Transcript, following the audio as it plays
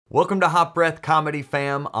Welcome to Hot Breath Comedy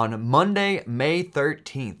Fam. On Monday, May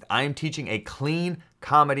 13th, I am teaching a clean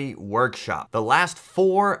comedy workshop. The last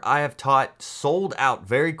 4 I have taught sold out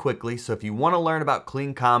very quickly, so if you want to learn about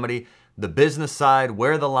clean comedy, the business side,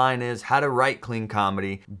 where the line is, how to write clean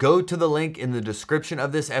comedy, go to the link in the description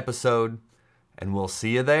of this episode, and we'll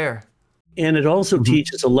see you there. And it also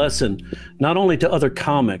teaches a lesson, not only to other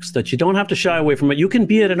comics, that you don't have to shy away from it. You can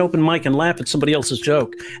be at an open mic and laugh at somebody else's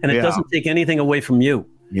joke, and it doesn't take anything away from you.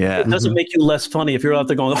 Yeah. It doesn't make you less funny if you're out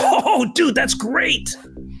there going, oh, dude, that's great.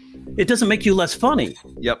 It doesn't make you less funny.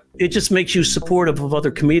 Yep. It just makes you supportive of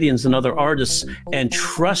other comedians and other artists. And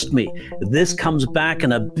trust me, this comes back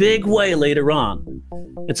in a big way later on.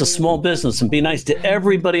 It's a small business, and be nice to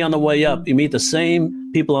everybody on the way up. You meet the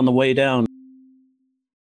same people on the way down.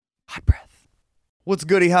 Hot Breath. What's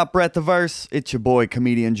goody, Hot Breathiverse? It's your boy,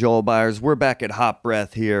 comedian Joel Byers. We're back at Hot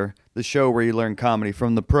Breath here, the show where you learn comedy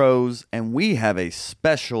from the pros, and we have a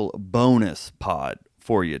special bonus pod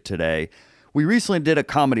for you today. We recently did a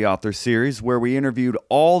comedy author series where we interviewed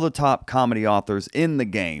all the top comedy authors in the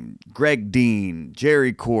game. Greg Dean,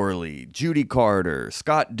 Jerry Corley, Judy Carter,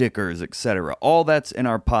 Scott Dickers, etc. All that's in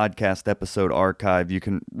our podcast episode archive you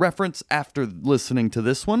can reference after listening to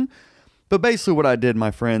this one. But basically what I did,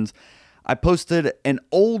 my friends, I posted an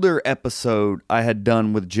older episode I had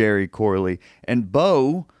done with Jerry Corley, and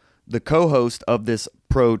Bo, the co-host of this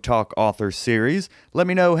Pro Talk Author series, let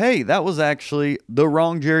me know, hey, that was actually the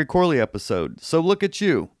wrong Jerry Corley episode. So look at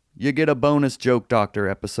you. You get a bonus Joke Doctor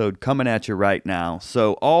episode coming at you right now.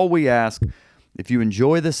 So all we ask, if you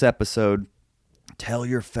enjoy this episode, tell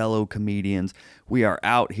your fellow comedians. We are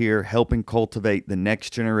out here helping cultivate the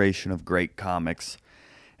next generation of great comics.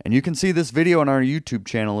 And you can see this video on our YouTube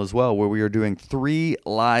channel as well, where we are doing 3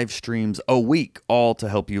 live streams a week, all to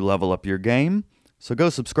help you level up your game. So go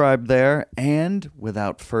subscribe there, and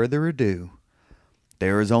without further ado,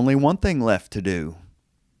 there is only one thing left to do,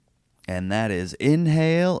 and that is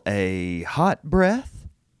inhale a hot breath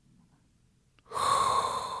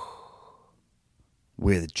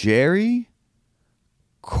with Jerry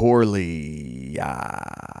Corley.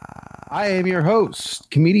 I am your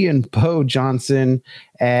host, comedian Bo Johnson,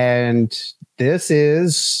 and this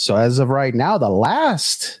is, so as of right now, the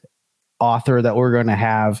last author that we're going to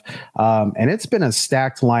have, and it's been a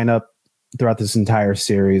stacked lineup throughout this entire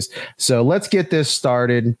series. So let's get this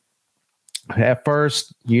started. At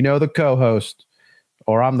first, you know the co-host,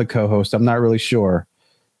 or I'm the co-host. I'm not really sure.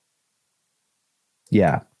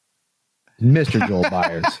 Yeah. Mr. Joel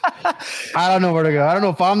Byers. I don't know where to go. I don't know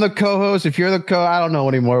if I'm the co-host, if you're the I don't know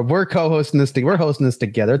anymore. We're co-hosting this thing. We're hosting this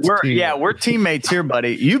together. We're teammates here,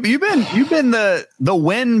 buddy. You've been the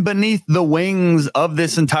wind beneath the wings of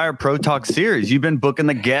this entire Pro Talk series. You've been booking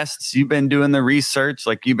the guests. You've been doing the research.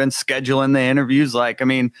 Like, you've been scheduling the interviews. Like, I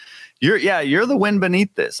mean, you're the wind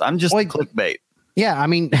beneath this. I'm just clickbait. Yeah, I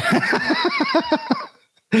mean,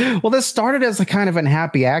 well, this started as a kind of a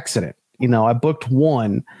happy accident. You know, I booked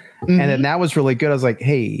one. And then that was really good. I was like,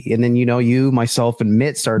 hey, and then, you, myself, and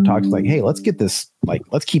Mitt started talking like, hey, let's get this,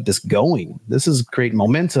 let's keep this going. This is great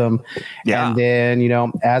momentum. Yeah. And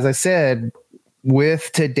then, as I said,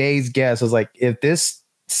 with today's guest, I was like, if this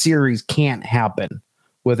series can't happen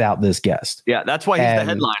without this guest. Yeah, that's why he's the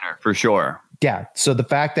headliner for sure. Yeah. So the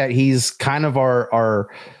fact that he's kind of our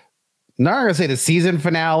not going to say the season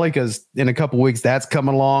finale, because in a couple weeks that's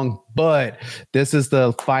coming along, but this is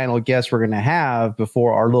the final guest we're going to have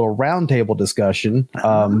before our little roundtable discussion,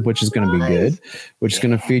 which is going to be good, which is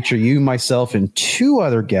going to feature you, myself, and 2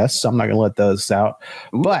 other guests. So I'm not going to let those out,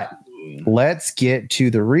 but let's get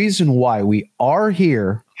to the reason why we are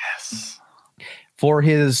here. Yes. For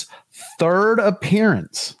his 3rd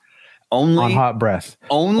appearance. On Hot Breath.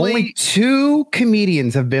 Only 2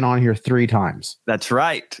 comedians have been on here 3 times. That's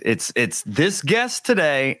right. It's this guest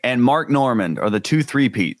today and Mark Normand are the 2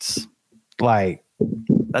 3-peats. Like,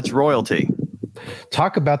 that's royalty.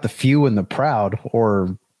 Talk about the few and the proud,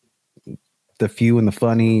 or the few and the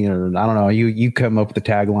funny, or I don't know. You come up with the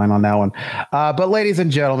tagline on that one. But ladies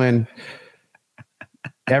and gentlemen,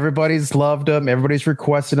 everybody's loved him. Everybody's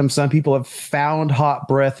requested him. Some people have found Hot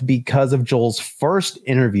Breath because of Joel's first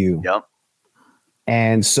interview. Yep.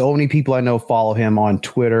 And so many people I know follow him on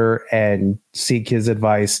Twitter and seek his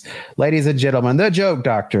advice. Ladies and gentlemen, the Joke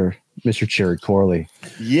Doctor, Mr. Jerry Corley.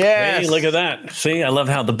 Yes. Hey, look at that. See, I love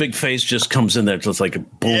how the big face just comes in there. Just like a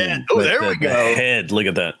boom. Yeah. Oh, there we go. Head. Look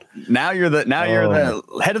at that. Now you're the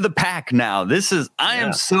head of the pack now. I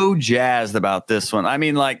am so jazzed about this one. I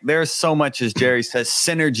mean, like, there's so much, as Jerry says,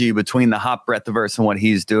 synergy between the Hot Breathiverse and what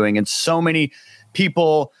he's doing. And so many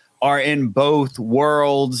people are in both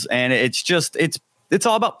worlds. And it's it's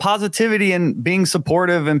all about positivity and being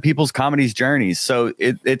supportive in people's comedies journeys. So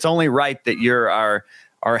it's only right that you're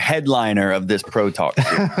our headliner of this Pro Talk.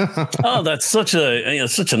 Oh, that's such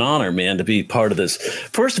an honor, man, to be part of this.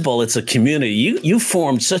 First of all, it's a community. You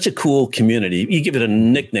formed such a cool community. You give it a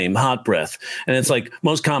nickname, Hot Breath, and it's like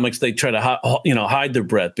most comics, they try to hide their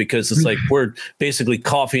breath because it's like we're basically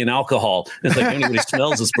coffee and alcohol. And it's like anybody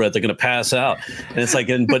smells this breath, they're going to pass out. And it's like,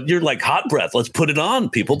 but you're like Hot Breath. Let's put it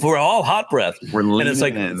on, people. We're all Hot Breath. And it's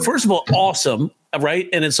like, first of all, awesome. Right.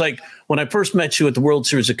 And it's like when I first met you at the World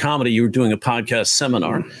Series of Comedy, you were doing a podcast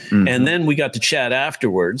seminar. Mm-hmm. And then we got to chat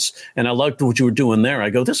afterwards. And I liked what you were doing there. I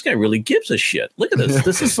go, this guy really gives a shit. Look at this.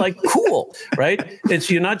 This is like cool. Right.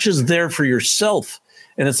 You're not just there for yourself.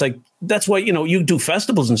 And it's like, that's why, you do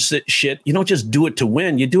festivals and shit. You don't just do it to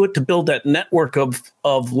win. You do it to build that network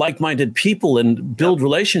of like-minded people and build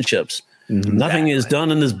relationships. Mm-hmm. Nothing is done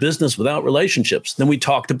in this business without relationships. Then we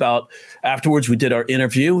talked about afterwards. We did our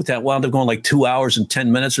interview that wound up going like 2 hours and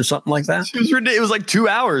 10 minutes or something like that. It was like 2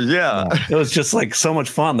 hours. Yeah, it was just like so much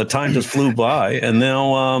fun. The time just flew by. And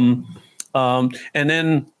now, and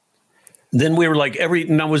then we were like when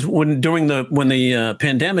the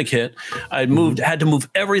pandemic hit, I had to move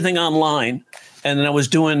everything online. And then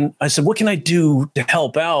I said, what can I do to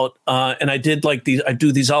help out? And I did I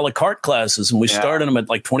do these a la carte classes, and we started them at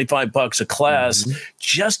like $25 a class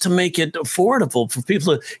just to make it affordable for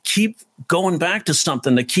people to keep going back to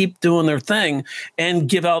something, to keep doing their thing and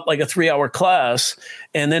give out like a 3-hour class.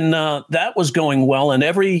 And then that was going well. And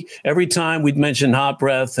every time we'd mention Hot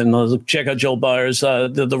Breath and check out Joel Byers,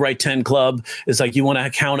 the Right 10 Club. It's like, you want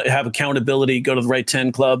to have accountability, go to the Right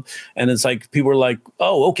 10 Club. And it's like, people are like,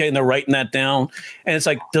 oh, okay. And they're writing that down. And it's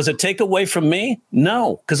like, does it take away from me?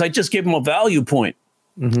 No, because I just gave them a value point.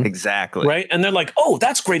 Mm-hmm. Exactly. Right. And they're like, oh,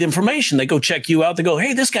 that's great information. They go check you out. They go,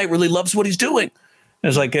 hey, this guy really loves what he's doing. And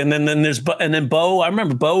it's like, and then Bo, I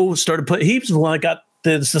remember Bo started he was the one that got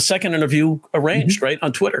the second interview arranged, right,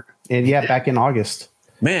 on Twitter. And back in August.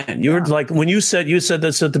 Man, you were like, when you said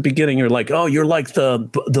this at the beginning, you're like, oh, you're like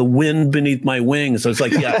the wind beneath my wings. I was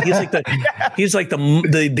like, yeah, he's like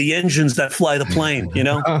the engines that fly the plane,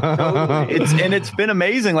 It's been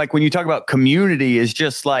amazing. Like when you talk about community, is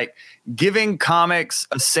just like giving comics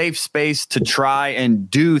a safe space to try and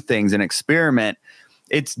do things and experiment.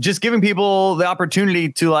 It's just giving people the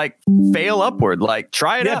opportunity to like fail upward, like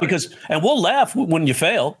try it out. And we'll laugh when you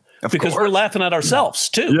fail. Because we're laughing at ourselves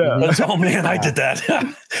too. Yeah. Oh man, I did that.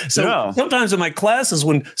 Sometimes in my classes,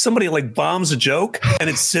 when somebody like bombs a joke and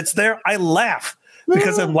it sits there, I laugh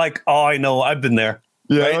because I'm like, oh, I know, I've been there.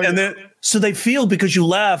 Yeah. Right? And then so they feel because you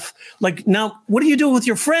laugh. Like, now, what do you do with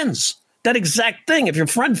your friends? That exact thing. If your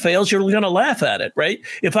friend fails, you're going to laugh at it, right?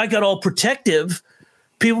 If I got all protective,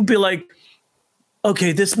 people be like,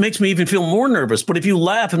 okay, this makes me even feel more nervous. But if you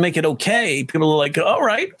laugh and make it okay, people are like, all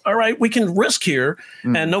right, we can risk here,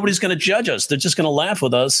 and nobody's going to judge us. They're just going to laugh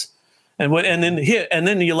with us, and then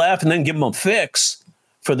you laugh and then give them a fix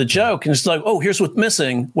for the joke, and it's like, oh, here's what's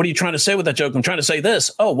missing. What are you trying to say with that joke? I'm trying to say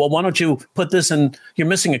this. Oh, well, why don't you put this in? You're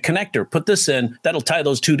missing a connector. Put this in. That'll tie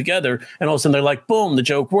those two together, and all of a sudden they're like, boom, the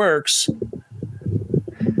joke works.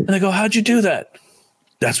 And they go, how'd you do that?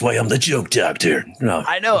 That's why I'm the joke doctor. No,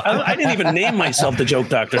 I know. I didn't even name myself the joke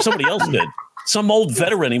doctor. Somebody else did. Some old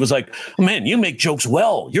veteran. He was like, man, you make jokes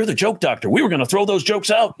well. You're the joke doctor. We were going to throw those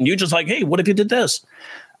jokes out. And you just like, hey, what if you did this?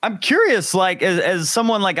 I'm curious, like, as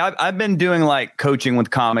someone, like, I've been doing like coaching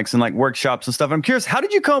with comics and like workshops and stuff. I'm curious, how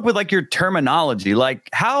did you come up with like your terminology? Like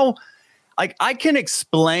how, like, I can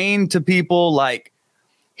explain to people like,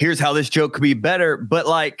 here's how this joke could be better. But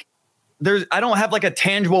like, I don't have like a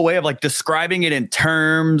tangible way of like describing it in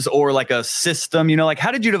terms or like a system, like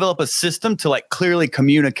how did you develop a system to like clearly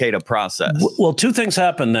communicate a process? Well, two things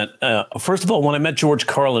happened that, first of all, when I met George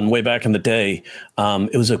Carlin way back in the day,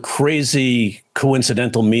 it was a crazy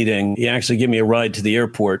coincidental meeting. He actually gave me a ride to the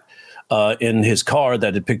airport in his car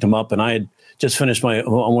that had picked him up. And I had just finished I did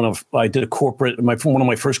one of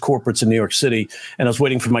my first corporates in New York City, and I was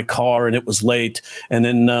waiting for my car and it was late. And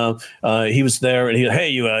then he was there and hey,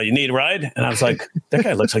 you need a ride? And I was like, that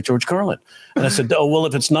guy looks like George Carlin. And I said, oh, well,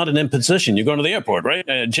 if it's not an imposition, you're going to the airport, right?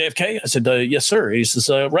 JFK? I said, yes, sir. He says,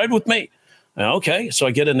 ride with me. Okay. So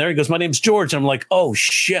I get in there. He goes, my name's George. And I'm like, oh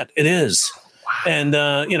shit, it is. And,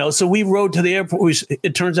 so we rode to the airport.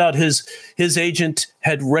 It turns out his agent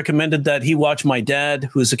had recommended that he watch my dad,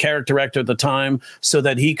 who was a character actor at the time, so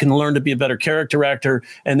that he can learn to be a better character actor.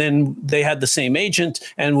 And then they had the same agent,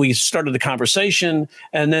 and we started a conversation.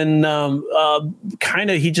 And then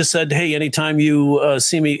he just said, hey, anytime you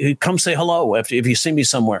see me, come say hello if you see me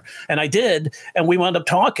somewhere. And I did. And we wound up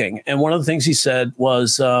talking. And one of the things he said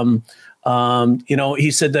was,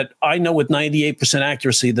 He said that I know with 98%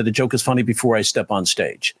 accuracy that a joke is funny before I step on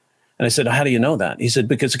stage. And I said, how do you know that? He said,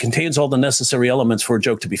 because it contains all the necessary elements for a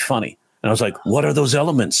joke to be funny. And I was like, what are those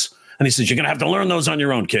elements? And he said, you're going to have to learn those on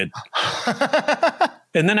your own, kid.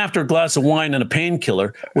 And then after a glass of wine and a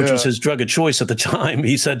painkiller, which was his drug of choice at the time,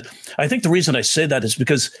 he said, I think the reason I say that is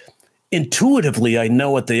because intuitively I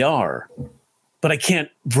know what they are, but I can't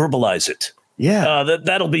verbalize it. Yeah.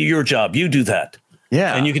 That'll be your job. You do that.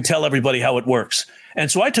 Yeah. And you can tell everybody how it works. And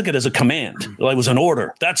so I took it as a command. It was an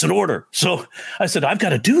order. That's an order. So I said, I've got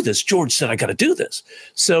to do this. George said, I got to do this.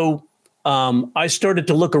 So I started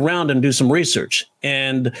to look around and do some research.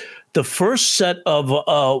 And the first set of,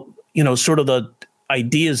 sort of the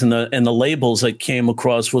ideas and the labels that came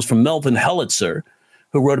across was from Melvin Helitzer,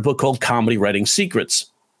 who wrote a book called Comedy Writing Secrets.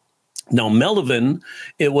 Now, Melvin,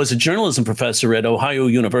 it was a journalism professor at Ohio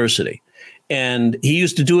University. And he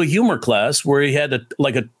used to do a humor class where he had a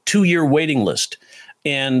 2-year waiting list.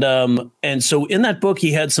 And so in that book,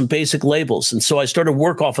 he had some basic labels. And so I started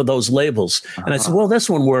work off of those labels. And I said, well, this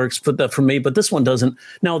one works for me, but this one doesn't.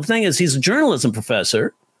 Now, the thing is, he's a journalism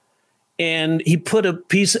professor. And he put a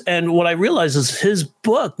piece, and what I realized is his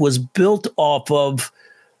book was built off of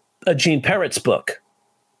Gene Parrott's book,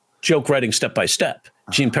 Joke Writing Step by Step.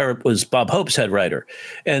 Gene Parrott was Bob Hope's head writer.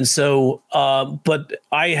 And so, but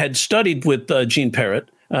I had studied with Gene Parrott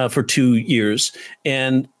for 2 years.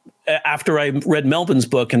 And after I read Melvin's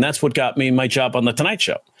book, and that's what got me my job on The Tonight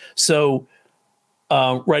Show. So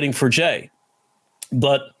writing for Jay.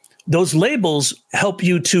 But those labels help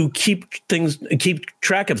you to keep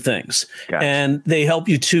track of things. Gotcha. And they help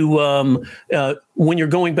you to, when you're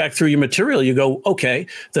going back through your material, you go, okay,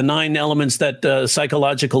 the 9 elements that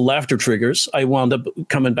psychological laughter triggers, I wound up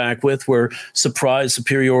coming back with were surprise,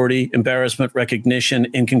 superiority, embarrassment, recognition,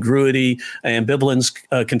 incongruity, ambivalence,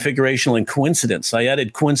 configurational, and coincidence. I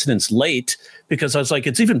added coincidence late because I was like,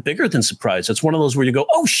 it's even bigger than surprise. It's one of those where you go,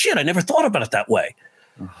 oh shit, I never thought about it that way.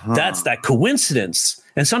 That's that coincidence.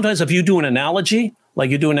 And sometimes if you do an analogy,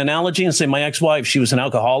 and say my ex-wife, she was an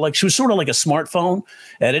alcoholic. She was sort of like a smartphone.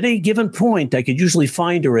 At any given point, I could usually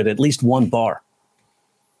find her at least one bar.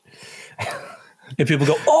 And people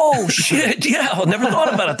go, oh, shit, yeah, I never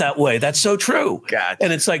thought about it that way. That's so true. Gotcha.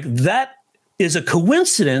 And it's like that is a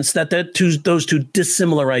coincidence that those two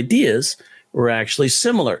dissimilar ideas were actually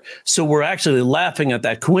similar. So we're actually laughing at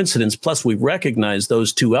that coincidence. Plus, we recognize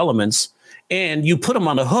those two elements. And you put them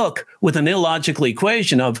on a hook with an illogical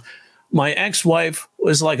equation of my ex-wife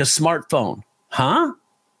was like a smartphone. Huh?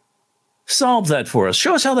 Solve that for us.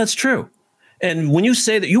 Show us how that's true. And when you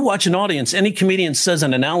say that, you watch an audience, any comedian says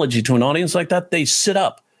an analogy to an audience like that, they sit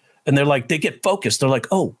up and they're like, they get focused. They're like,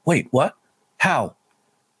 oh, wait, what? How?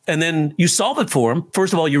 And then you solve it for them.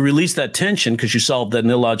 First of all, you release that tension because you solved that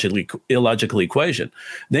illogical equation.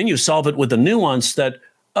 Then you solve it with a nuance that,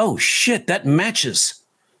 oh, shit, that matches.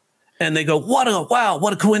 And they go, what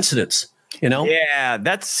a coincidence, Yeah,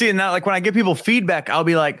 that's like when I give people feedback, I'll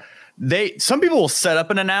be like, some people will set up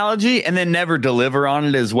an analogy and then never deliver on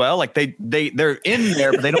it as well. Like they're in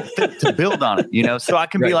there, but they don't think to build on it, So I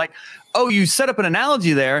can be like, oh, you set up an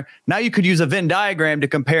analogy there. Now you could use a Venn diagram to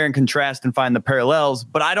compare and contrast and find the parallels,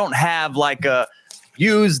 but I don't have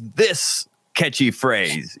use this catchy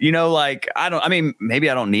phrase, maybe I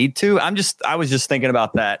don't need to. I was just thinking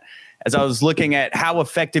about that as I was looking at how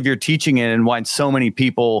effective you're teaching it and why so many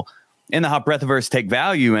people in the Hot Breathiverse take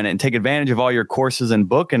value in it and take advantage of all your courses and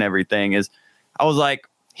book and everything I was like,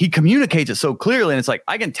 he communicates it so clearly. And it's like,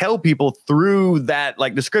 I can tell people through that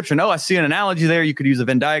description. Oh, I see an analogy there. You could use a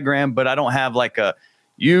Venn diagram, but I don't have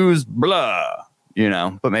use blah,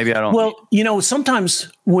 but maybe I don't. Well,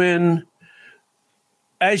 sometimes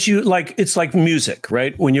it's like music,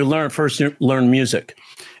 right? When you learn music.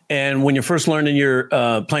 And when you're first learning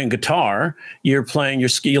playing guitar, you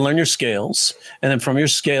learn your scales. And then from your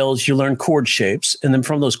scales, you learn chord shapes. And then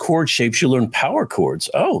from those chord shapes, you learn power chords.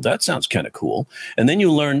 Oh, that sounds kind of cool. And then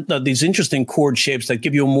you learn these interesting chord shapes that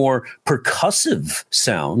give you a more percussive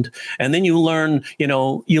sound. And then you learn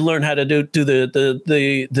how to do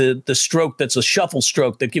the stroke that's a shuffle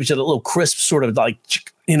stroke that gives you a little crisp sort of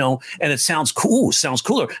and it sounds cool, sounds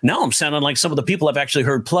cooler. Now I'm sounding like some of the people I've actually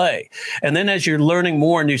heard play. And then as you're learning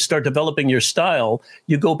more and you start developing your style,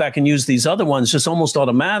 you go back and use these other ones just almost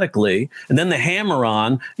automatically. And then the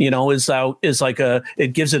hammer-on,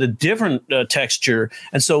 it gives it a different texture.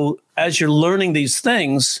 And so as you're learning these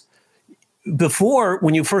things, before,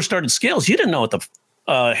 when you first started scales, you didn't know what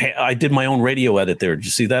I did my own radio edit there. Did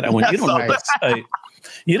you see that? I went, you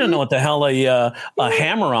don't know what the hell a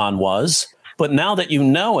hammer-on was. But now that you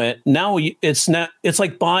know it, it's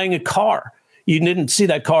like buying a car. you didn't see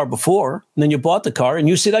that car before, and then you bought the car and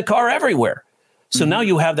you see that car everywhere. So now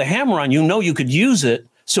you have the hammer on, you could use it.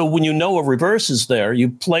 So when you know a reverse is there, you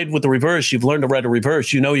played with the reverse, you've learned to write a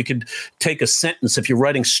reverse, you could take a sentence. If you're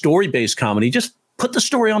writing story-based comedy, just put the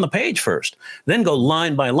story on the page first, then go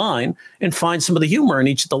line by line and find some of the humor in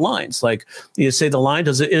each of the lines. Like you say the line,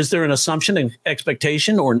 is there an assumption, an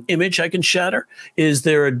expectation, or an image I can shatter? Is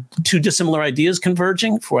there two dissimilar ideas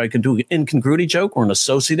converging for I can do an incongruity joke or an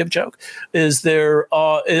associative joke? Is there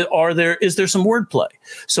some wordplay?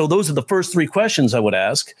 So those are the first three questions I would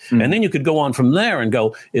ask. And then you could go on from there and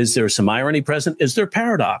go, is there some irony present? Is there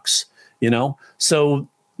paradox? So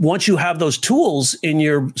once you have those tools in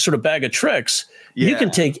your sort of bag of tricks, you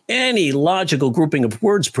can take any logical grouping of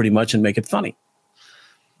words pretty much and make it funny.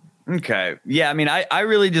 Okay. Yeah. I mean, I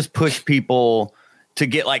really just push people to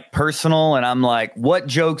get like personal. And I'm like, what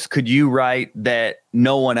jokes could you write that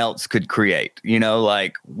no one else could create?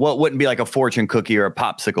 Like what wouldn't be like a fortune cookie or a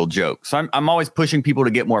popsicle joke? So I'm always pushing people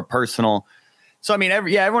to get more personal. So, I mean,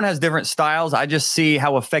 everyone has different styles. I just see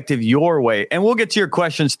how effective your way. And we'll get to your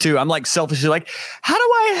questions too. I'm like selfishly like, how do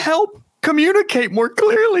I help communicate more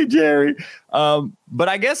clearly, Jerry? But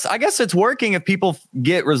I guess it's working if people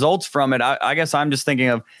get results from it. I guess I'm just thinking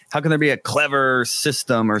of how can there be a clever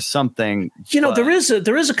system or something? There is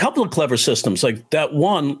a couple of clever systems like that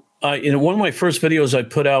one. One of my first videos I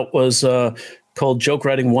put out was called Joke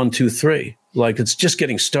Writing 1, 2, 3. Like it's just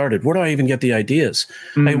getting started. Where do I even get the ideas?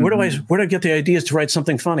 Hey, where do I get the ideas to write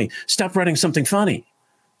something funny? Stop writing something funny.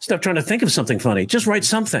 Stop trying to think of something funny. Just write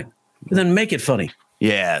something and then make it funny.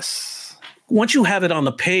 Yes. Once you have it on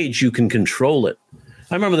the page, you can control it.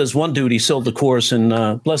 I remember there's one dude, he sold the course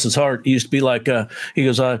and bless his heart. He used to be like, he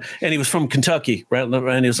goes, and he was from Kentucky, right?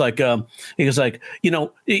 And he was like, the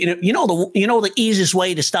easiest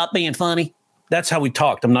way to stop being funny. That's how we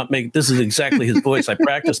talked. I'm not making, this is exactly his voice. I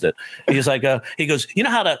practiced it. He's like, he goes,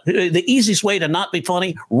 the easiest way to not be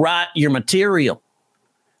funny, write your material.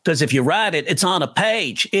 Because if you write it, it's on a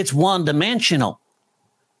page. It's one dimensional.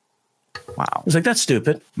 Wow. It's like, that's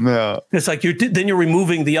stupid. Yeah. It's like then you're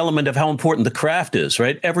removing the element of how important the craft is,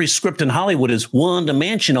 right? Every script in Hollywood is one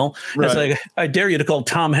dimensional. Right. It's like, I dare you to call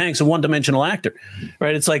Tom Hanks a one dimensional actor,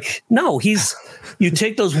 right? It's like, no, you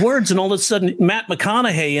take those words and all of a sudden Matt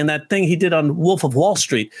McConaughey in that thing he did on Wolf of Wall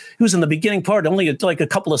Street, he was in the beginning part, only like a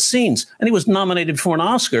couple of scenes, and he was nominated for an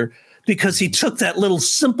Oscar because he took that little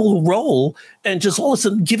simple role and just all of a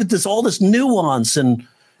sudden give it all this nuance and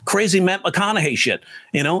crazy Matt McConaughey shit,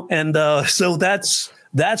 and so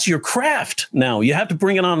that's your craft. Now you have to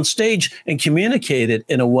bring it on stage and communicate it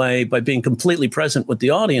in a way by being completely present with the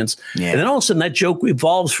audience. Yeah. And then all of a sudden that joke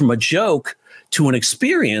evolves from a joke to an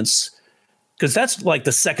experience, because that's like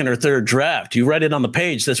the second or third draft. You write it on the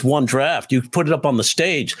page, that's one draft. You put it up on the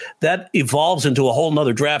stage, that evolves into a whole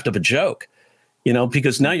nother draft of a joke,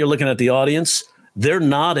 because now you're looking at the audience, they're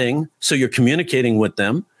nodding, so you're communicating with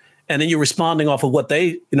them. And then you're responding off of what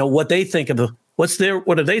they think of what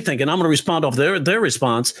are they thinking? I'm going to respond off their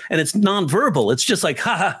response, and it's nonverbal. It's just like,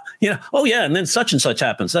 oh yeah, and then such and such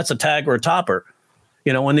happens. That's a tag or a topper,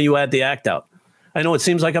 and then you add the act out. I know it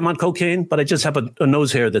seems like I'm on cocaine, but I just have a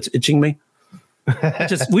nose hair that's itching me.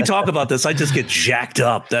 We talk about this. I just get jacked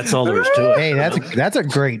up. That's all there is to it. Hey, that's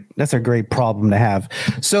a great problem to have.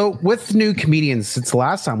 So with new comedians, since the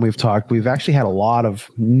last time we've talked, we've actually had a lot of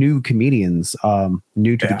new comedians,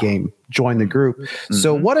 new to the game, join the group. Mm-hmm.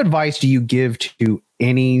 So what advice do you give to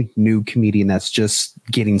any new comedian that's just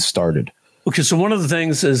getting started? Okay, so one of the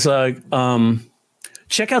things is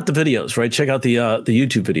check out the videos, right? Check out the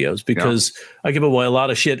YouTube videos, because I give away a lot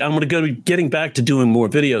of shit. I'm going to go getting back to doing more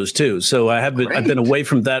videos too. So I've been away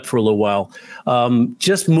from that for a little while.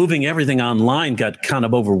 Just moving everything online got kind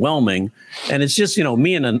of overwhelming, and it's just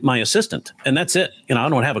me and my assistant, and that's it. I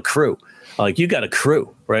don't have a crew. Like, you got a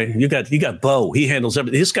crew, right? You got Bo. He handles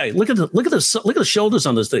everything. This guy, look at the shoulders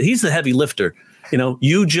on this. He's the heavy lifter.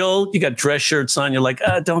 You, Joel, you got dress shirts on. You're like,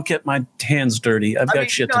 don't get my hands dirty. I've got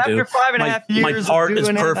shit to do. After 5.5 years, my part is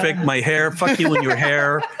perfect. My hair, fuck you and your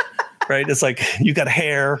hair. Right? It's like, you got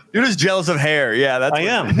hair. You're just jealous of hair. Yeah, that's. I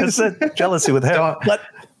am. It's a jealousy with hair.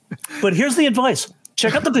 But here's the advice: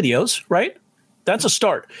 check out the videos. Right? That's a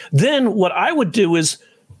start. Then what I would do is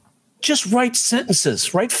just write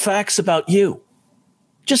sentences. Write facts about you.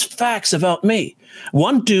 Just facts about me.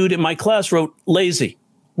 One dude in my class wrote lazy.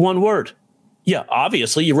 One word. Yeah,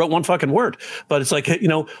 obviously you wrote one fucking word, but it's like,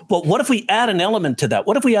 but what if we add an element to that?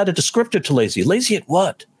 What if we add a descriptor to lazy? Lazy at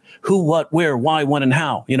what? Who, what, where, why, when, and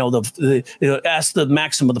how? Ask the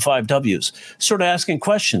maxim of the 5 W's. Sort of asking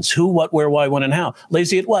questions. Who, what, where, why, when, and how?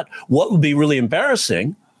 Lazy at what? What would be really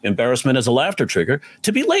embarrassing? Embarrassment as a laughter trigger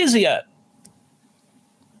to be lazy at.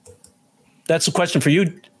 That's a question for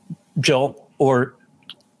you, Joel or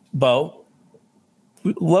Bo.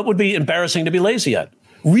 What would be embarrassing to be lazy at?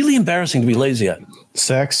 Really embarrassing to be lazy at?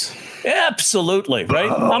 Sex. Absolutely,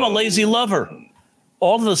 right? I'm a lazy lover.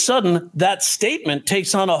 All of a sudden, that statement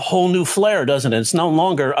takes on a whole new flair, doesn't it? It's no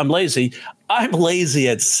longer I'm lazy. I'm lazy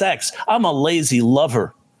at sex. I'm a lazy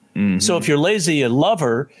lover. Mm-hmm. So if you're lazy at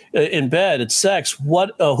lover in bed at sex,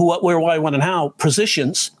 what, who, what, where, why, when, and how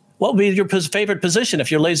positions? What would be your favorite position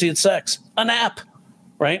if you're lazy at sex? A nap,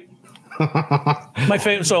 right? My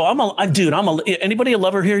favorite. So anybody a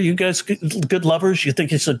lover here? You guys good lovers? You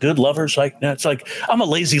think it's a good lover? It's like I'm a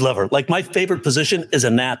lazy lover. Like my favorite position is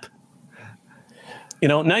a nap.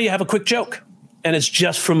 Now you have a quick joke, and it's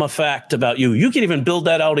just from a fact about you. You can even build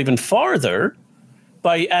that out even farther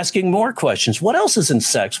by asking more questions. What else is in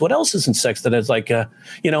sex? What else is in sex that is like, when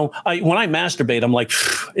I masturbate, I'm like,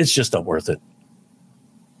 it's just not worth it.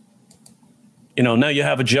 Now you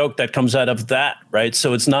have a joke that comes out of that, right?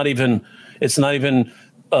 So it's not even, it's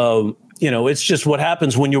just what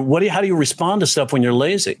happens when how do you respond to stuff when you're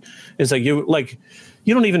lazy? It's like, you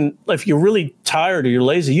don't even, if you're really tired or you're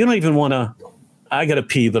lazy, you don't even want to, I got to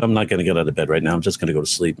pee, but I'm not going to get out of bed right now. I'm just going to go to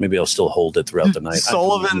sleep. Maybe I'll still hold it throughout the night.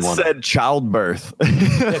 Sullivan said childbirth.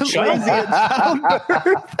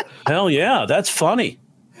 Childbirth. Hell yeah. That's funny.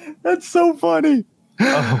 That's so funny.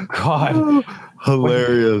 Oh, God.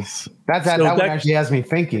 Hilarious. That one actually has me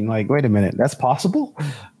thinking, like, wait a minute, that's possible?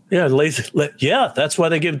 Yeah, lazy. Yeah, that's why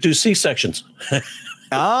they do C-sections.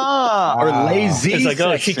 Or lazy. It's like,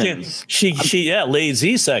 oh, she can't.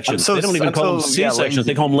 Lazy sections. They don't even call them C-sections.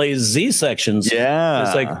 They call them lazy sections. Yeah.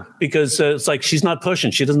 It's like, because it's like she's not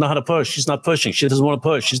pushing. She doesn't know how to push. She's not pushing. She doesn't want to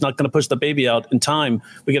push. She's not going to push the baby out in time.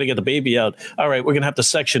 We got to get the baby out. All right, we're going to have to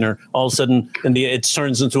section her. All of a sudden, it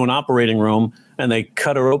turns into an operating room, and they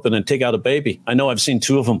cut her open and take out a baby. I know. I've seen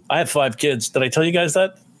 2 of them. I have 5 kids. Did I tell you guys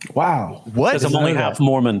that? Wow. What? Because I'm only half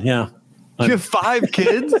Mormon. Yeah. You have 5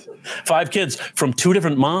 kids? 5 kids from 2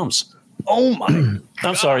 different moms. Oh my!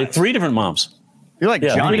 I'm sorry, 3 different moms. You're like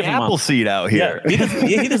Johnny Appleseed out here. Yeah,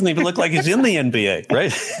 he doesn't even look like he's in the NBA,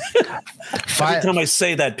 right? Every time I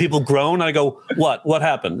say that, people groan. I go, "What? What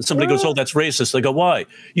happened?" Somebody goes, "Oh, that's racist." I go, "Why?"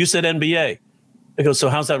 You said NBA. I go, "So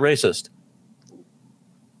how's that racist?"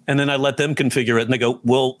 And then I let them configure it, and they go,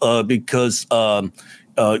 "Well, because."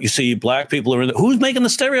 You see, black people are who's making the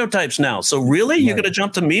stereotypes now? So really, you're going to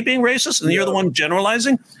jump to me being racist, and you're the one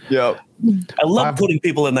generalizing? Yeah. I love putting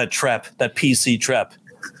people in that trap, that PC trap.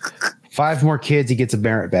 5 more kids, he gets a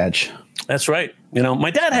merit badge. That's right.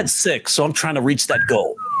 My dad had 6, so I'm trying to reach that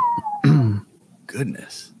goal.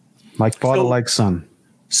 Goodness. Like father, like son.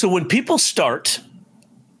 So when people start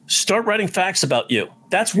writing facts about you,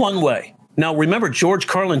 that's one way. Now, remember, George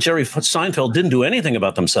Carlin and Jerry Seinfeld didn't do anything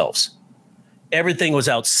about themselves. Everything was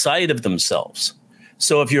outside of themselves.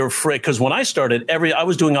 So if you're afraid, because when I started, I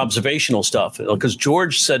was doing observational stuff, because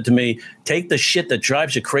George said to me, take the shit that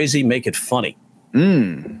drives you crazy, make it funny.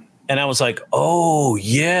 And I was like, oh,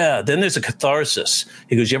 yeah. Then there's a catharsis.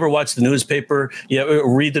 He goes, you ever watch the newspaper? You ever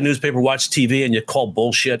read the newspaper, watch TV, and you call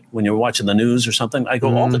bullshit when you're watching the news or something? I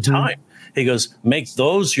go, all the time. He goes, make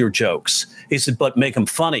those your jokes. He said, but make them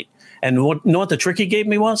funny. And you know what the trick he gave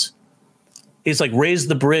me was? He's like, raise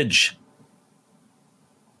the bridge.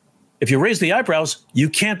 If you raise the eyebrows, you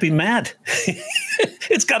can't be mad.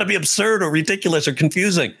 It's got to be absurd or ridiculous or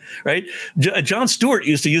confusing, right? Jon Stewart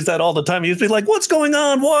used to use that all the time. He used to be like, what's going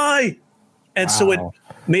on? Why? And so it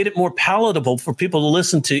made it more palatable for people to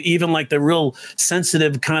listen to, even like the real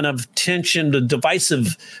sensitive kind of tension, the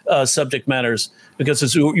divisive subject matters,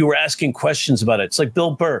 because you were asking questions about it. It's like Bill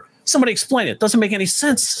Burr. Somebody explain it. Doesn't make any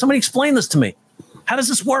sense. Somebody explain this to me. How does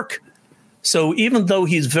this work? So even though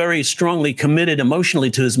he's very strongly committed emotionally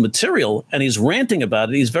to his material and he's ranting about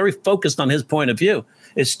it, he's very focused on his point of view.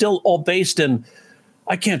 It's still all based in,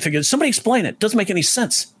 I can't figure it. Somebody explain it. Doesn't make any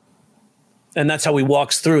sense. And that's how he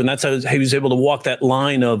walks through. And that's how he was able to walk that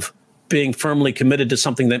line of being firmly committed to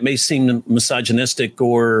something that may seem misogynistic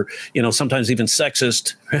or, sometimes even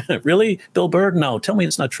sexist. Really? Bill Burr? No, tell me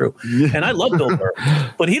it's not true. And I love Bill Burr,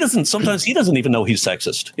 but sometimes he doesn't even know he's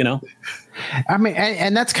sexist, I mean,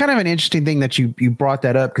 and that's kind of an interesting thing that you brought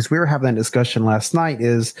that up, because we were having that discussion last night.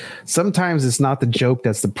 Is sometimes it's not the joke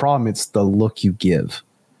that's the problem, it's the look you give.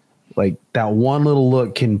 Like that one little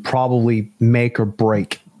look can probably make or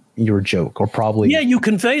break your joke, or probably you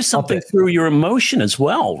convey something through your emotion as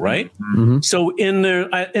well, right? So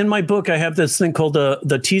in my book I have this thing called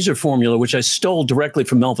the teaser formula, which I stole directly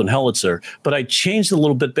from Melvin Helitzer, but I changed a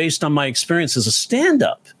little bit based on my experience as a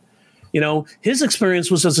stand-up. His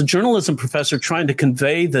experience was as a journalism professor trying to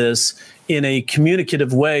convey this in a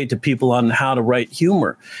communicative way to people on how to write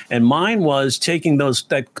humor. And mine was taking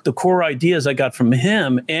the core ideas I got from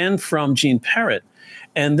him and from Gene Parrott,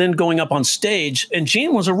 and then going up on stage. And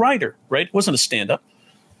Gene was a writer, right? Wasn't a stand-up.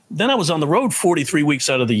 Then I was on the road 43 weeks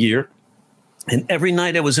out of the year. And every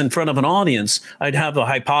night I was in front of an audience, I'd have a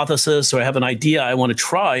hypothesis or I have an idea I want to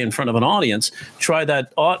try in front of an audience, try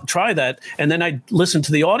that. And then I'd listen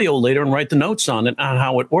to the audio later and write the notes on it on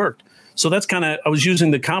how it worked. So that's I was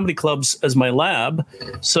using the comedy clubs as my lab.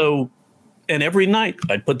 So, and every night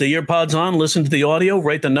I'd put the earpods on, listen to the audio,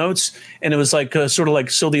 write the notes. And it was like, so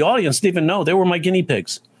the audience didn't even know they were my guinea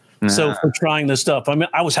pigs. So for trying this stuff, I mean,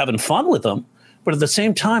 I was having fun with them, but at the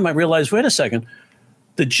same time, I realized, wait a second,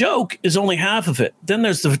 the joke is only half of it. Then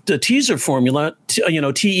there's the teaser formula,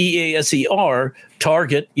 TEASER,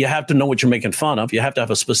 target. You have to know what you're making fun of. You have to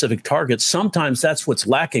have a specific target. Sometimes that's what's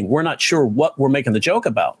lacking. We're not sure what we're making the joke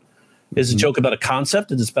about. Is it a joke about a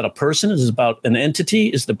concept? Is it about a person? Is it about an entity?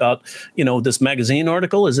 Is it about, this magazine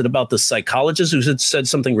article? Is it about the psychologist who said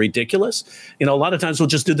something ridiculous? A lot of times we'll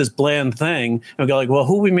just do this bland thing and we'll go like, well,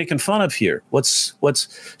 who are we making fun of here?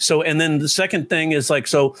 So, and then the second thing is like,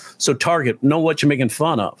 so target, know what you're making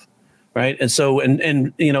fun of. Right. And so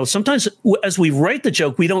and sometimes as we write the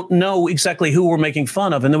joke, we don't know exactly who we're making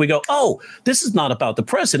fun of. And then we go, oh, this is not about the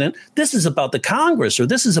president. This is about the Congress, or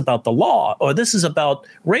this is about the law, or this is about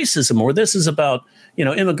racism, or this is about,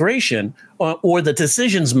 immigration, or the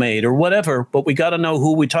decisions made, or whatever. But we got to know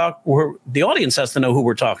who the audience has to know who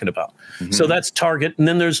we're talking about. Mm-hmm. So that's target. And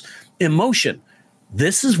then there's emotion.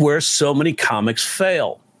 This is where so many comics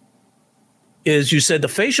fail. Is you said the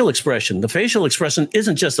facial expression. The facial expression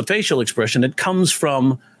isn't just the facial expression. It comes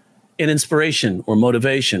from an inspiration or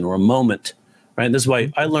motivation or a moment, right? And this is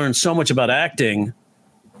why I learned so much about acting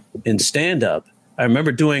in stand-up. I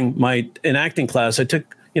remember doing an acting class. I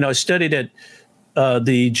took, I studied at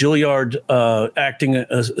the Juilliard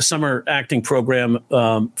summer acting program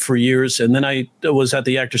for years. And then I was at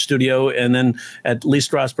the Actor Studio and then at Lee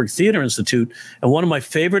Strasberg Theater Institute. And one of my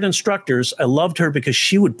favorite instructors, I loved her because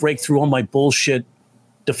she would break through all my bullshit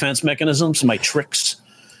defense mechanisms, my tricks.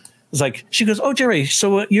 It's like, she goes, oh, Jerry,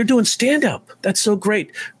 so you're doing stand-up. That's so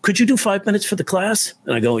great. Could you do 5 minutes for the class?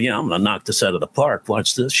 And I go, yeah, I'm going to knock this out of the park.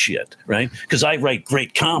 Watch this shit, right? Because I write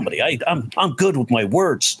great comedy. I'm good with my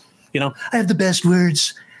words. I have the best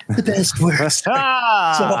words. So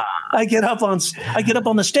I get up on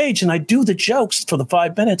the stage and I do the jokes for the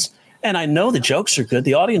 5 minutes, and I know the jokes are good.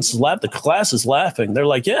 The audience is laughing. The class is laughing. They're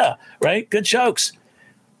like, yeah, right. Good jokes.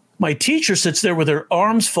 My teacher sits there with her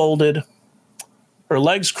arms folded, her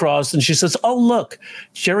legs crossed, and she says, oh, look,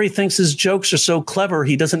 Jerry thinks his jokes are so clever,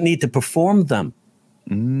 he doesn't need to perform them.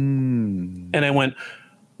 And I went,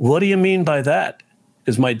 what do you mean by that?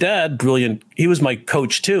 Because my dad, brilliant, he was my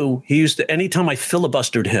coach too. He used to, anytime I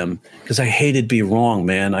filibustered him, because I hated being wrong,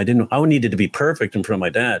 man. I needed to be perfect in front of my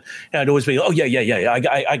dad. And I'd always be, oh, yeah.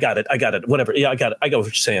 I got it. Whatever. Yeah, I got it. I got what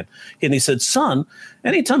you're saying. And he said, son,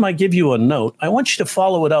 anytime I give you a note, I want you to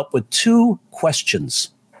follow it up with 2 questions.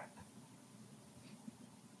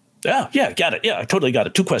 Yeah, got it. Yeah, I totally got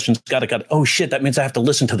it. 2 questions. Got it. Oh, shit, that means I have to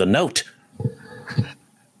listen to the note.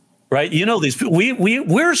 Right. These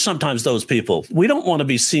we're sometimes those people. We don't want to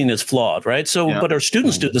be seen as flawed. Right. So but our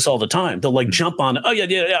students do this all the time. They'll jump on. Oh,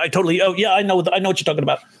 yeah. I totally. Oh, yeah. I know what you're talking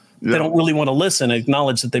about. Yeah. They don't really want to listen and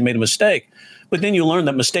acknowledge that they made a mistake. But then you learn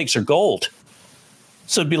that mistakes are gold.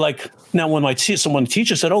 So it'd be like now when someone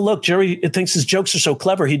teacher said, oh, look, Jerry thinks his jokes are so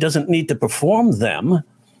clever, he doesn't need to perform them.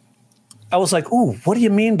 I was like, oh, what do you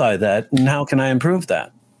mean by that? And how can I improve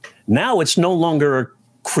that? Now it's no longer a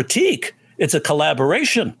critique. It's a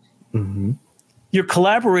collaboration. Mm-hmm. You're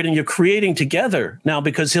collaborating, you're creating together now,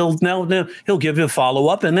 because he'll give you a follow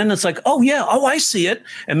up, and then it's like, oh yeah, oh I see it,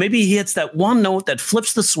 and maybe he hits that one note that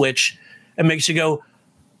flips the switch and makes you go,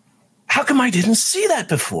 how come I didn't see that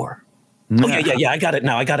before? Yeah. Oh yeah, I got it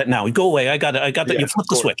now. Go away, I got that. Yeah, you flip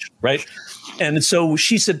the switch, right? And so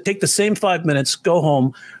she said, take the same 5 minutes, go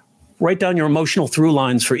home, write down your emotional through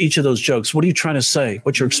lines for each of those jokes. What are you trying to say?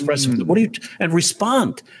 What you're expressing? And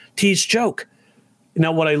respond to each joke.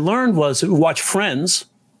 Now, what I learned was watch Friends,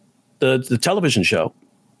 the television show.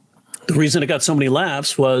 The reason it got so many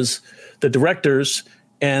laughs was the directors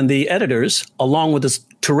and the editors, along with this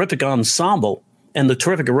terrific ensemble and the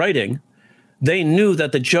terrific writing, they knew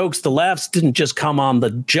that the laughs didn't just come on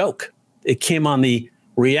the joke. It came on the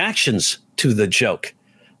reactions to the joke,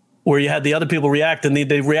 where you had the other people react and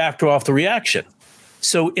they react off the reaction.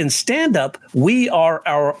 So in stand-up, we are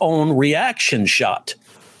our own reaction shot.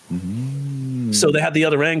 So they had the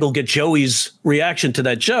other angle get Joey's reaction to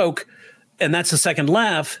that joke, and that's the second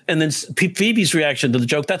laugh. And then Phoebe's reaction to the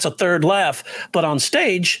joke, that's a third laugh. But on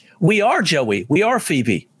stage, we are Joey. We are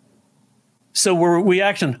Phoebe. So we're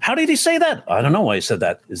reacting. How did he say that? I don't know why he said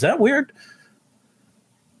that. Is that weird?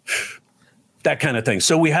 That kind of thing.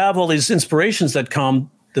 So we have all these inspirations that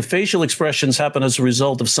come. The facial expressions happen as a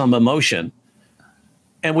result of some emotion.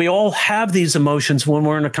 And we all have these emotions when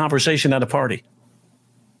we're in a conversation at a party.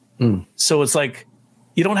 So it's like,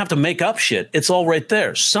 you don't have to make up shit. It's all right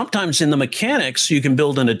there. Sometimes in the mechanics, you can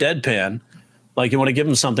build in a deadpan. Like you want to give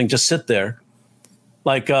them something, just sit there.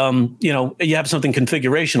 Like, you have something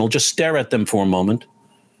configurational, just stare at them for a moment,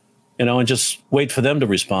 and just wait for them to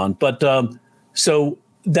respond. But so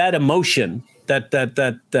that emotion,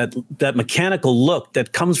 that mechanical look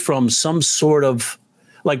that comes from some sort of,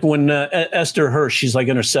 like when Esther Hirsch, she's like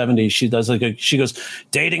in her 70s, she does she goes,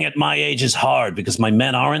 dating at my age is hard because my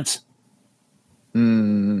men aren't.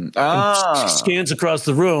 She scans across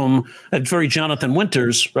the room at very Jonathan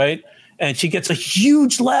Winters, right? And she gets a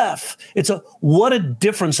huge laugh. What a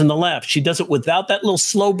difference in the laugh. She does it without that little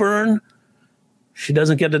slow burn. She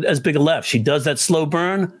doesn't get as big a laugh. She does that slow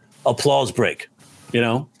burn, applause break,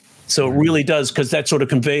 So it really does, because that sort of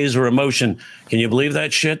conveys her emotion. Can you believe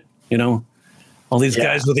that shit? All these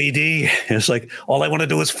guys with ED, it's like, all I want to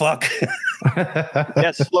do is fuck.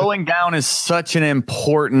 Slowing down is such an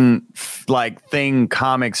important thing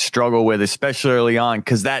comics struggle with, especially early on,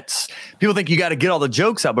 because people think you got to get all the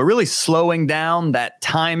jokes out, but really slowing down, that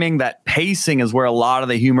timing, that pacing is where a lot of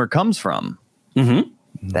the humor comes from.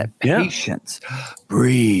 Mm-hmm. That patience,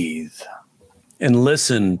 breathe, and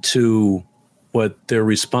listen to what their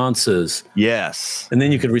response is. Yes, and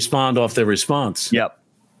then you could respond off their response. Yep.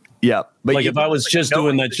 But like if I was just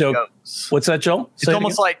doing that joke, what's that, Joel? It's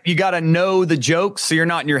almost like you got to know the jokes, so you're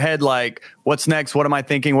not in your head like, what's next? What am I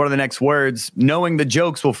thinking? What are the next words? Knowing the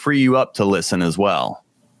jokes will free you up to listen as well.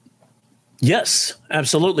 Yes,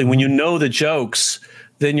 absolutely. When you know the jokes,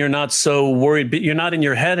 then you're not so worried, but you're not in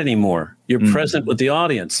your head anymore. You're present with the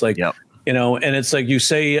audience. And it's like you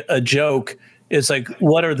say a joke, it's like,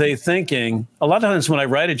 what are they thinking? A lot of times when I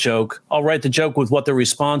write a joke, I'll write the joke with what the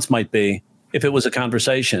response might be if it was a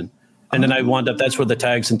conversation. And then I wound up, that's where the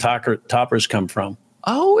tags and toppers come from.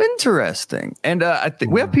 Oh, interesting. And I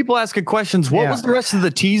think we have people asking questions. What was the rest of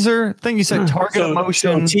the teaser thing? You said target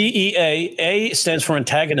emotion. So TEA, A stands for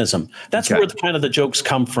antagonism. That's where the jokes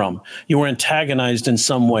come from. You were antagonized in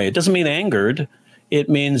some way. It doesn't mean angered. It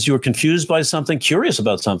means you were confused by something, curious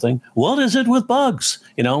about something. What is it with bugs?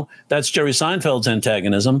 That's Jerry Seinfeld's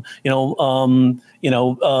antagonism. Bill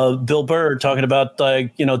Burr talking about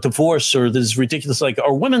divorce, or this ridiculous,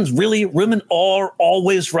 are women are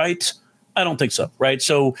always right? I don't think so. Right.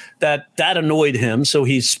 So that annoyed him. So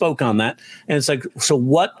he spoke on that. And it's like, so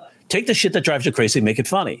what? Take the shit that drives you crazy, make it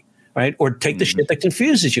funny. Right. Or take the shit that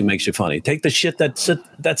confuses you, makes you funny. Take the shit that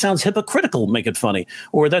sounds hypocritical, make it funny.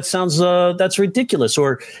 Or that sounds that's ridiculous.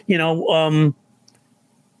 Or,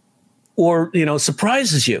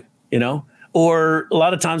 surprises you, Or a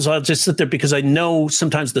lot of times I'll just sit there because I know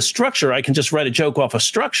sometimes the structure, I can just write a joke off a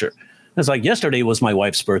structure. It's like yesterday was my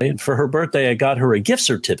wife's birthday. And for her birthday, I got her a gift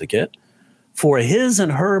certificate for his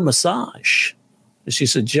and her massage. And she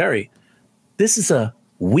said, Jerry, this is a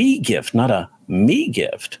we gift, not a me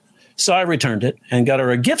gift. So I returned it and got her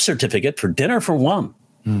a gift certificate for dinner for one.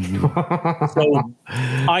 So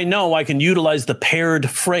I know I can utilize the paired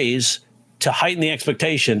phrase to heighten the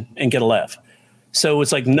expectation and get a laugh. So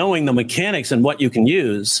it's like knowing the mechanics and what you can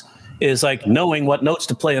use is like knowing what notes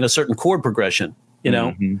to play in a certain chord progression,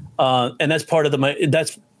 and that's part of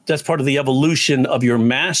that's part of the evolution of your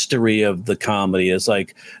mastery of the comedy, is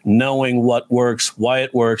like knowing what works, why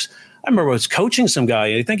it works. I remember I was coaching some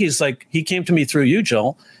guy. I think he came to me through you,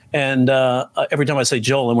 Joel. And every time I say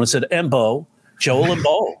Joel, and when I said Embo, Joel and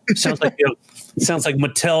Bo, it sounds like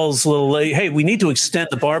Mattel's little, hey, we need to extend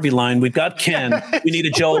the Barbie line. We've got Ken. We need a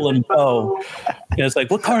Joel and Bo. It's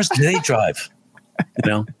like, what cars do they drive?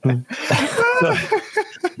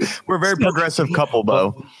 We're a very progressive couple,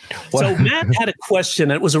 Bo. So Matt had a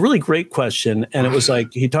question, and it was a really great question. And it was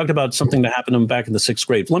like, he talked about something that happened to him back in the 6th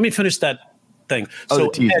grade. Let me finish that thing. So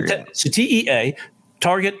TEA,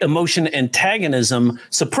 target, emotion, antagonism,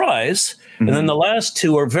 surprise. And then the last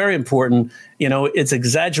two are very important. It's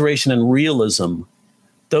exaggeration and realism.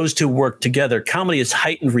 Those two work together. Comedy is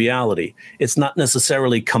heightened reality. It's not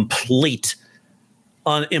necessarily complete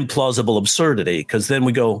implausible absurdity, because then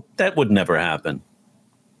we go, that would never happen.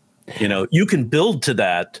 You can build to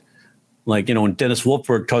that Like, when Dennis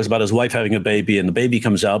Wolfberg talks about his wife having a baby and the baby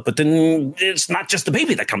comes out, but then it's not just the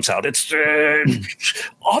baby that comes out. It's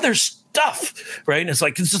other stuff, right? And it's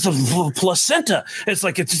like, it's just a placenta. It's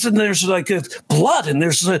like, there's like blood and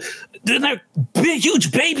then a big,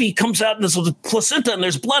 huge baby comes out and there's a placenta and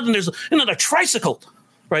there's blood and there's a tricycle,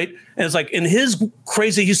 right? And it's like, in his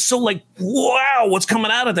crazy, he's so like, wow, what's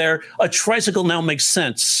coming out of there? A tricycle now makes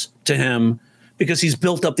sense to him, because he's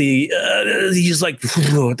built up he's like,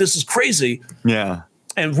 this is crazy. Yeah.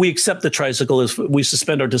 And we accept the tricycle, we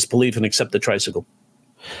suspend our disbelief and accept the tricycle.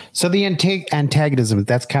 So the antagonism,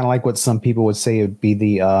 that's kind of like what some people would say would be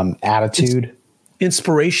the attitude.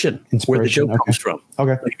 Inspiration, where the joke comes from.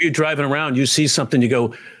 Okay. Like, if you're driving around, you see something, you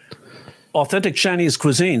go, authentic Chinese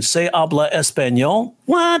cuisine, se habla español?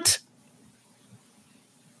 What?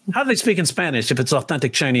 How do they speak in Spanish if it's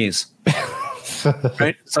authentic Chinese?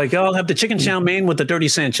 Right? It's like, I'll have the chicken chow mein with the dirty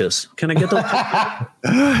Sanchez. Can I get those?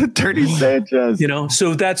 Dirty Sanchez.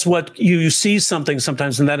 So that's what you see something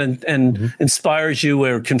sometimes, and that inspires you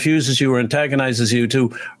or confuses you or antagonizes you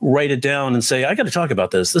to write it down and say, I got to talk about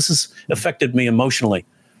this. This has affected me emotionally.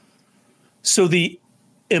 So the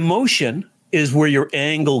emotion is where your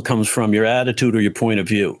angle comes from, your attitude or your point of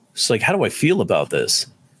view. It's like, how do I feel about this?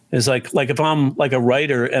 It's like if I'm like a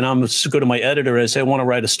writer and I'm to go to my editor and I say, I want to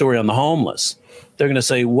write a story on the homeless. They're going to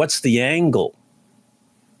say, what's the angle?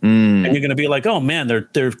 And you're going to be like, oh man, they're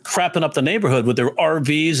crapping up the neighborhood with their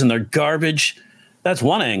RVs and their garbage. That's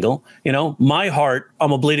one angle. My heart,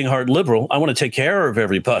 I'm a bleeding heart liberal. I want to take care of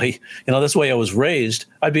everybody. That's the way I was raised.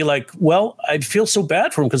 I'd be like, well, I feel so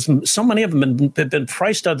bad for them because so many of them have been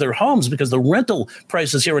priced out of their homes because the rental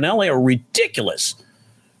prices here in LA are ridiculous.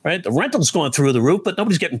 Right? The rental's going through the roof, but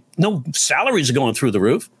no salaries are going through the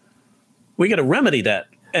roof. We got to remedy that.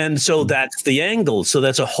 And so that's the angle. So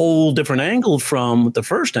that's a whole different angle from the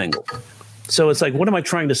first angle. So it's like, what am I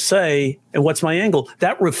trying to say? And what's my angle?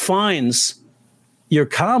 That refines your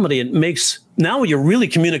comedy. It makes, now you're really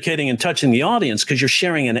communicating and touching the audience because you're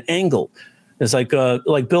sharing an angle. It's like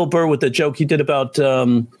Bill Burr with the joke he did about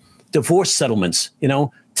divorce settlements,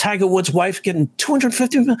 Tiger Woods' wife getting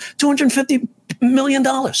 $250 million.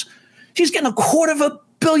 She's getting $250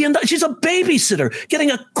 million. She's a babysitter getting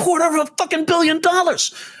 $250 million.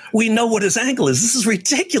 We know what his angle is. This is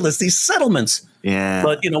ridiculous. These settlements. Yeah.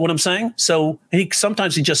 But you know what I'm saying? So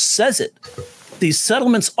sometimes he just says it. These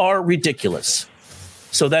settlements are ridiculous.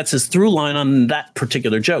 So that's his through line on that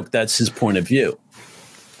particular joke. That's his point of view.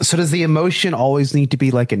 So does the emotion always need to be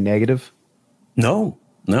like a negative? No.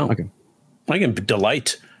 Okay. I can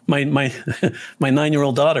delight my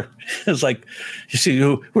 9-year-old daughter. It's like, you see,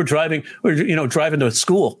 we're driving to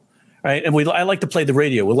school, right? And I like to play the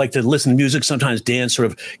radio. We like to listen to music, sometimes dance, sort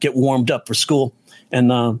of get warmed up for school. And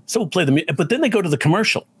so we'll play the music. But then they go to the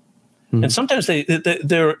commercial. Mm-hmm. And sometimes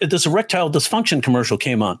this erectile dysfunction commercial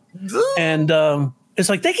came on. And it's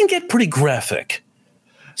like, they can get pretty graphic.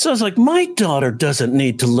 So I was like, my daughter doesn't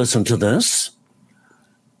need to listen to this.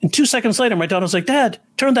 And 2 seconds later, my daughter was like, Dad,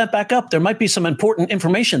 turn that back up. There might be some important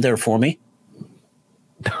information there for me.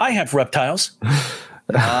 I have reptiles.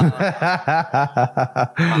 When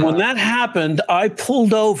that happened, I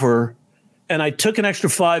pulled over and I took an extra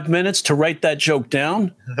 5 minutes to write that joke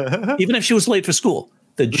down. Even if she was late for school,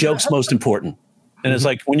 the joke's most important. And it's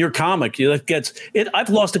like, when you're a comic, I've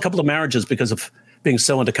lost a couple of marriages because of being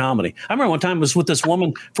so into comedy. I remember one time I was with this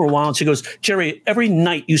woman for a while and she goes, Jerry, every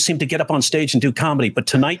night you seem to get up on stage and do comedy, but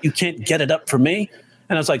tonight you can't get it up for me.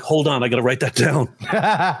 And I was like, hold on, I got to write that down.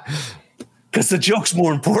 Because the joke's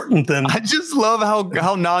more important than... I just love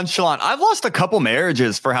how nonchalant. I've lost a couple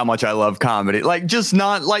marriages for how much I love comedy. Like, just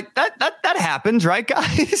not like that happens, right,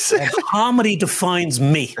 guys? Comedy defines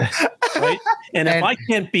me, right? And if I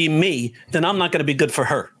can't be me, then I'm not going to be good for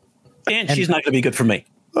her. And she's not going to be good for me.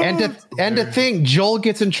 And to think, Joel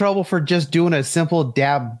gets in trouble for just doing a simple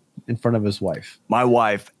dab in front of his wife. My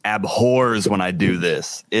wife abhors when I do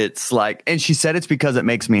this. It's like, and she said it's because it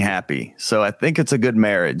makes me happy. So I think it's a good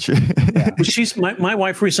marriage. She's my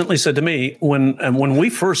wife recently said to me when we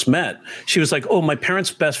first met, she was like, "Oh, my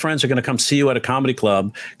parents' best friends are going to come see you at a comedy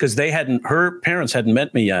club because her parents hadn't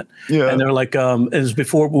met me yet." Yeah. And they're like, it was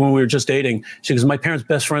before when we were just dating. She goes, "My parents'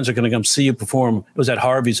 best friends are going to come see you perform." It was at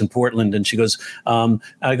Harvey's in Portland, and she goes,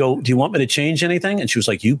 "I go, do you want me to change anything?" And she was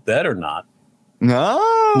like, "You better not."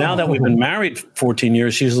 No. Now that we've been married 14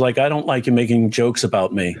 years, she's like, I don't like you making jokes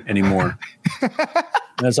about me anymore.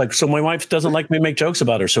 And it's like, so my wife doesn't like me make jokes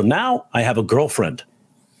about her. So now I have a girlfriend.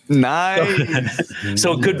 Nice.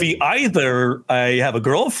 So it could be either I have a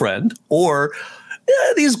girlfriend or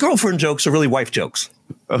these girlfriend jokes are really wife jokes.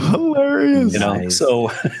 Hilarious. So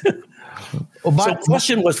the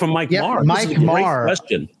question was from Mike Marr. Mike Marr.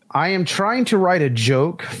 Question. I am trying to write a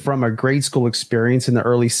joke from a grade school experience in the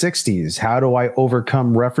early 60s. How do I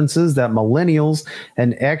overcome references that millennials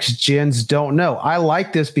and X-Gens don't know? I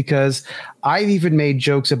like this because I've even made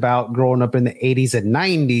jokes about growing up in the 80s and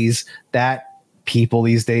 90s that people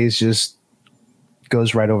these days just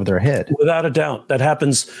goes right over their head. Without a doubt. That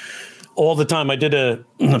happens all the time. I did a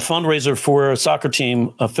fundraiser for a soccer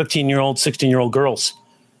team of 15-year-old, 16-year-old girls.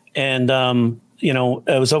 And,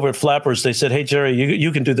 I was over at Flappers. They said, hey, Jerry,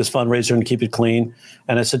 you can do this fundraiser and keep it clean.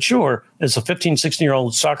 And I said, sure. It's a 15,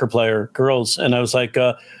 16-year-old soccer player, girls. And I was like,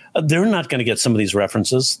 they're not going to get some of these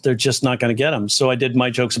references. They're just not going to get them. So I did my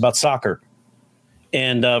jokes about soccer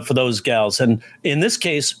and for those gals. And in this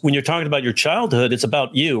case, when you're talking about your childhood, it's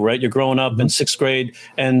about you, right? You're growing up in sixth grade.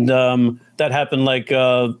 And that happened like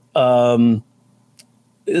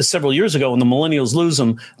several years ago when the millennials lose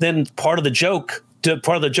them. Then part of the jokes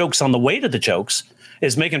on the way to the jokes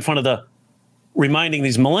is making fun of reminding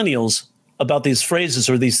these millennials about these phrases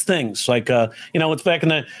or these things. Like, it's back in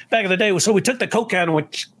the day. So we took the Coke can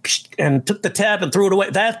and took the tab and threw it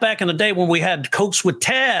away. That's back in the day when we had Cokes with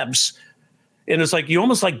tabs. And it's like, you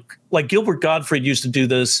almost like Gilbert Gottfried used to do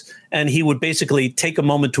this, and he would basically take a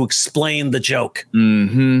moment to explain the joke.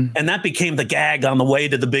 Mm-hmm. And that became the gag on the way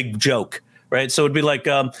to the big joke. Right. So it'd be like,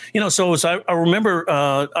 I remember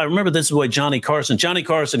this is why Johnny Carson,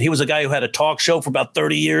 he was a guy who had a talk show for about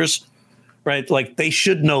 30 years. Right. Like they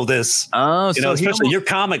should know this. Oh, so especially your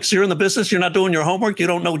comics. You're in the business. You're not doing your homework. You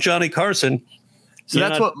don't know Johnny Carson. So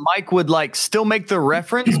that's what Mike would like still make the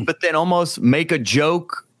reference, but then almost make a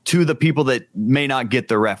joke to the people that may not get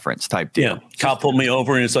the reference type deal. Yeah. Kyle pulled me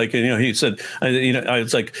over and it's like, he said, I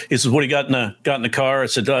was like, he says, what do you got in the car? I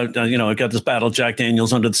said, I got this bottle of Jack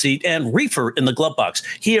Daniels under the seat and reefer in the glove box.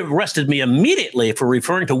 He arrested me immediately for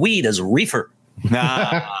referring to weed as reefer.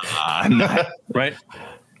 Right.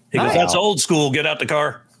 He goes, that's old school. Get out the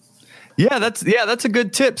car. Yeah, that's a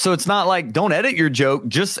good tip. So it's not like don't edit your joke,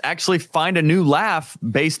 just actually find a new laugh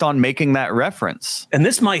based on making that reference. And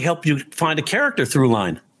this might help you find a character through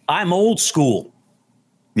line. I'm old school.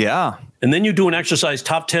 Yeah. And then you do an exercise,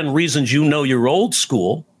 top 10 reasons you know you're old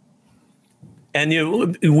school. And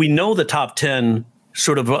we know the top 10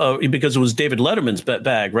 sort of because it was David Letterman's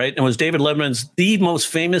bag, right? And it was David Letterman's, the most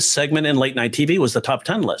famous segment in late night TV was the top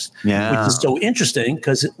 10 list, which is so interesting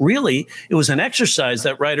because it was an exercise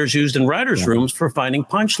that writers used in writers' rooms for finding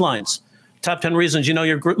punchlines. Top 10 reasons you know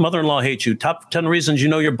your mother-in-law hates you. Top 10 reasons you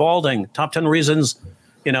know you're balding. Top 10 reasons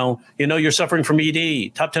you know you're suffering from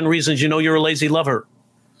ED. Top 10 reasons you know you're a lazy lover.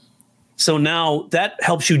 So now that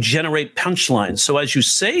helps you generate punchlines. So as you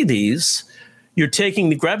say these, you're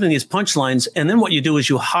grabbing these punchlines, and then what you do is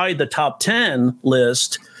you hide the top 10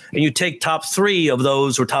 list, and you take top 3 of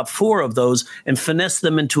those or top 4 of those and finesse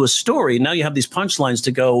them into a story. Now you have these punchlines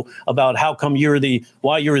to go about how come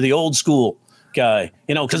why you're the old school guy,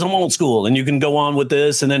 because I'm old school, and you can go on with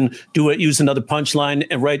this and then use another punchline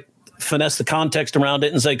and finesse the context around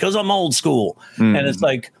it and say, because I'm old school. Mm. And it's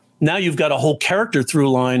like, now you've got a whole character through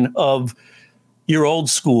line of your old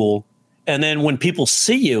school. And then when people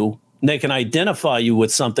see you, they can identify you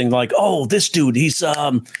with something like, oh, this dude, he's I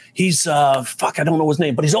don't know his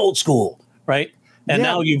name, but he's old school. Right. And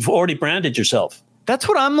now you've already branded yourself. That's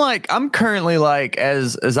what I'm like. I'm currently like,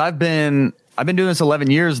 as I've been doing this 11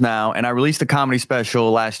 years now, and I released a comedy special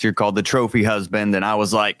last year called The Trophy Husband. And I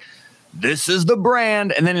was like, this is the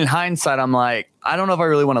brand. And then in hindsight, I'm like, I don't know if I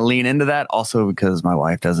really want to lean into that. Also, because my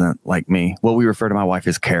wife doesn't like me. Well, we refer to my wife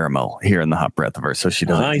as Caramel here in the Hot Breathiverse, so she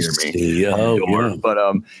doesn't hear me. Oh, but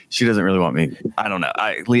she doesn't really want me. I don't know.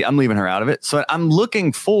 I'm leaving her out of it. So I'm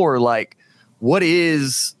looking for like,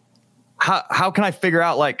 how can I figure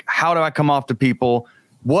out like how do I come off to people?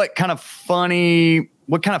 What kind of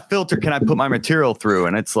filter can I put my material through?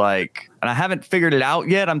 And it's like, and I haven't figured it out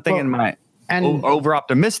yet. I'm thinking over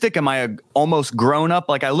optimistic. Am I almost grown up?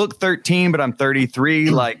 Like I look 13, but I'm 33.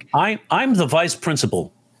 Like I'm the vice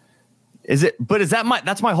principal. Is it? But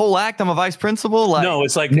that's my whole act. I'm a vice principal. Like, no,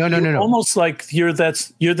 it's like no. Almost like you're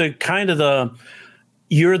the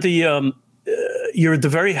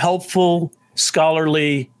very helpful,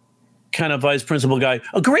 scholarly kind of vice principal guy.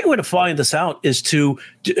 A great way to find this out is to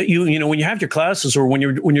when you have your classes or when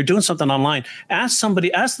you're doing something online, ask them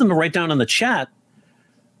to write down in the chat.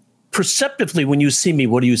 Perceptively, when you see me,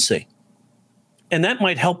 what do you see? And that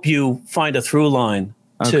might help you find a through line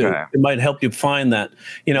too. Okay. It might help you find that.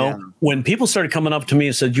 When people started coming up to me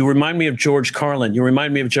and said, you remind me of George Carlin, you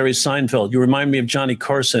remind me of Jerry Seinfeld, you remind me of Johnny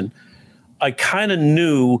Carson, I kind of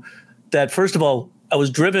knew that, first of all,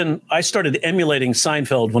 I started emulating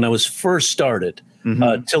Seinfeld when I was first started,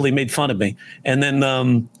 till he made fun of me. And then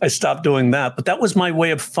I stopped doing that. But that was my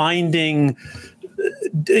way of finding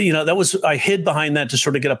I hid behind that to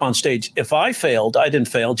sort of get up on stage. If I failed, I didn't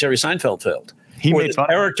fail. Jerry Seinfeld failed. He made the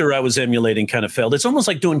character I was emulating kind of failed. It's almost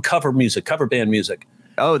like doing cover band music.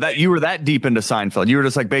 Oh, that you were that deep into Seinfeld. You were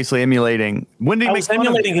just like basically emulating. When did he make fun of it?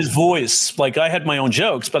 Emulating his voice. Like I had my own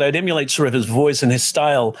jokes, but I'd emulate sort of his voice and his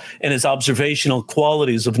style and his observational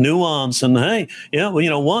qualities of nuance. And hey,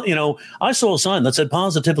 I saw a sign that said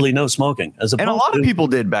positively no smoking. And a lot of people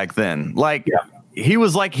did back then. Like he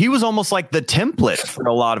was almost like the template for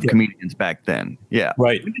a lot of comedians back then. Yeah,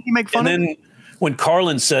 right. When did he make fun of? And then when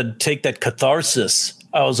Carlin said, "Take that catharsis,"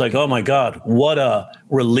 I was like, "Oh my God, what a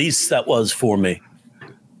release that was for me."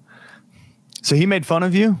 So he made fun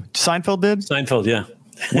of you? Seinfeld did? Seinfeld, yeah.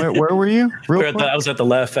 Where were you? I was at the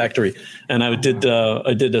Laugh Factory, and I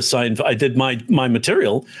did my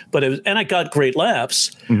material, but and I got great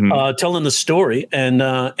laughs telling the story, and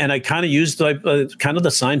I kind of used kind of the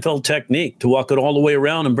Seinfeld technique to walk it all the way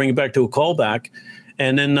around and bring it back to a callback,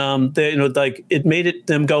 and then it made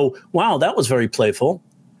them go, wow, that was very playful,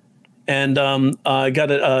 and I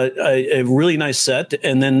got a really nice set,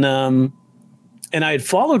 and then. And I had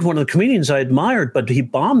followed one of the comedians I admired, but he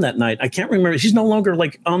bombed that night. I can't remember. He's no longer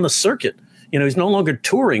like on the circuit. He's no longer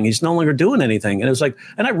touring. He's no longer doing anything. And it was like,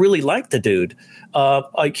 and I really liked the dude.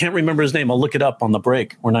 I can't remember his name. I'll look it up on the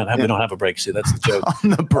break. We don't have a break. See, that's the joke. On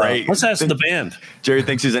the break. Let's ask the band. Jerry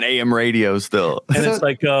thinks he's an AM radio still. And it's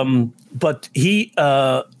like, but he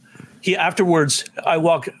afterwards,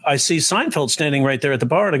 I see Seinfeld standing right there at the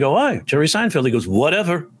bar, and I go, "Hi, Jerry Seinfeld." He goes,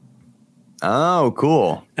 "Whatever." Oh,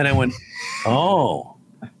 cool. And I went, oh.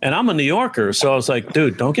 And I'm a New Yorker, so I was like,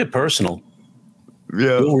 dude, don't get personal.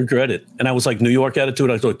 Yeah. You'll regret it. And I was like, New York attitude.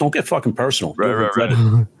 I was like, don't get fucking personal. Right.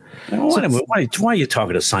 Why are you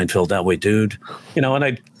talking to Seinfeld that way, dude?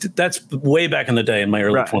 And that's way back in the day in my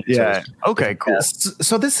early 20s. Yeah. Okay, cool.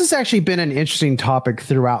 So this has actually been an interesting topic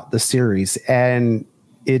throughout the series. And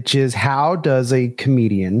it is, how does a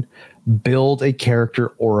comedian build a character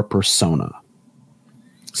or a persona?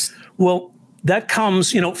 Well, that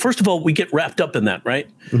comes, first of all, we get wrapped up in that, right?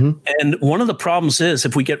 Mm-hmm. And one of the problems is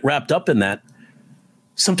if we get wrapped up in that,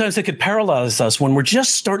 sometimes it could paralyze us when we're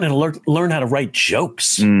just starting to learn how to write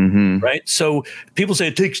jokes, right? So people say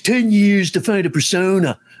it takes 10 years to find a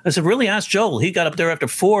persona. I said, really? Ask Joel. He got up there after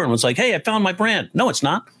 4 and was like, hey, I found my brand. No, it's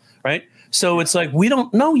not, right? So it's like, we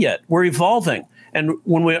don't know yet. We're evolving. And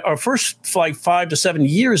when our first 5 to 7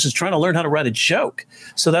 years is trying to learn how to write a joke.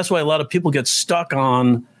 So that's why a lot of people get stuck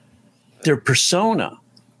on their persona.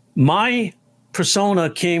 My persona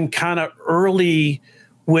came kind of early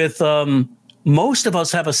with most of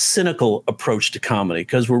us have a cynical approach to comedy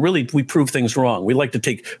because we prove things wrong. We like to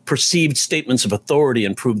take perceived statements of authority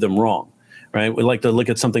and prove them wrong, right? We like to look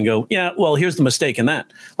at something and go, yeah, well, here's the mistake in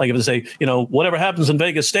that. Like if they say, whatever happens in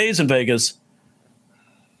Vegas stays in Vegas.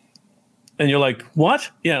 And you're like, what?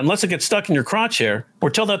 Yeah, unless it gets stuck in your crotch hair,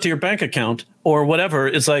 or tell that to your bank account or whatever.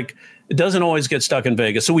 It's like, it doesn't always get stuck in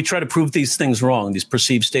Vegas. So we try to prove these things wrong, these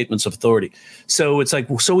perceived statements of authority. So it's like,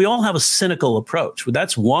 so we all have a cynical approach.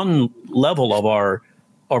 That's one level of our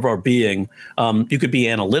being. You could be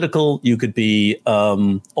analytical. You could be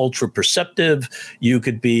ultra perceptive. You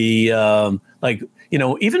could be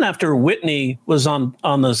even after Whitney was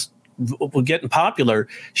on this, getting popular,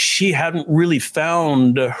 she hadn't really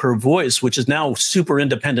found her voice, which is now super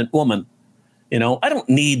independent woman. I don't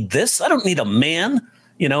need this. I don't need a man.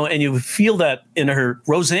 And you feel that in her.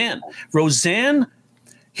 Roseanne,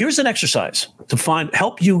 here's an exercise to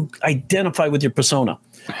help you identify with your persona.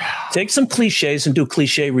 Take some cliches and do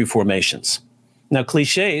cliche reformations. Now,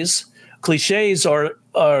 cliches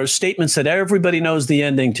are statements that everybody knows the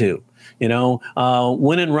ending to.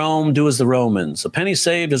 When in Rome, do as the Romans. A penny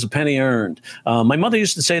saved is a penny earned. My mother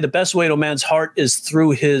used to say the best way to a man's heart is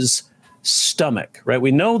through his stomach, right?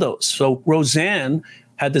 We know those. So Roseanne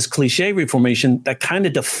had this cliche reformation that kind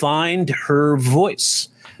of defined her voice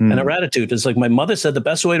and her attitude. It's like my mother said, the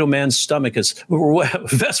best way to a man's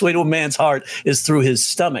heart is through his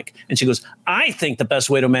stomach. And she goes, I think the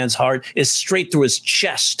best way to a man's heart is straight through his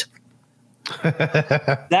chest.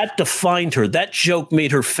 That defined her. That joke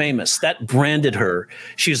made her famous. That branded her.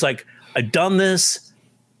 She's like, I've done this.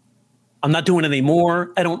 I'm not doing it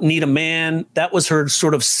anymore. I don't need a man. That was her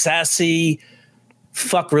sort of sassy,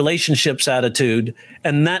 fuck relationships attitude.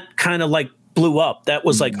 And that kind of like blew up. That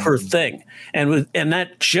was like her thing. And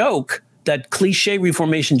that joke, that cliche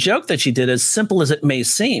reformation joke that she did, as simple as it may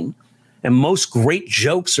seem, and most great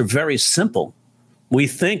jokes are very simple. We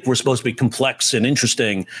think we're supposed to be complex and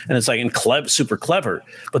interesting, and it's like super clever.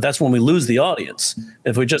 But that's when we lose the audience.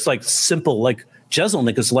 If we're just like simple, like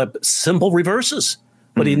Jeselnik is like simple reverses.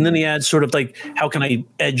 But then he adds sort of like, how can I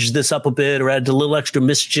edge this up a bit or add a little extra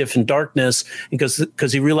mischief and darkness? Because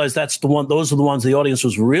he realized those are the ones the audience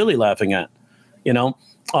was really laughing at, you know?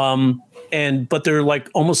 But they're like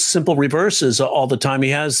almost simple reverses all the time. He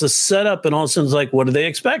has the setup and all of a sudden it's like, what are they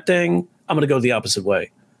expecting? I'm going to go the opposite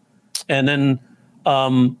way. And then,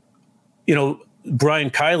 Brian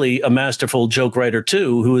Kiley, a masterful joke writer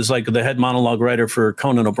too, who is like the head monologue writer for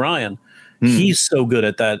Conan O'Brien. He's so good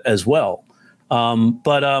at that as well. And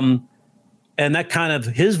that kind of,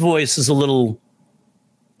 his voice is a little,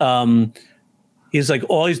 he's like,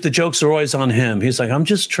 the jokes are always on him. He's like,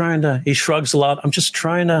 he shrugs a lot. I'm just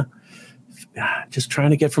trying to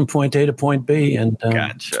get from point A to point B. And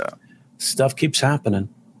gotcha. Stuff keeps happening,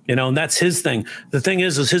 and that's his thing. The thing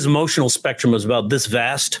is his emotional spectrum is about this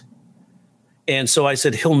vast. And so I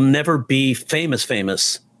said, he'll never be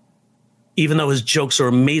famous, even though his jokes are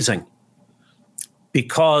amazing,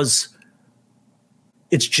 because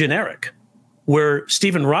it's generic, where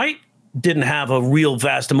Stephen Wright didn't have a real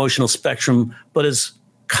vast emotional spectrum, but his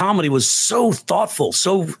comedy was so thoughtful,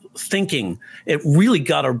 so thinking. It really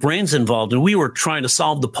got our brains involved, and we were trying to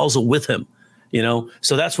solve the puzzle with him,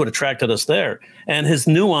 So that's what attracted us there. And his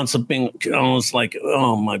nuance of being almost like,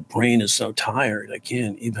 oh, my brain is so tired, I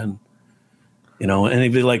can't even, and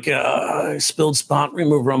he'd be like, I spilled spot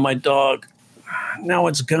remover on my dog. Now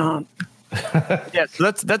it's gone. Yeah, so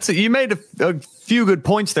that's you made a few good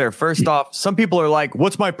points there. First off, some people are like,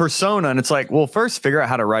 what's my persona? And it's like, well, first figure out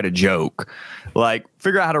how to write a joke. Like,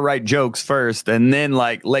 figure out how to write jokes first, and then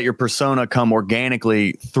like let your persona come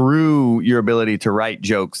organically through your ability to write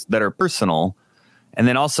jokes that are personal. And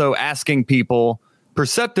then also asking people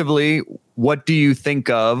perceptively, what do you think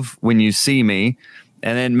of when you see me?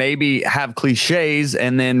 And then maybe have cliches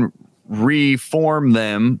and then reform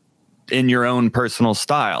them in your own personal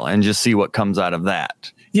style and just see what comes out of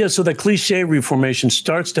that. Yeah, so the cliche reformation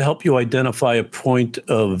starts to help you identify a point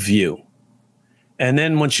of view. And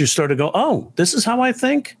then once you start to go, oh, this is how I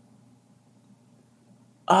think.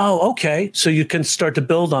 Oh, okay. So you can start to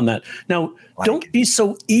build on that. Now, don't be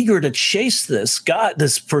so eager to chase this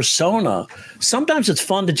persona. Sometimes it's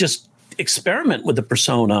fun to just experiment with the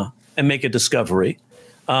persona and make a discovery.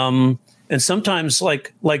 And sometimes,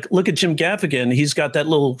 like look at Jim Gaffigan. He's got that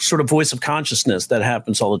little sort of voice of consciousness that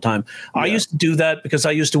happens all the time. Yeah. I used to do that because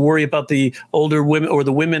I used to worry about the older women or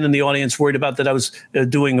the women in the audience worried about that I was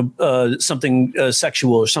doing something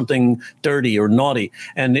sexual or something dirty or naughty.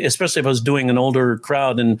 And especially if I was doing an older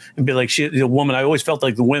crowd and be like, the woman, I always felt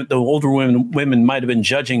like the older women might have been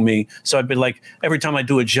judging me. So I'd be like, every time I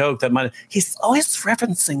do a joke, he's always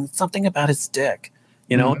referencing something about his dick.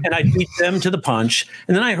 And I beat them to the punch.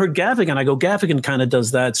 And then I heard Gaffigan. I go, Gaffigan kind of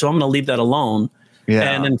does that. So I'm going to leave that alone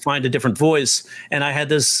and then find a different voice. And I had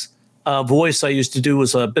this voice I used to do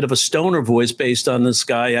was a bit of a stoner voice based on this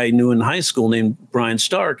guy I knew in high school named Brian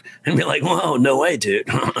Stark. And be like, whoa, no way, dude.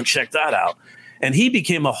 Check that out. And he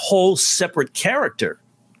became a whole separate character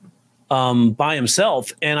by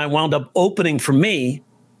himself. And I wound up opening for me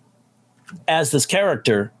as this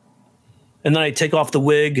character. And then I take off the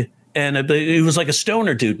wig. And it was like a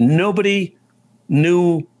stoner dude. Nobody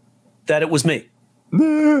knew that it was me.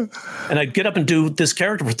 And I'd get up and do this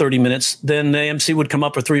character for 30 minutes. Then the MC would come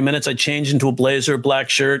up for 3 minutes. I'd change into a blazer, black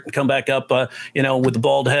shirt, and come back up, with the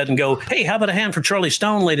bald head and go, hey, how about a hand for Charlie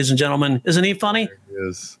Stone, ladies and gentlemen? Isn't he funny?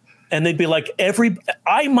 Yes. And they'd be like,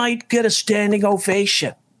 I might get a standing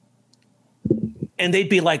ovation. And they'd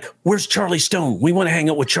be like, where's Charlie Stone? We want to hang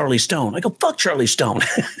out with Charlie Stone. I go, fuck Charlie Stone.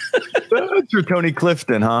 That's your Tony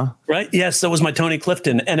Clifton, huh? Right. Yes, that was my Tony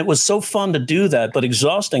Clifton. And it was so fun to do that, but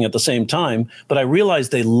exhausting at the same time. But I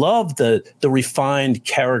realized they loved the refined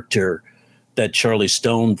character that Charlie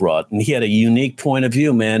Stone brought. And he had a unique point of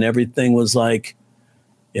view, man. Everything was like,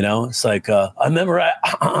 it's like, I remember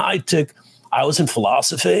I was in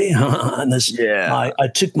philosophy and I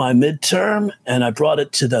took my midterm and I brought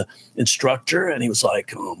it to the instructor and he was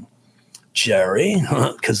like, Jerry,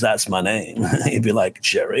 because that's my name. He'd be like,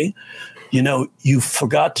 Jerry, you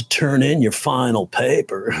forgot to turn in your final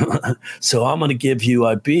paper. So I'm going to give you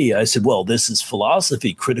IB. I said, well, this is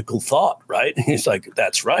philosophy, critical thought, right? He's like,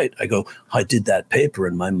 that's right. I go, I did that paper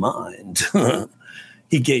in my mind.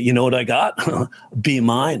 You know what I got? B-.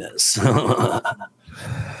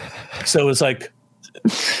 So it's like,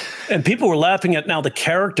 and people were laughing at now the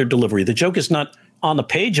character delivery. The joke is not on the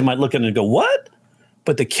page. You might look at it and go, what?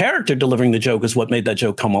 But the character delivering the joke is what made that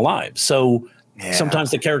joke come alive. So sometimes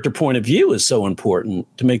the character point of view is so important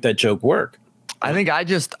to make that joke work. I think I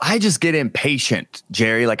just get impatient,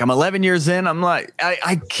 Jerry. Like I'm 11 years in. I'm like,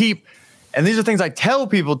 I keep, and these are things I tell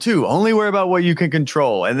people too, only worry about what you can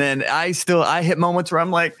control. And then I hit moments where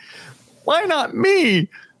I'm like, why not me?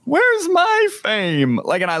 Where's my fame?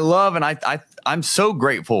 Like, and I love, and I'm so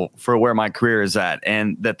grateful for where my career is at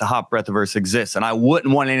and that the Hot Breathiverse exists. And I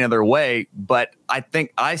wouldn't want any other way, but I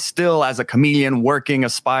think I still, as a comedian working,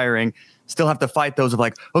 aspiring, still have to fight those of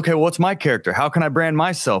like, okay, well, what's my character? How can I brand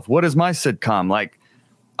myself? What is my sitcom? Like,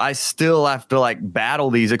 I still have to like battle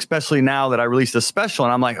these, especially now that I released a special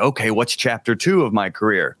and I'm like, okay, what's chapter 2 of my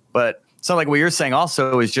career? But so like what you're saying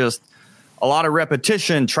also is just a lot of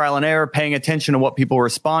repetition, trial and error, paying attention to what people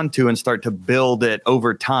respond to and start to build it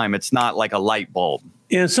over time. It's not like a light bulb.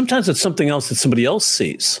 Yeah, sometimes it's something else that somebody else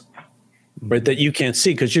sees, right, that you can't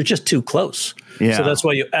see because you're just too close. Yeah. So that's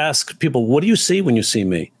why you ask people, what do you see when you see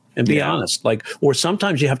me? And be honest. Like, or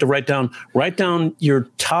sometimes you have to write down your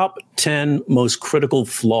top 10 most critical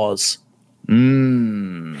flaws.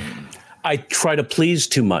 I try to please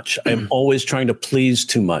too much. I'm always trying to please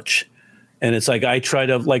too much. And it's like, I try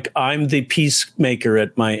to, like, I'm the peacemaker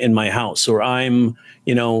in my house, or I'm,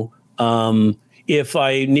 if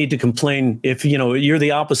I need to complain, if, you're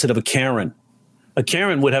the opposite of a Karen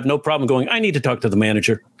would have no problem going, I need to talk to the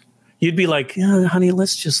manager. You'd be like, honey,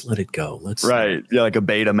 let's just let it go. Let's Yeah, like a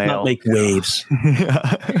beta male. Not make waves.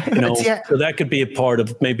 So that could be a part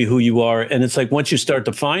of maybe who you are. And it's like, once you start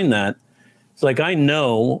to find that, it's like, I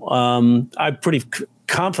know I'm pretty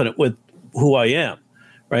confident with who I am.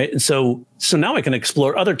 Right. And so now I can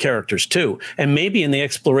explore other characters, too. And maybe in the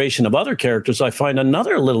exploration of other characters, I find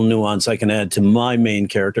another little nuance I can add to my main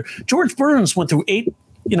character. George Burns went through eight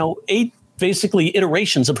basically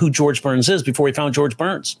iterations of who George Burns is before he found George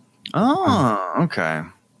Burns. Oh, okay.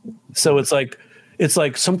 So it's like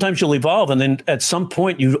sometimes you'll evolve, and then at some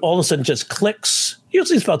point you all of a sudden just clicks.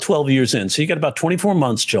 Usually it's about 12 years in. So you got about 24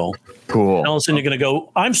 months, Joel. Cool. And all of a sudden you're going to go,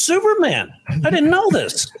 I'm Superman. I didn't know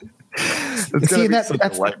this. See, that's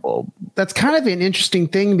kind of an interesting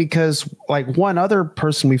thing, because like one other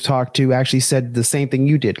person we've talked to actually said the same thing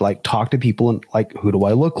you did, like talk to people and like, who do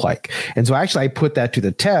I look like? And so actually I put that to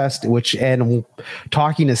the test, and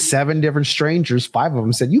talking to 7 different strangers, 5 of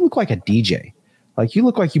them said, you look like a DJ. Like, you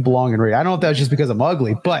look like you belong in radio. I don't know if that's just because I'm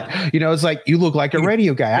ugly, but it's like, you look like a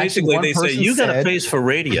radio guy. Basically, they say you got a face for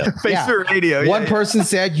radio. For radio. One person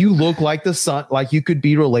said you look like the son, like you could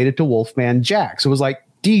be related to Wolfman Jack. So it was like,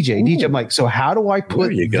 DJ. I'm like, so how do I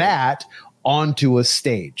put that onto a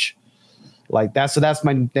stage? Like that's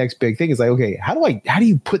my next big thing is like, okay, how do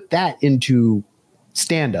you put that into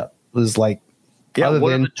stand up? Is like,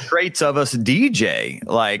 what are the traits of us DJ?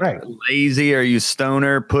 Like lazy? Are you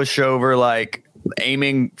stoner? Pushover? Like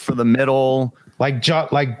aiming for the middle? Like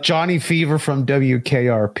Johnny Fever from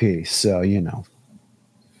WKRP. So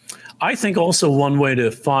I think also one way to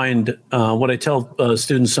find what I tell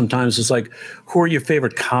students sometimes is like, who are your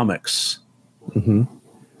favorite comics? Mm-hmm.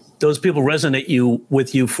 Those people resonate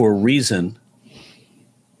with you for a reason,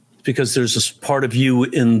 because there's this part of you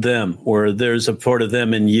in them, or there's a part of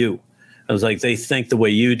them in you. I was like, they think the way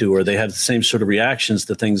you do, or they have the same sort of reactions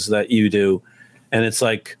to things that you do. And it's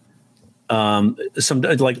like, look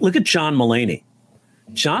at John Mulaney.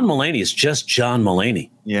 John Mulaney is just John Mulaney.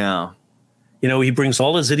 Yeah. He brings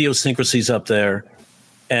all his idiosyncrasies up there,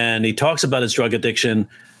 and he talks about his drug addiction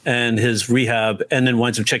and his rehab, and then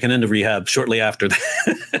winds up checking into rehab shortly after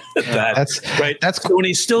that. That's right. That's cool. And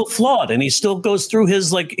he's still flawed, and he still goes through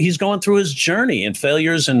he's going through his journey and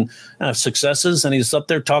failures and successes, and he's up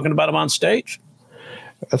there talking about them on stage.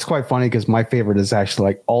 That's quite funny, because my favorite is actually,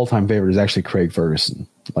 like, all-time favorite is actually Craig Ferguson.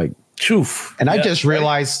 Like, Oof. And I just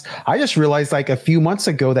realized like a few months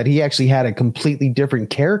ago that he actually had a completely different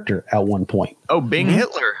character at one point. Oh, Bing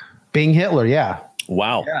Hitler. Bing Hitler, yeah.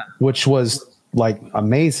 Wow. Yeah. Which was like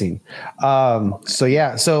amazing.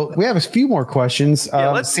 So we have a few more questions.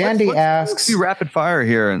 Sandy asks, let's do rapid fire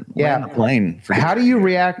here and land the plane. How do you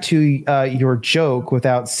react to your joke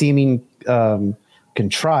without seeming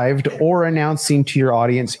contrived or announcing to your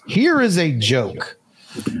audience, here is a joke?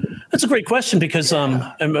 That's a great question, because one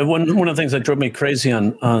of the things that drove me crazy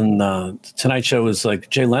on Tonight Show is like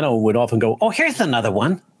Jay Leno would often go, oh, here's another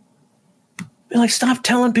one. Be like, stop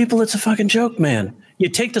telling people it's a fucking joke, man. You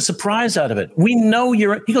take the surprise out of it. We know he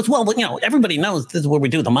goes, well, everybody knows this is where we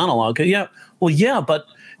do the monologue. Yeah. Well, yeah, but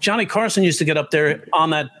Johnny Carson used to get up there on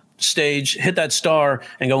that stage, hit that star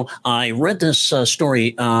and go, I read this story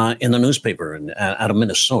in the newspaper out of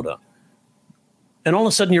Minnesota. And all of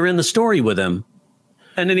a sudden you're in the story with him.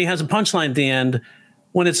 And then he has a punchline at the end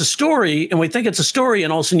when it's a story, and we think it's a story,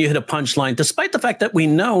 and all of a sudden you hit a punchline, despite the fact that we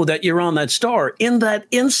know that you're on that star. In that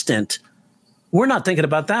instant, we're not thinking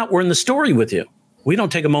about that. We're in the story with you. We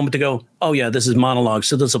don't take a moment to go, oh, yeah, this is monologue,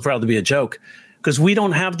 so this will probably be a joke. because we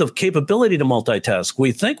don't have the capability to multitask.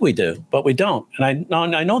 We think we do, but we don't. And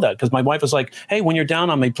I know that because my wife was like, hey, when you're down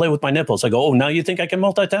on me, play with my nipples. I go, oh, now you think I can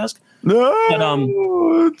multitask?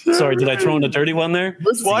 No. But, sorry, did I throw in a dirty one there?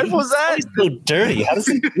 Whose wife was that? He's so dirty. How does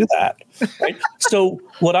he do that? Right? So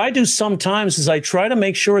what I do sometimes is I try to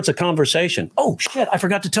make sure it's a conversation. Oh, shit, I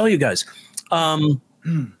forgot to tell you guys.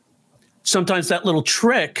 Sometimes that little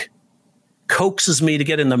trick coaxes me to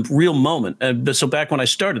get in the real moment. So back when I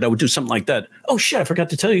started, I would do something like that. Oh, shit, I forgot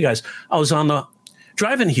to tell you guys. I was on the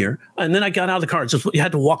driving here, and then I got out of the car. Just, you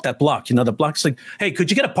had to walk that block. You know, the block's like, hey,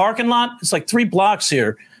 could you get a parking lot? It's like 3 blocks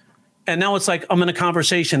here. And now it's like I'm in a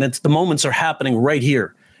conversation. It's the moments are happening right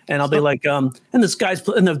here. And I'll be like, and this guy's,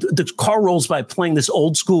 and the car rolls by playing this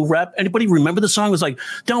old school rap. Anybody remember the song? It was like,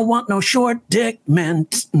 don't want no short dick, man.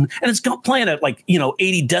 And it's playing at like,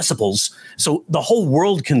 80 decibels. So the whole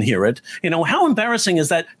world can hear it. How embarrassing is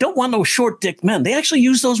that? Don't want no short dick men. They actually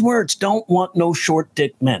use those words. Don't want no short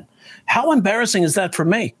dick men. How embarrassing is that for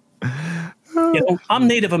me? I'm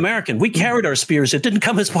Native American. We carried our spears. It didn't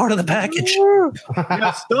come as part of the package.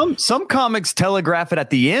 Some comics telegraph it at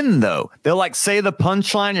the end, though. They'll like say the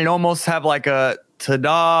punchline and almost have like a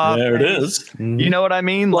ta-da. There it is. You know what I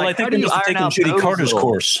mean? Well, I think they must have taken Judy Carter's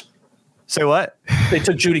course. Say what? They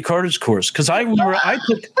took Judy Carter's course because I remember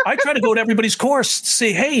I try to go to everybody's course to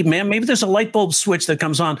say, hey, man, maybe there's a light bulb switch that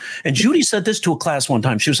comes on. And Judy said this to a class one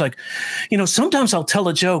time. She was like, sometimes I'll tell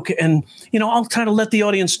a joke and, I'll try to let the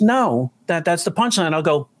audience know that that's the punchline. I'll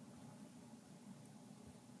go.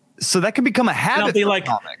 So that can become a habit. I'll be like,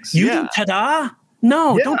 comics. You do ta-da?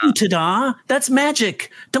 No, don't do ta-da. That's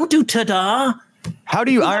magic. Don't do ta-da. How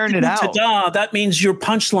do you iron it out? Ta-da. That means your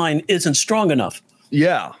punchline isn't strong enough.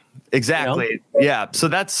 Yeah. Exactly. Yeah. So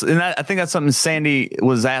I think that's something Sandy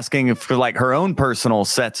was asking for, like her own personal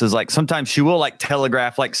sets, is like sometimes she will like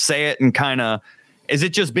telegraph, like say it and kind of, is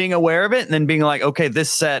it just being aware of it and then being like, okay, this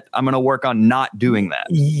set, I'm going to work on not doing that.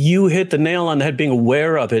 You hit the nail on the head, being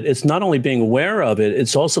aware of it. It's not only being aware of it,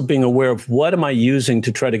 it's also being aware of what am I using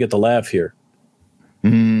to try to get the laugh here?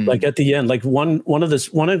 Like at the end, like one of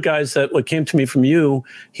the guys that came to me from you,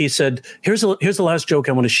 he said, here's the last joke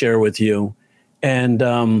I want to share with you.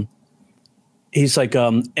 And, he's like,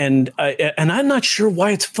 and I'm not sure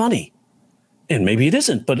why it's funny, and maybe it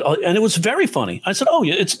isn't, but and it was very funny. I said, oh,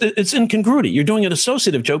 it's incongruity. You're doing an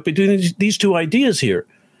associative joke between these two ideas here,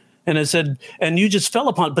 and I said, and you just fell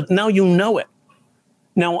upon it, but now you know it.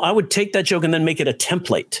 Now I would take that joke and then make it a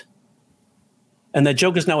template, and that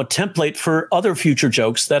joke is now a template for other future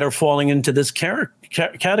jokes that are falling into this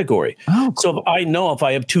category. Oh, cool. So if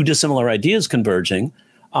I have two dissimilar ideas converging,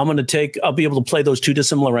 I'll be able to play those two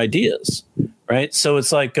dissimilar ideas, right? So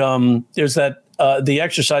it's like there's that the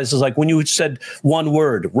exercise is like when you said one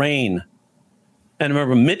word, rain. And I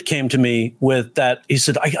remember Mitt came to me with that. He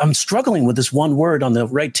said, I'm struggling with this one word on the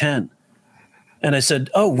right 10. And I said,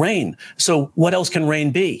 oh, rain. So what else can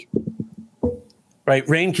rain be? Right?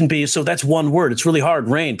 Rain can be, so that's one word. It's really hard.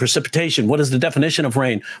 Rain, precipitation. What is the definition of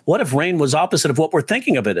rain? What if rain was opposite of what we're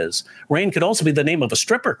thinking of it as? Rain could also be the name of a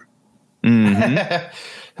stripper. Mm-hmm.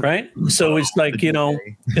 Right. So it's like,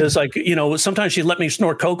 sometimes she'd let me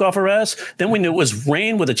snort coke off her ass. Then we knew it was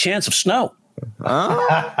rain with a chance of snow.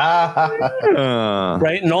 Right.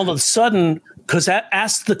 And all of a sudden, because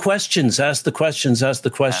ask the questions.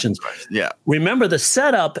 Yeah. Remember, the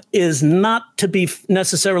setup is not to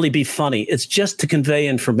necessarily be funny. It's just to convey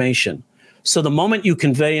information. So the moment you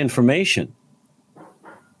convey information,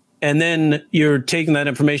 and then you're taking that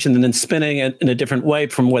information and then spinning it in a different way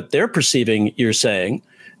from what they're perceiving you're saying,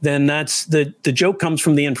 then that's the joke comes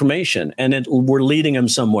from the information, and we're leading them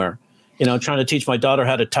somewhere. Trying to teach my daughter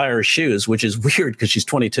how to tie her shoes, which is weird because she's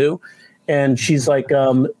 22. And she's like,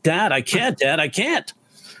 Dad, I can't. I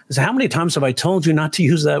said, how many times have I told you not to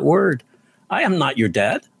use that word? I am not your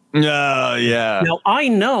dad. Yeah. Now, I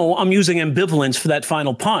know I'm using ambivalence for that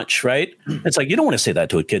final punch, right? It's like, you don't want to say that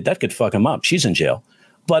to a kid. That could fuck him up. She's in jail.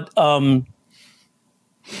 But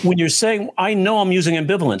when you're saying, I know I'm using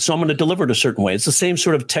ambivalence, so I'm going to deliver it a certain way. It's the same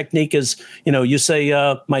sort of technique as, you say,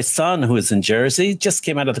 my son who is in Jersey just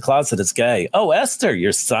came out of the closet as gay. Oh, Esther,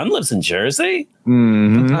 your son lives in Jersey?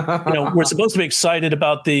 Mm-hmm. We're supposed to be excited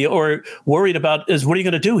about or worried about what are you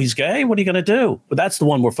going to do? He's gay. What are you going to do? But that's the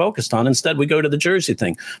one we're focused on. Instead, we go to the Jersey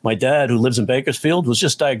thing. My dad, who lives in Bakersfield, was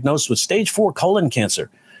just diagnosed with stage 4 colon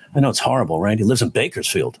cancer. I know it's horrible, right? He lives in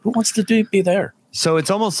Bakersfield. Who wants to be there? So it's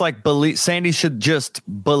almost like Sandy should just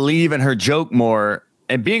believe in her joke more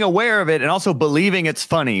and being aware of it and also believing it's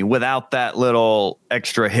funny without that little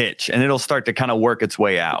extra hitch, and it'll start to kind of work its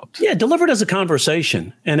way out. Yeah, deliver it as a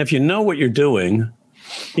conversation. And if you know what you're doing,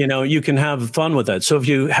 you can have fun with that. So if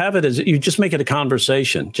you have it as, you just make it a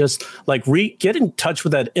conversation, just like get in touch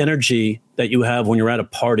with that energy that you have when you're at a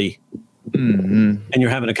party and you're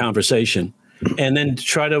having a conversation, and then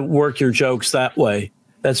try to work your jokes that way.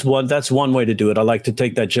 That's one way to do it. I like to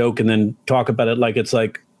take that joke and then talk about it like it's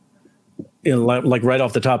like right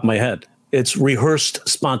off the top of my head. It's rehearsed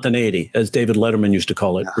spontaneity, as David Letterman used to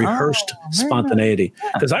call it, rehearsed spontaneity.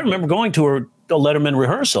 Because I remember going to a Letterman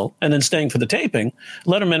rehearsal and then staying for the taping.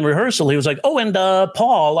 Letterman rehearsal, he was like, "Oh, and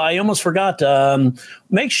Paul, I almost forgot.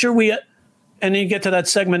 Make sure we..." And then you get to that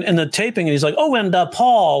segment in the taping, and he's like, "Oh, and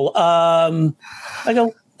Paul." I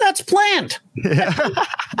go, "That's planned."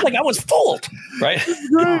 Like I was fooled, right?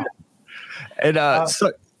 And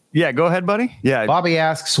yeah, go ahead, buddy. Yeah. Bobby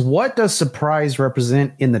asks, what does surprise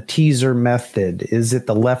represent in the teaser method? Is it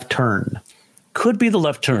the left turn? Could be the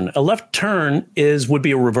left turn. A left turn would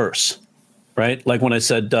be a reverse, right? Like when I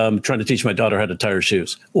said, trying to teach my daughter how to tie her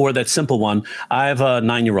shoes, or that simple one. I have a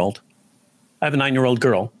 9-year-old. I have a 9-year-old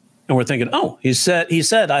girl, and we're thinking, oh, he said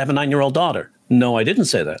I have a 9-year-old daughter. No, I didn't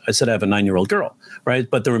say that. I said I have a 9-year-old girl, right?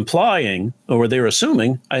 But they're implying, or they're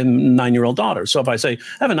assuming, I'm a 9-year-old daughter. So if I say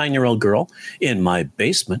I have a 9-year-old girl in my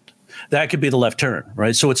basement, that could be the left turn,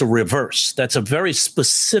 right? So it's a reverse. That's a very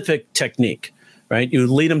specific technique, right? You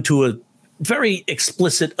lead them to a very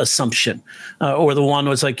explicit assumption. Or the one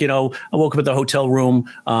was like, I woke up at the hotel room,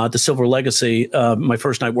 the Silver Legacy, my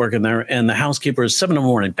first night working there, and the housekeeper is 7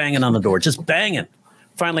 a.m, banging on the door, just banging.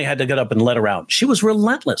 Finally had to get up and let her out. She was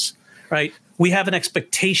relentless, right? We have an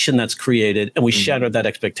expectation that's created, and we shatter that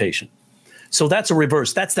expectation. So that's a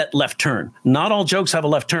reverse. That's that left turn. Not all jokes have a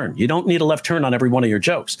left turn. You don't need a left turn on every one of your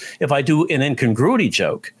jokes. If I do an incongruity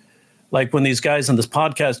joke, like when these guys on this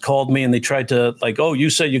podcast called me and they tried to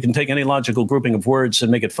you say you can take any logical grouping of words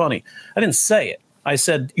and make it funny. I didn't say it. I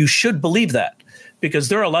said, you should believe that, because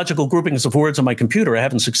there are logical groupings of words on my computer I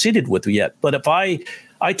haven't succeeded with yet. But if I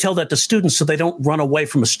tell that to students so they don't run away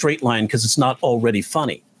from a straight line because it's not already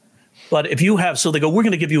funny. But if you have, so they go, we're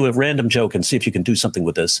going to give you a random joke and see if you can do something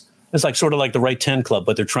with this. It's like sort of like the Right 10 Club,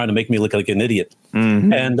 but they're trying to make me look like an idiot,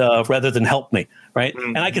 and rather than help me, right?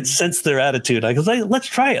 And I could sense their attitude. I go, hey, let's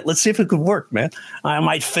try it. Let's see if it could work, man. I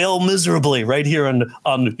might fail miserably right here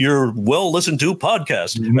on your well-listened to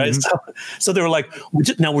podcast, right? So they were like,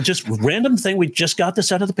 we're just random thing. We just got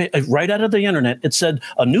this out of right out of the internet. It said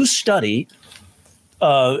a new study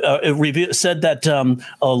said that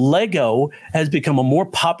Lego has become a more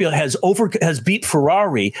popular, has beat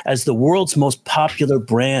Ferrari as the world's most popular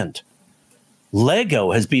brand.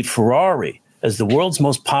 Lego has beat Ferrari as the world's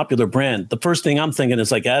most popular brand. The first thing I'm thinking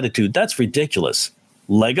is like attitude. That's ridiculous.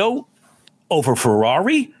 Lego over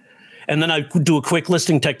Ferrari? And then I do a quick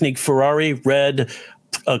listing technique. Ferrari, red,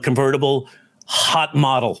 convertible, hot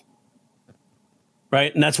model.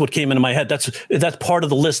 Right. And that's what came into my head. That's part of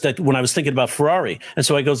the list that when I was thinking about Ferrari. And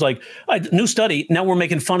so I goes like, new study. Now we're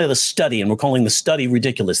making fun of the study and we're calling the study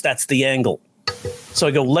ridiculous. That's the angle. So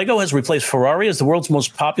I go, Lego has replaced Ferrari as the world's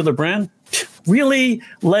most popular brand. Really?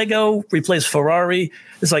 Lego replaced Ferrari?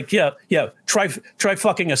 It's like, yeah. Try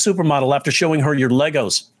fucking a supermodel after showing her your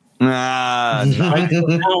Legos. No.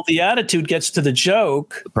 Now the attitude gets to the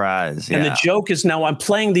joke. Surprise. And the joke is now I'm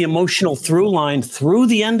playing the emotional through line through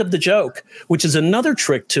the end of the joke, which is another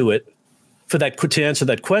trick to it to answer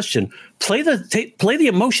that question. Play the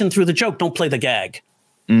emotion through the joke. Don't play the gag.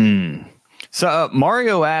 So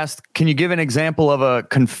Mario asked, can you give an example of a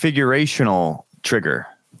configurational trigger?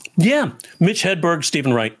 Yeah. Mitch Hedberg,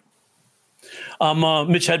 Stephen Wright.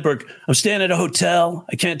 Mitch Hedberg. I'm staying at a hotel.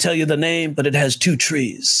 I can't tell you the name, but it has 2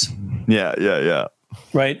 trees. Yeah.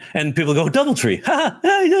 Right. And people go, DoubleTree.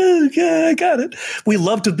 Okay, I got it. We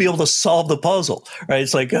love to be able to solve the puzzle. Right.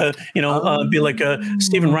 It's like, be like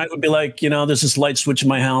Stephen Wright would be like, there's this light switch in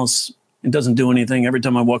my house. It doesn't do anything. Every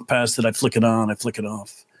time I walk past it, I flick it on. I flick it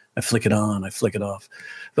off. I flick it on. I flick it off.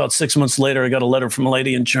 About 6 months later, I got a letter from a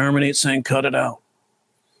lady in Germany saying, cut it out.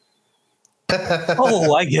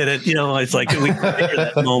 Oh, I get it. It's like we figure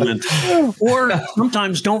that moment. Or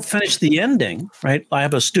sometimes don't finish the ending, right? I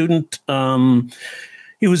have a student. When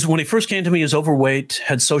he first came to me, he was overweight,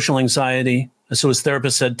 had social anxiety. So his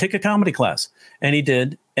therapist said, take a comedy class. And he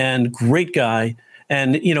did. And great guy.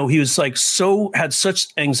 And, he was like, had such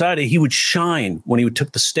anxiety. He would shine when he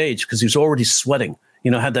took the stage because he was already sweating,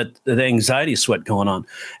 had that anxiety sweat going on.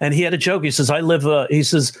 And he had a joke. He says,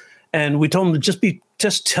 and we told him to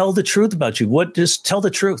just tell the truth about you. Just tell the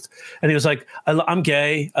truth. And he was like, I'm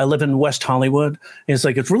gay. I live in West Hollywood. And it's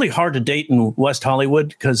like, it's really hard to date in West Hollywood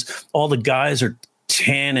because all the guys are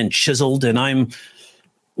tan and chiseled. And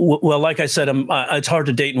like I said, it's hard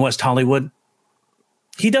to date in West Hollywood.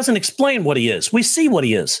 he doesn't explain what he is. We see what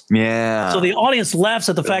he is. Yeah. So the audience laughs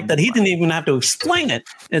at the fact that he didn't even have to explain it.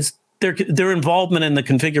 It's their involvement in the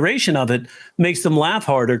configuration of it makes them laugh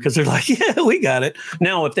harder because they're like, yeah, we got it.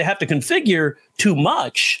 Now, if they have to configure too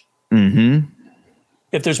much,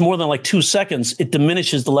 if there's more than like 2 seconds, it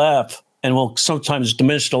diminishes the laugh and will sometimes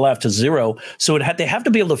diminish the laugh to zero. So they have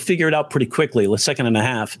to be able to figure it out pretty quickly, a second and a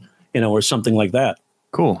half, or something like that.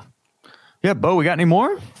 Cool. Yeah, Bo, we got any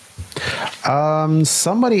more?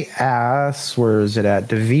 Somebody asked, where is it at?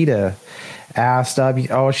 Davita asked,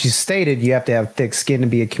 she stated you have to have thick skin to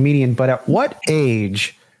be a comedian, but at what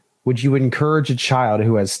age would you encourage a child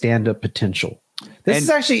who has stand-up potential? This is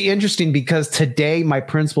actually interesting because today my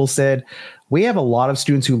principal said, we have a lot of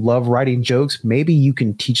students who love writing jokes. Maybe you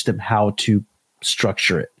can teach them how to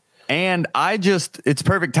structure it. And it's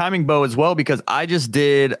perfect timing, Bo, as well, because I just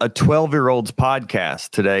did a 12-year-old's podcast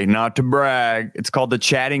today, not to brag. It's called The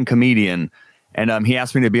Chatting Comedian. And he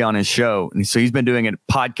asked me to be on his show. And so he's been doing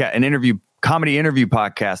comedy interview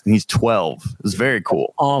podcast, and he's 12. It's very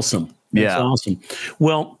cool. Awesome. That's awesome.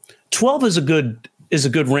 Well, 12 is a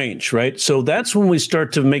good range, right? So that's when we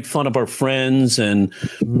start to make fun of our friends, and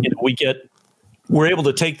we're able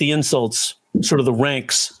to take the insults, sort of the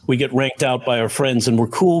ranks. We get ranked out by our friends, and we're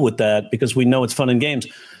cool with that because we know it's fun and games.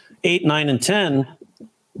 8, 9, and 10,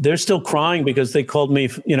 they're still crying because they called me,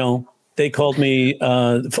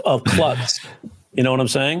 a klutz. You know what I'm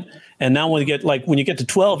saying? And now when you get to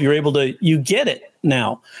 12, you get it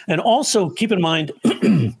now. And also keep in mind,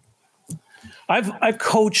 I've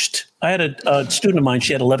coached. I had a student of mine.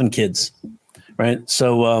 She had 11 kids, right?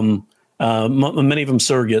 So many of them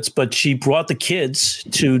surrogates, but she brought the kids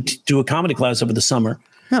to do a comedy class over the summer.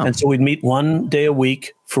 Oh. And so we'd meet one day a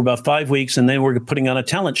week for about 5 weeks, and then we're putting on a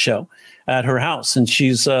talent show at her house. And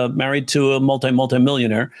she's married to a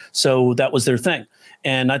multi-millionaire, so that was their thing.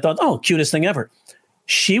 And I thought, cutest thing ever.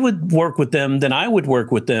 She would work with them, then I would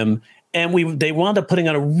work with them, and they wound up putting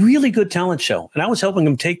on a really good talent show. And I was helping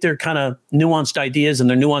them take their kind of nuanced ideas and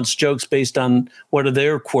their nuanced jokes based on what are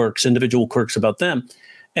their quirks, individual quirks about them,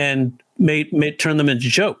 and turn them into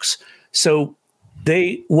jokes. So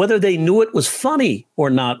whether they knew it was funny or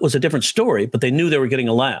not was a different story, but they knew they were getting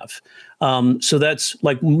a laugh. So that's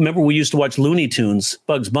like, remember we used to watch Looney Tunes,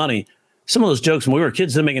 Bugs Bunny. Some of those jokes when we were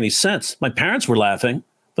kids didn't make any sense. My parents were laughing,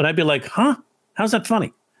 but I'd be like, huh? How's that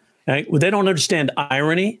funny? Right? Well, they don't understand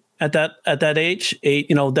irony at that age, 8,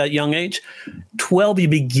 that young age. 12, you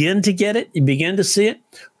begin to get it. You begin to see it.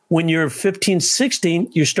 When you're 15, 16,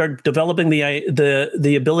 you start developing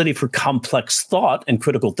the ability for complex thought and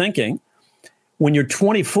critical thinking. When you're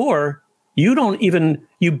 24,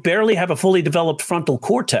 you barely have a fully developed frontal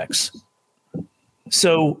cortex.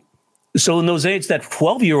 So in those age, that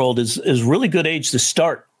 12-year-old is really good age to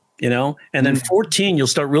start, and then 14, you'll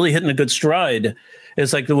start really hitting a good stride.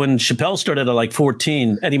 It's like when Chappelle started at like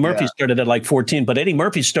 14, Eddie Murphy started at like 14, but Eddie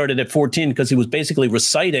Murphy started at 14 because he was basically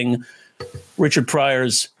reciting Richard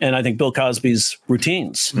Pryor's and I think Bill Cosby's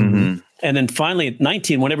routines. Mm-hmm. And then finally at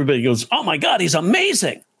 19, when everybody goes, oh my God, he's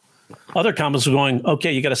amazing. Other comics were going,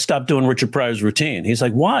 okay, you got to stop doing Richard Pryor's routine. He's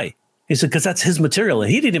like, why? He said, because that's his material.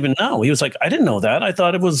 And he didn't even know. He was like, I didn't know that. I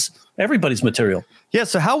thought it was everybody's material. Yeah.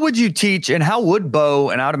 So how would you teach, and how would Bo,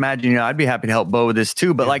 and I would imagine, I'd be happy to help Bo with this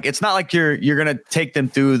too, but like, it's not like you're going to take them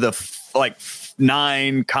through the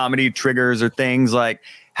 9 comedy triggers or things. Like,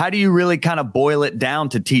 how do you really kind of boil it down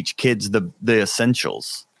to teach kids the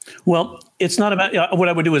essentials? Well, it's not about, what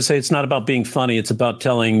I would do is say it's not about being funny. It's about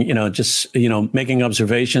telling, making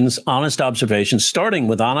observations, honest observations, starting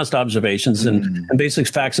with honest observations and basic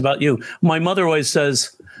facts about you. My mother always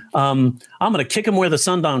says, I'm going to kick him where the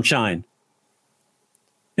sun don't shine.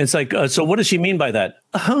 It's like, so what does she mean by that?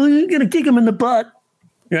 Oh, you're going to kick him in the butt.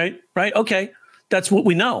 Right. Okay. That's what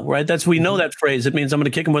we know, right? We know that phrase. It means I'm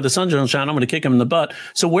going to kick him where the sun don't shine. I'm going to kick him in the butt.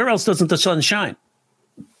 So where else doesn't the sun shine?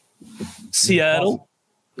 Seattle.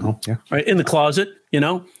 Oh, yeah. Right. In the closet,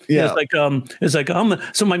 Yeah. It's like,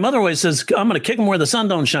 so my mother always says, I'm going to kick him where the sun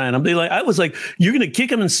don't shine. I was like, you're going to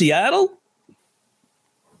kick him in Seattle?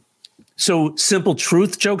 So simple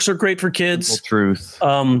truth jokes are great for kids. Simple truth.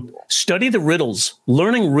 Study the riddles.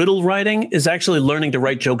 Learning riddle writing is actually learning to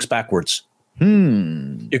write jokes backwards.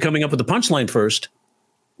 You're coming up with the punchline first.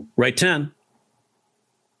 Write 10.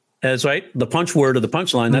 That's right. The punch word or the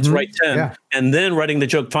punchline. That's right. 10. Yeah. And then writing the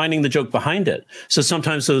joke, finding the joke behind it. So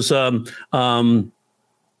sometimes those, what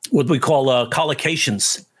we call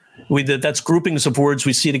collocations. That's groupings of words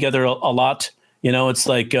we see together a lot. It's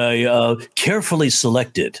like carefully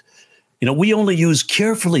selected. We only use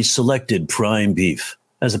carefully selected prime beef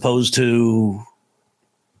as opposed to.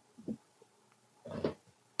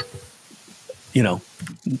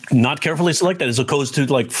 not carefully selected as opposed to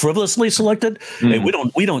like frivolously selected. Hey,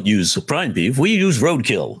 we don't use prime beef. We use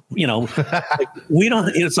roadkill. Like, we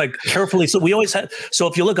don't. It's like carefully. So we always have. So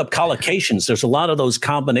if you look up collocations, there's a lot of those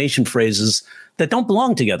combination phrases that don't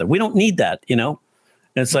belong together. We don't need that. And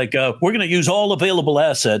it's like we're going to use all available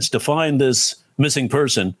assets to find this missing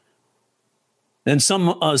person, and some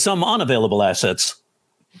unavailable assets,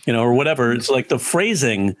 or whatever. It's like the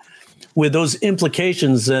phrasing with those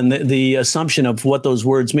implications and the assumption of what those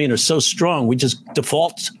words mean are so strong, we just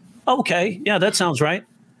default, okay, yeah, that sounds right.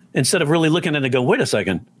 Instead of really looking at it and go, wait a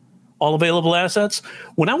second, all available assets?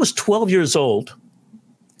 When I was 12 years old,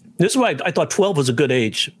 this is why I thought 12 was a good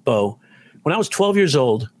age, Bo. When I was 12 years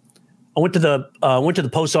old, I went to the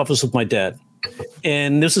post office with my dad.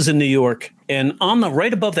 And this is in New York. And on the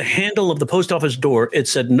right above the handle of the post office door, it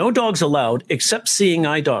said, no dogs allowed except seeing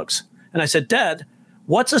eye dogs. And I said, Dad,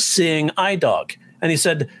 what's a seeing eye dog? And he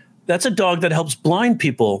said, that's a dog that helps blind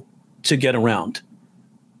people to get around.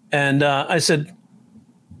 And I said,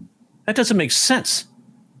 that doesn't make sense.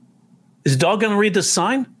 Is the dog going to read this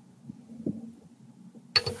sign?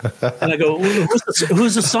 And I go,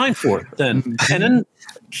 who's the sign for then? And then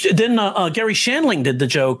Gary Shandling did the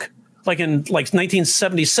joke like in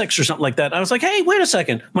 1976 or something like that. I was like, hey, wait a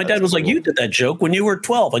second. My dad was like, you did that joke when you were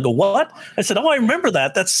 12. I go, what? I said, oh, I remember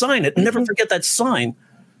that sign. I'd never forget that sign.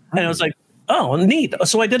 And I was like, oh, neat.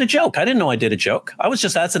 So I did a joke. I didn't know I did a joke. I was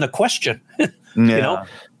just asking a question. Yeah.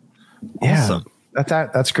 Awesome.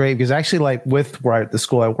 That's great, because actually, like with the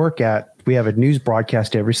school I work at, we have a news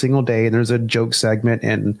broadcast every single day, and there's a joke segment.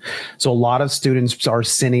 And so a lot of students are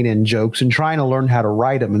sending in jokes and trying to learn how to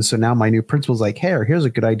write them. And so now my new principal's like, hey, here's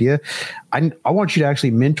a good idea. I want you to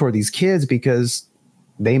actually mentor these kids, because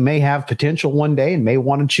they may have potential one day and may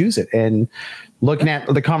want to choose it. And looking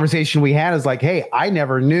at the conversation we had is like, hey, I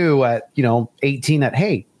never knew at 18 that,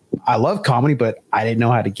 hey, I love comedy, but I didn't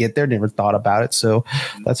know how to get there. Never thought about it. So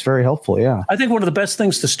that's very helpful. Yeah. I think one of the best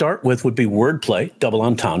things to start with would be wordplay, double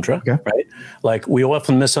entendre, right? Like we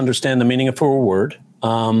often misunderstand the meaning of a word.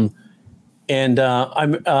 And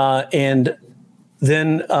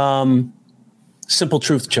then simple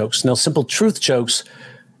truth jokes. Now, simple truth jokes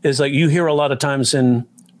is like you hear a lot of times in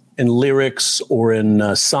lyrics or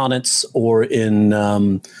in sonnets or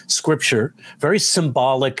in scripture, very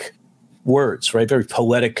symbolic words, right? Very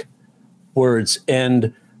poetic words.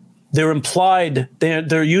 And they're implied,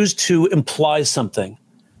 they're used to imply something,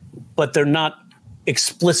 but they're not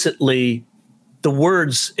explicitly the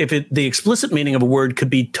words. The explicit meaning of a word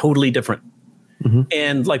could be totally different. Mm-hmm.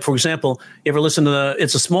 And like, for example, you ever listen to the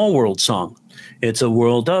It's a Small World song? It's a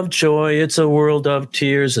world of joy. It's a world of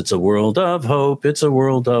tears. It's a world of hope. It's a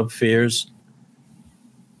world of fears.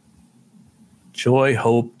 Joy,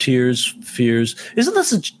 hope, tears, fears. Isn't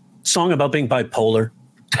this a song about being bipolar?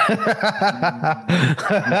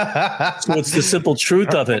 So it's the simple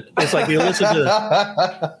truth of it. It's like you listen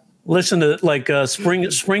to like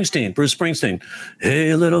Springsteen, Bruce Springsteen.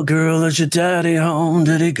 Hey, little girl, is your daddy home?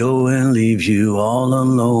 Did he go and leave you all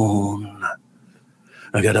alone?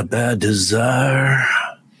 I got a bad desire.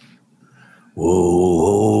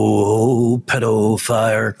 Whoa,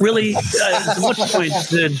 pedophile. Really? At what point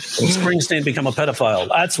did Springsteen become a pedophile?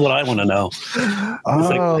 That's what I want to know.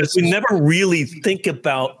 We never really think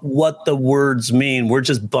about what the words mean. We're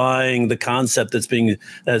just buying the concept that's being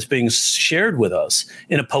shared with us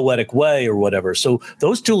in a poetic way or whatever. So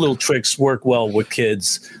those two little tricks work well with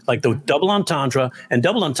kids, like the double entendre. And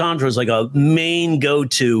double entendre is like a main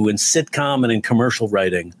go-to in sitcom and in commercial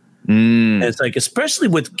writing. And it's like, especially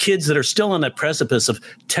with kids that are still on that precipice of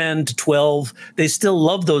 10 to 12, they still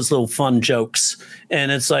love those little fun jokes. And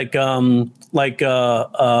it's like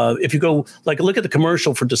if you go, like, look at the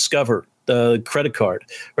commercial for Discover, the credit card,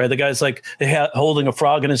 right? The guy's like holding a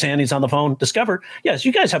frog in his hand. He's on the phone. Discover. Yes,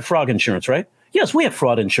 you guys have frog insurance, right? Yes, we have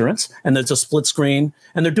fraud insurance. And there's a split screen,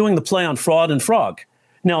 and they're doing the play on fraud and frog.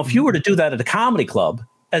 Now, if you were to do that at a comedy club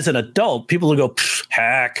as an adult, people would go,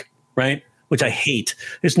 hack, right? Which I hate.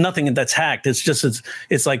 There's nothing that's hacked. It's just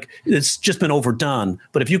been overdone.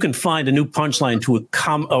 But if you can find a new punchline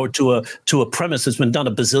to a premise that's been done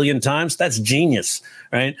a bazillion times, that's genius,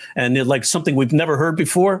 right? And like something we've never heard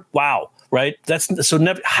before. Wow, right?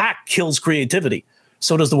 Hack kills creativity.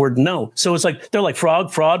 So does the word no. So it's like they're like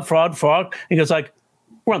frog, fraud, fraud, frog. And it's like,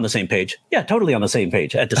 we're on the same page. Yeah, totally on the same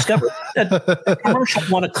page. At Discover, that commercial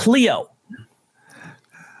won a Clio.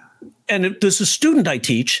 And there's a student I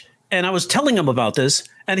teach. And I was telling him about this,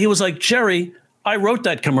 and he was like, Jerry, I wrote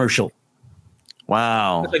that commercial.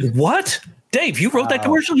 Wow. I was like, what? Dave, you wrote that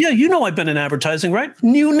commercial? Yeah, you know I've been in advertising, right?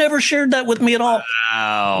 You never shared that with me at all.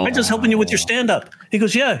 Wow. I'm just helping you with your stand-up. He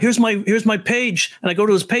goes, yeah, here's my page. And I go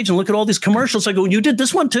to his page and look at all these commercials. I go, you did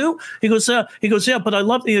this one too? He goes, yeah, but I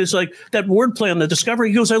love it. He's like, that wordplay on the Discovery.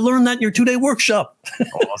 He goes, I learned that in your 2-day workshop.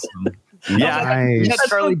 Awesome. Yeah, we had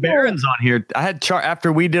Charlie Barron's on here. I had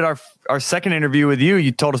after we did our second interview with you.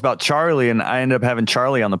 You told us about Charlie, and I ended up having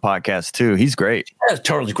Charlie on the podcast too. He's great. Yeah,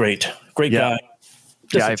 Charlie's great guy.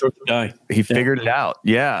 Just a terrific guy. He figured it out.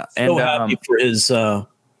 Yeah, so happy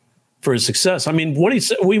for his success. I mean, what he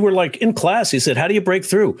said, we were like in class. He said, "How do you break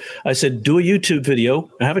through?" I said, "Do a YouTube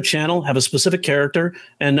video, have a channel, have a specific character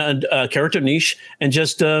and a character niche, and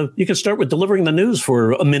just you can start with delivering the news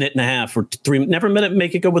for a minute and a half or 3. Never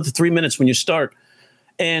make it go with the 3 minutes when you start."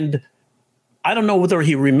 And I don't know whether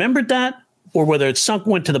he remembered that or whether it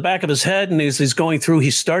went to the back of his head. And as he's going through,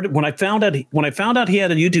 he started when I found out he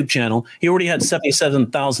had a YouTube channel. He already had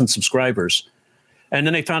 77,000 subscribers. And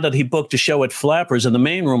then they found out he booked a show at Flappers in the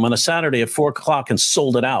main room on a Saturday at 4:00 and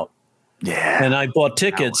sold it out. Yeah. And I bought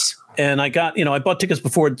tickets, and I bought tickets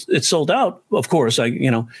before it sold out. Of course,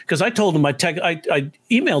 because I told him I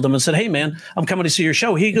emailed him and said, "Hey man, I'm coming to see your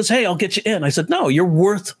show." He goes, "Hey, I'll get you in." I said, "No, you're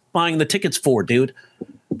worth buying the tickets for, dude.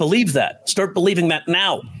 Believe that. Start believing that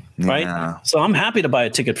now." Right. Yeah. So I'm happy to buy a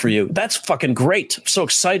ticket for you. That's fucking great. I'm so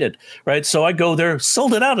excited. Right. So I go there,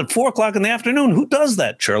 sold it out at 4:00 in the afternoon. Who does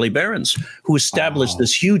that? Charlie Barron's, who established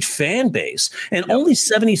this huge fan base and only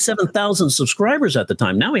 77,000 subscribers at the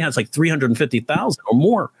time. Now he has like 350,000 or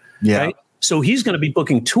more. Yeah. Right. So he's going to be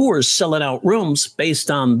booking tours, selling out rooms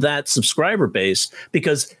based on that subscriber base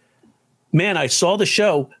because, man, I saw the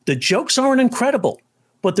show. The jokes aren't incredible,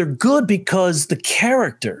 but they're good because the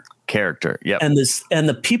character. Yep. And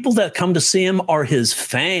the people that come to see him are his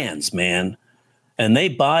fans, man. And they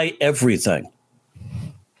buy everything.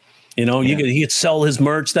 He could sell his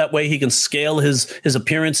merch that way. He can scale his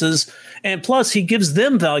appearances. And plus he gives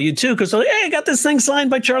them value too. Because hey, I got this thing signed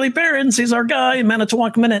by Charlie Barron's. He's our guy in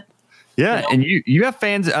Manitowoc Minute. Yeah, and you have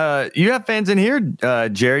fans. You have fans in here,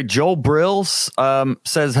 Jerry. Joel Brills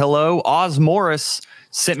says hello. Oz Morris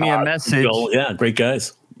sent me a message. Joel, yeah, great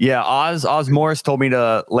guys. Yeah, Oz Morris told me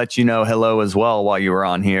to let you know hello as well while you were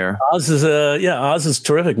on here. Oz is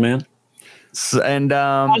terrific, man. And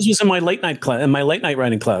Oz was in my late night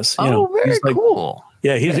writing class. Very cool.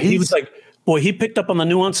 Yeah, he was like, boy, he picked up on the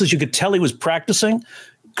nuances. You could tell he was practicing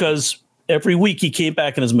because every week he came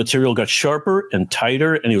back and his material got sharper and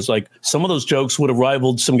tighter. And he was like, some of those jokes would have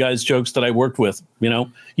rivaled some guys' jokes that I worked with. You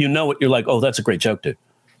know it. You're like, oh, that's a great joke, dude.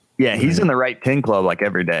 Yeah, he's in the right 10 club like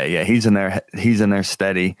every day. Yeah, he's in there. He's in there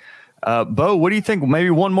steady. Bo, what do you think?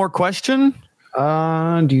 Maybe one more question.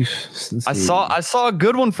 I saw a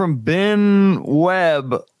good one from Ben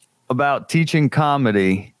Webb about teaching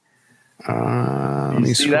comedy. Let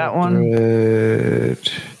me see that one.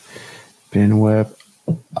 Ben Webb.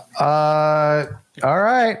 All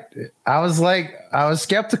right. I was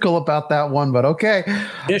skeptical about that one, but okay.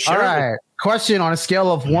 Yeah, sure. All right. Question on a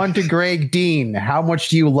scale of 1 to Greg Dean. How much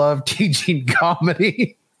do you love teaching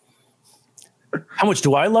comedy? How much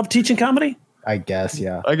do I love teaching comedy? I guess,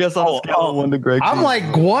 yeah. I guess on a scale of 1 to Greg Dean. I'm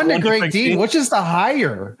like 1 to Greg Dean. Which is the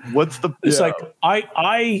higher? What's the? It's like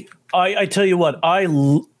I tell you what, I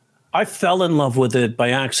fell in love with it by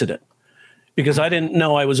accident because I didn't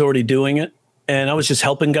know I was already doing it. And I was just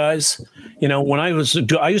helping guys. When I used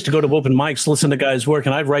to go to open mics, listen to guys work,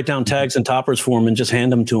 and I'd write down tags and toppers for them and just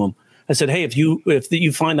hand them to them. I said, hey, if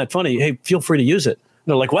you find that funny, hey, feel free to use it. And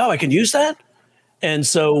they're like, wow, I can use that? And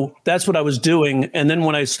so that's what I was doing. And then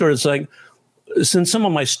when I started saying, since some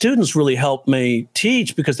of my students really helped me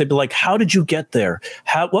teach because they'd be like, how did you get there?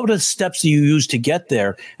 What were the steps that you used to get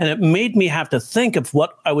there? And it made me have to think of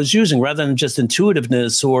what I was using rather than just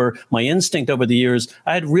intuitiveness or my instinct over the years.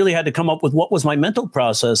 I had really had to come up with what was my mental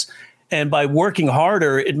process. And by working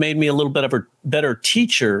harder, it made me a little bit of a better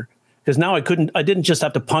teacher because now I didn't just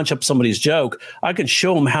have to punch up somebody's joke. I could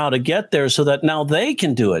show them how to get there so that now they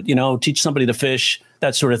can do it, teach somebody to fish,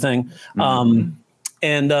 that sort of thing. Mm-hmm.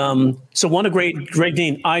 So one of Greg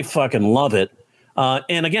Dean, I fucking love it.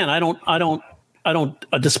 And again, I don't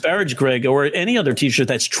disparage Greg or any other teacher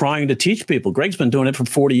that's trying to teach people. Greg's been doing it for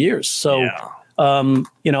 40 years. So, I'm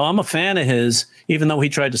a fan of his, even though he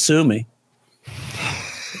tried to sue me.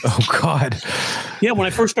 Oh God. Yeah. When I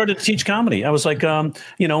first started to teach comedy, I was like,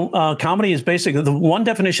 comedy is basically the one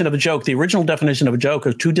definition of a joke. The original definition of a joke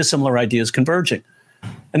are two dissimilar ideas converging.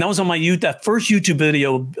 And that was on that first YouTube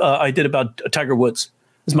video I did about Tiger Woods.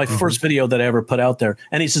 It was my first video that I ever put out there.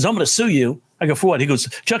 And he says, I'm going to sue you. I go, for what? He goes,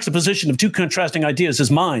 juxtaposition of two contrasting ideas is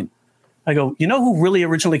mine. I go, you know who really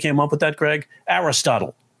originally came up with that, Greg?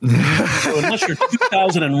 Aristotle. So unless you're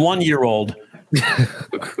 2001 year old,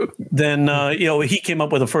 then he came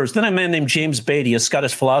up with the first. Then a man named James Beatty, a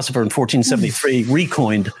Scottish philosopher in 1473,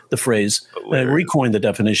 recoined the phrase, recoined the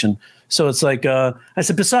definition. So it's like I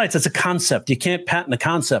said. Besides, it's a concept. You can't patent a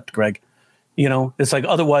concept, Greg. It's like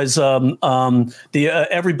otherwise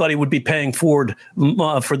everybody would be paying Ford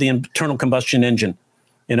for the internal combustion engine.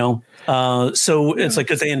 So it's like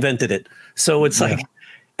because they invented it. So it's like,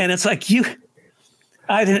 and it's like you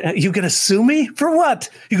gonna sue me for what?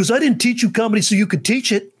 He goes, I didn't teach you comedy so you could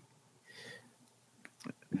teach it.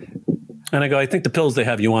 And I go, I think the pills they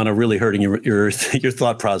have you on are really hurting your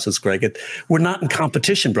thought process, Greg. We're not in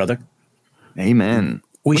competition, brother. Amen.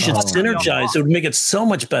 We should synergize. It would make it so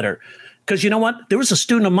much better. Because you know what? There was a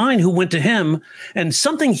student of mine who went to him, and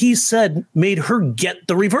something he said made her get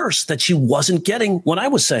the reverse that she wasn't getting when I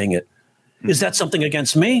was saying it. Is that something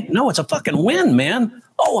against me? No, it's a fucking win, man.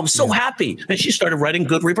 Oh, I'm so happy. And she started writing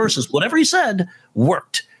good reverses. Whatever he said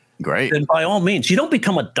worked. Great. And by all means, you don't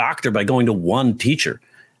become a doctor by going to one teacher.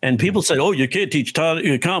 And people say, oh, you can't teach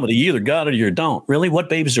comedy. You either got it or you don't. Really? What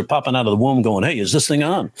babies are popping out of the womb going, hey, is this thing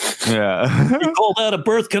on? Yeah. You call that a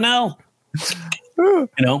birth canal?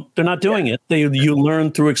 They're not doing it. You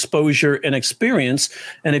learn through exposure and experience.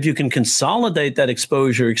 And if you can consolidate that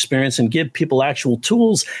exposure experience and give people actual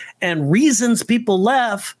tools and reasons people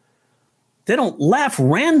laugh, they don't laugh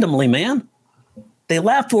randomly, man. They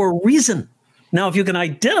laugh for a reason. Now, if you can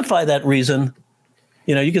identify that reason,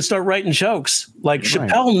 you can start writing jokes. Like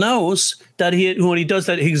Chappelle knows that when he does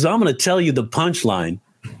that, I'm going to tell you the punchline,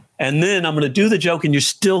 and then I'm going to do the joke, and you're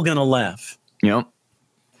still going to laugh. Yep.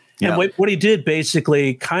 And what he did,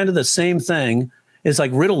 basically, kind of the same thing, is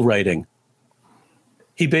like riddle writing.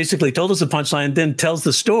 He basically told us the punchline, then tells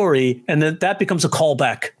the story, and then that becomes a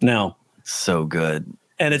callback now. So good.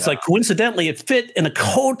 And it's like, coincidentally, it fit in a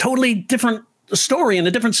totally different story, in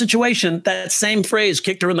a different situation. That same phrase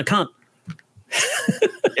kicked her in the cunt.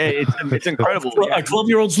 It's incredible. Our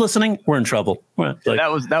 12-year-olds listening, we're in trouble.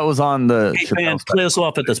 That was on the fans, play us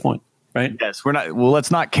off at this point, right? Yes, we're not. Well,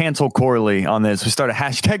 let's not cancel Corley on this. We start a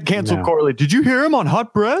hashtag cancel Corley. Did you hear him on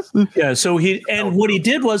Hot Breath? Yeah. So what he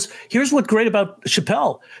did was, here's what's great about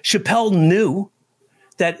Chappelle. Chappelle knew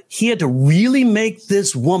that he had to really make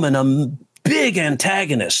this woman a big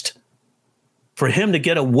antagonist for him to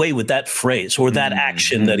get away with that phrase or that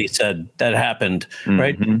action that he said that happened,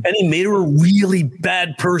 right? And he made her a really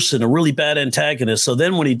bad person, a really bad antagonist. So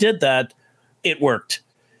then when he did that, it worked.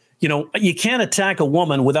 You can't attack a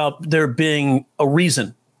woman without there being a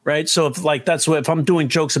reason, right? So if I'm doing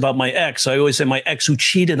jokes about my ex, I always say my ex who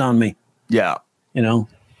cheated on me. Yeah.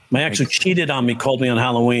 My ex who cheated on me called me on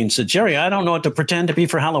Halloween, said, Jerry, I don't know what to pretend to be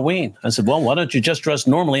for Halloween. I said, well, why don't you just dress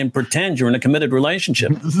normally and pretend you're in a committed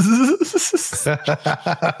relationship? So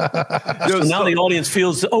now the audience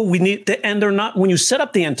feels, we need to, and they're not, when you set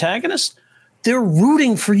up the antagonist, they're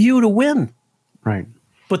rooting for you to win. Right.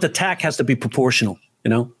 But the attack has to be proportional,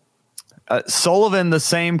 Sullivan, the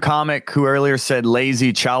same comic who earlier said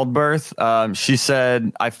lazy childbirth, she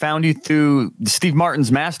said, I found you through Steve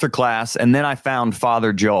Martin's masterclass, and then I found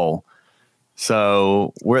Father Joel.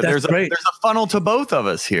 So there's a funnel to both of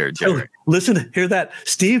us here, Jerry. Listen, hear that.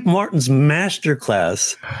 Steve Martin's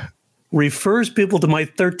masterclass refers people to my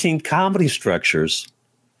 13 comedy structures.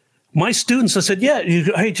 My students, I said,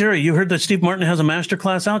 hey, Jerry, you heard that Steve Martin has a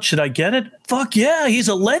masterclass out? Should I get it? Fuck yeah, he's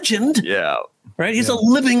a legend. Yeah. Right? He's a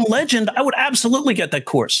living legend. I would absolutely get that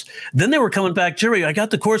course. Then they were coming back, Jerry, I got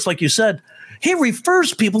the course like you said. He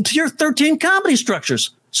refers people to your 13 comedy structures.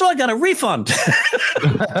 So I got a refund.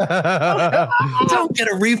 Don't get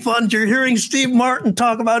a refund. You're hearing Steve Martin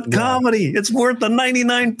talk about comedy. It's worth the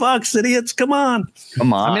 $99, idiots. Come on.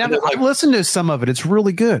 I mean, I've listened to some of it. It's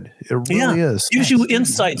really good. It really is. Gives you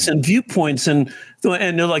insights and viewpoints, and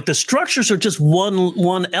like the structures are just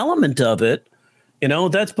one element of it.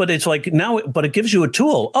 But it's like now, but it gives you a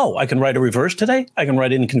tool. Oh, I can write a reverse today. I can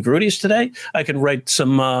write incongruities today. I can write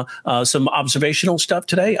some observational stuff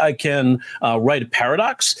today. I can write a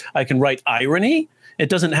paradox. I can write irony. It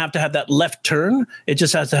doesn't have to have that left turn. It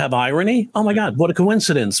just has to have irony. Oh my God, what a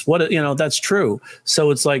coincidence. That's true.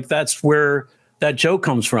 So it's like, that's where that joke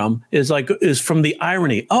comes from, is from the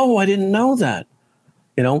irony. Oh, I didn't know that,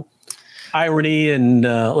 irony and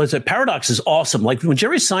let's say paradox is awesome. Like when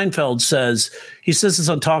Jerry Seinfeld says this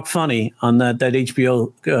on Talk Funny on that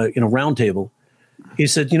HBO roundtable. He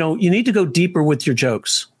said, you need to go deeper with your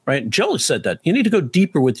jokes, right? Joe said that you need to go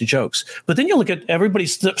deeper with your jokes, but then you look at everybody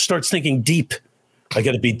starts thinking deep. I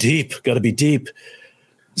got to be deep. Got to be deep.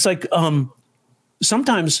 It's like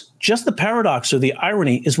sometimes just the paradox or the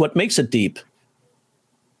irony is what makes it deep.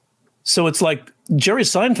 So it's like Jerry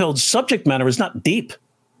Seinfeld's subject matter is not deep.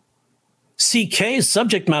 CK's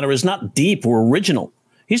subject matter is not deep or original.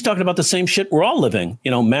 He's talking about the same shit we're all living,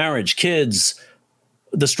 marriage, kids,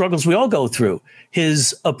 the struggles we all go through.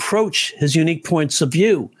 His approach, his unique points of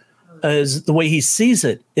view, is the way he sees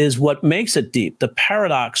it is what makes it deep. The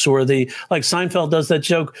paradox, or like Seinfeld does that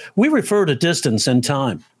joke, we refer to distance and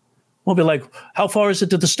time. We'll be like, how far is it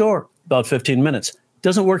to the store? About 15 minutes.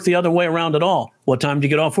 Doesn't work the other way around at all. What time do you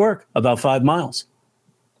get off work? About 5 miles.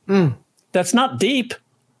 That's not deep.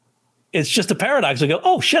 It's just a paradox. I go,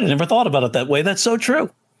 oh shit, I never thought about it that way. That's so true.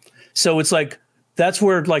 So it's like, that's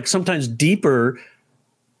where like sometimes deeper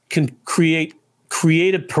can create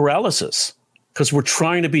creative paralysis because we're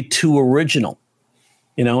trying to be too original.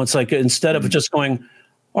 It's like, instead of just going,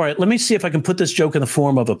 all right, let me see if I can put this joke in the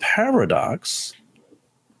form of a paradox.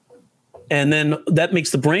 And then that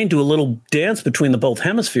makes the brain do a little dance between the both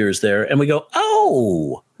hemispheres there. And we go,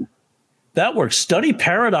 oh, that works. Study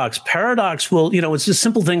paradox. Paradox will, it's just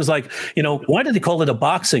simple things like, why do they call it a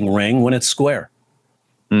boxing ring when it's square?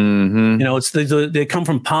 Mm-hmm. They come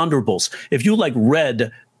from ponderables. If you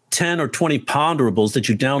read 10 or 20 ponderables that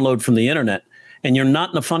you download from the internet and you're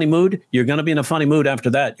not in a funny mood, you're going to be in a funny mood after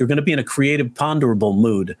that. You're going to be in a creative ponderable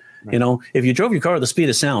mood. Right. If you drove your car at the speed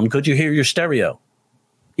of sound, could you hear your stereo?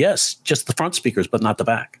 Yes, just the front speakers, but not the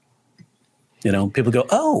back. People go,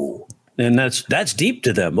 oh, and that's deep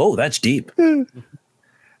to them. Oh, that's deep.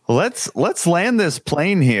 Let's land this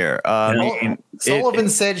plane here. Sullivan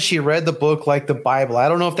said she read the book like the Bible. I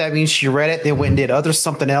don't know if that means she read it, then went and did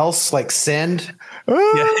something else, like send.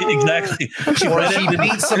 Yeah, exactly. She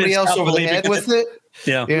beat somebody else over the head with it.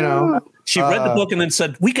 Yeah. She read the book and then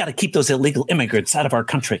said, we got to keep those illegal immigrants out of our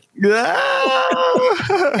country. and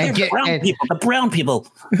the brown people.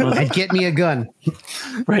 And get me a gun.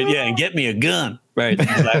 Right. Yeah. And get me a gun. Right.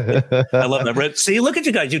 Exactly. I love that. See, look at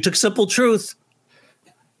you guys. You took simple truth.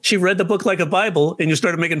 She read the book like a Bible and you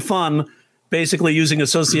started making fun, basically using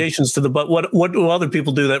associations to the, but what do other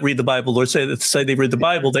people do that read the Bible or say they read the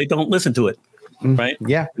Bible? They don't listen to it. Right.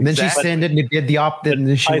 Yeah. And then she sent it and did the op.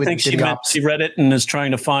 I think she read it and is trying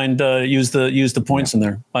to find use the points in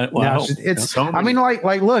there.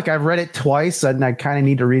 Look, I've read it twice and I kind of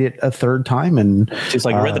need to read it a third time. And she's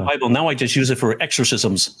like, I read the Bible. Now I just use it for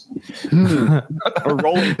exorcisms or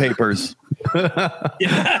rolling papers.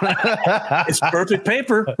 It's perfect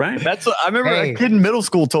paper, right? That's I remember a kid in middle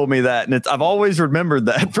school told me that, and I've always remembered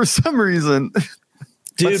that for some reason.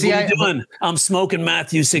 Dude, what are you doing? I'm smoking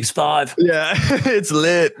Matthew 6:5. Yeah, it's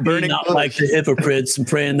lit. Burning not like the hypocrites and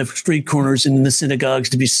praying the street corners and in the synagogues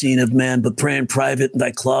to be seen of man, but pray in private in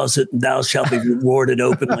thy closet, and thou shalt be rewarded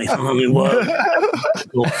openly. I'm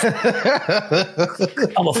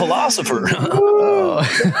a philosopher.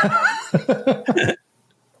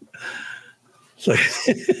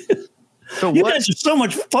 You guys are so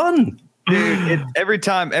much fun. Dude, every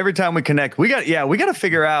time we connect, we got to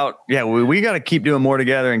figure out. Yeah, we got to keep doing more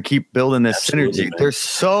together and keep building this synergy. Man. There's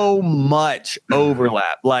so much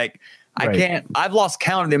overlap. I've lost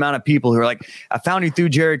count of the amount of people who are like, I found you through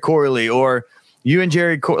Jerry Corley, or you and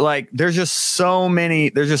Jerry, there's just so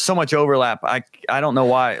much overlap. I don't know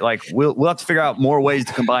why. We'll have to figure out more ways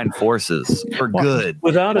to combine forces for good.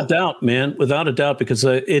 Without a doubt, man. Without a doubt, because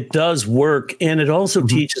it does work, and it also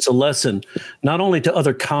teaches a lesson not only to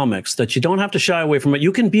other comics that you don't have to shy away from it.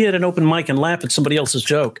 You can be at an open mic and laugh at somebody else's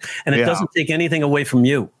joke, and it doesn't take anything away from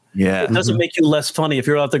you. Yeah, it doesn't make you less funny if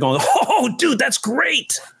you're out there going, "Oh, dude, that's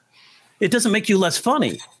great." It doesn't make you less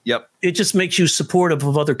funny. Yep. It just makes you supportive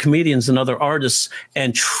of other comedians and other artists.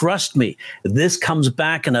 And trust me, this comes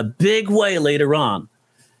back in a big way later on.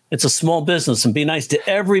 It's a small business, and be nice to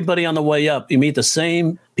everybody on the way up. You meet the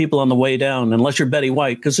same people on the way down, unless you're Betty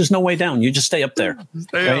White, because there's no way down. You just stay up there.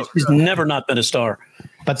 Right? She's never not been a star.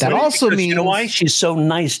 But that also means, you know why? She's so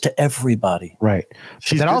nice to everybody. Right.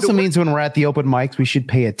 That also means when we're at the open mics, we should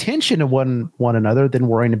pay attention to one another than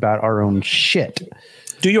worrying about our own shit.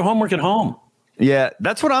 Do your homework at home. Yeah,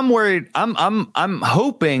 that's what I'm worried. I'm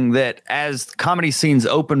hoping that as comedy scenes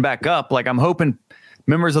open back up, I'm hoping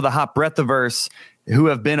members of the Hot Breathiverse who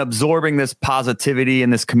have been absorbing this positivity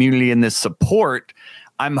and this community and this support,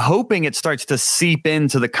 I'm hoping it starts to seep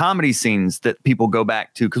into the comedy scenes that people go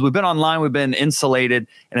back to, because we've been online, we've been insulated,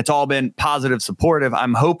 and it's all been positive, supportive.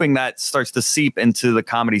 I'm hoping that starts to seep into the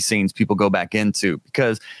comedy scenes people go back into,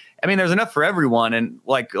 because there's enough for everyone, and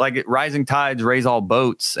rising tides raise all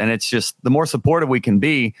boats, and it's just the more supportive we can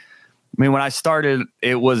be. When I started,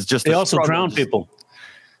 it was just they also drown people.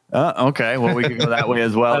 Okay, well, we can go that way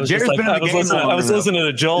as well. I was listening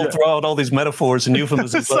to Joel throw out all these metaphors and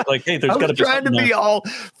euphemisms. Hey, there's got to be trying to be all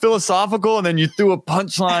philosophical, and then you threw a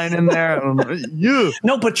punchline in there.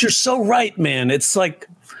 No, but you're so right, man. It's like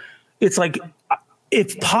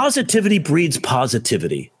if positivity breeds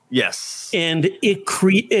positivity. Yes. And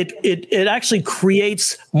it actually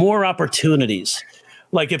creates more opportunities.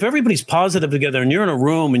 Like if everybody's positive together and you're in a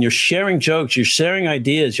room and you're sharing jokes, you're sharing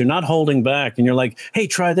ideas, you're not holding back, and you're like, hey,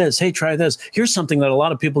 try this. Hey, try this. Here's something that a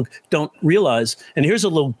lot of people don't realize. And here's a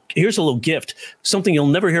little gift, something you'll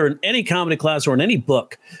never hear in any comedy class or in any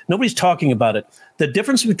book. Nobody's talking about it. The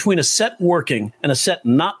difference between a set working and a set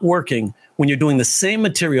not working when you're doing the same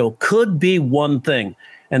material could be one thing.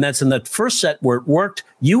 And that's in that first set where it worked,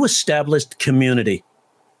 you established community.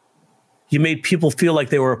 You made people feel like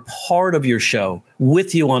they were a part of your show,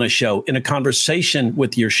 with you on a show, in a conversation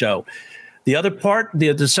with your show. The other part,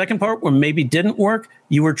 the second part where maybe didn't work,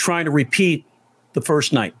 you were trying to repeat the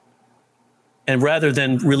first night. And rather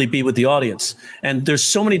than really be with the audience. And there's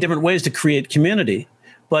so many different ways to create community.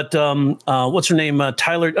 But what's her name?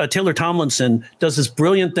 Taylor Tomlinson does this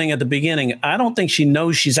brilliant thing at the beginning. I don't think she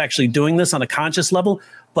knows she's actually doing this on a conscious level,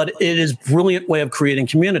 but it is a brilliant way of creating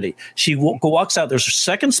community. She walks out. There's her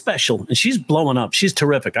second special, and she's blowing up. She's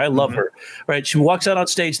terrific. I love her. Right? She walks out on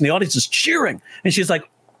stage, and the audience is cheering, and she's like,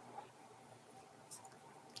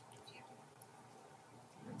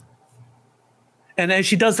 and as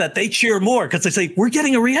she does that, they cheer more because they say, we're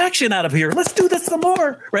getting a reaction out of here. Let's do this some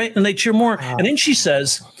more, right? And they cheer more. Wow. And then she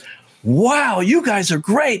says, wow, you guys are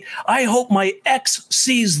great. I hope my ex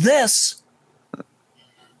sees this.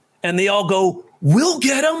 And they all go, we'll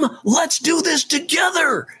get him. Let's do this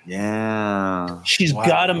together. Yeah. She's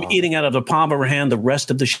got him eating out of the palm of her hand the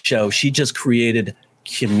rest of the show. She just created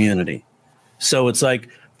community. So it's like,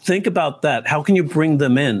 think about that. How can you bring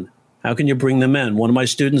them in? How can you bring them in? One of my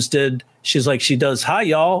students did. She's like, she does, hi,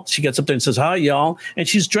 y'all. She gets up there and says, hi, y'all. And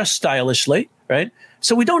she's dressed stylishly, right?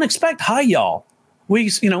 So we don't expect hi, y'all.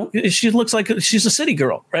 She looks like she's a city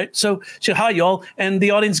girl, right? So she, hi, y'all. And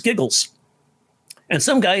the audience giggles. And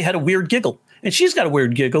some guy had a weird giggle. And she's got a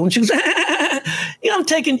weird giggle. And she goes, I'm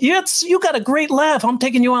taking you. You got a great laugh. I'm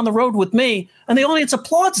taking you on the road with me. And the audience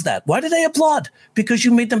applauds that. Why do they applaud? Because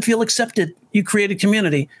you made them feel accepted. You created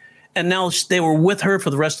community. And now they were with her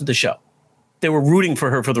for the rest of the show. They were rooting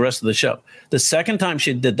for her for the rest of the show. The second time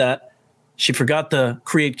she did that, she forgot to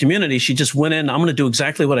create community. She just went in, I'm going to do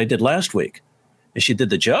exactly what I did last week. And she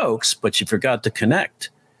did the jokes, but she forgot to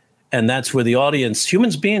connect. And that's where the audience,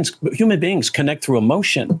 human beings connect through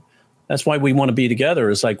emotion. That's why we want to be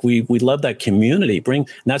together. It's like we love that community. And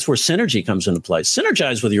that's where synergy comes into play.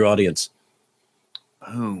 Synergize with your audience.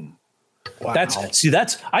 Boom. Wow.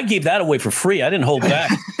 I gave that away for free. I didn't hold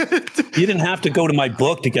back. You didn't have to go to my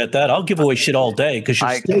book to get that. I'll give away shit all day because you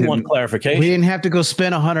still want clarification. We didn't have to go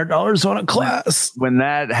spend $100 on a class. When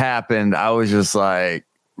that happened, I was just like,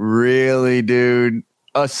 really, dude?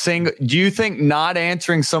 Do you think not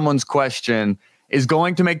answering someone's question is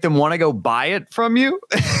going to make them want to go buy it from you?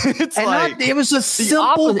 It was a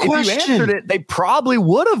simple question. If you answered it, they probably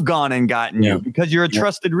would have gone and gotten you because you're a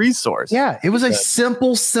trusted resource. Yeah, it was a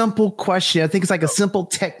simple question. I think it's like a simple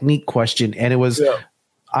technique question. And it was,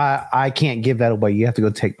 I can't give that away. You have to go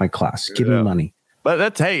take my class. Give me money. But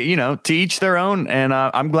that's, hey, to each their own. And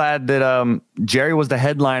I'm glad that Jerry was the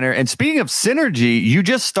headliner. And speaking of synergy, you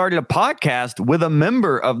just started a podcast with a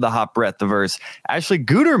member of the Hot Breath-Verse, Ashley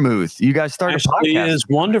Gutermuth. You guys started a podcast. She is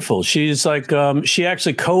wonderful. She's like, she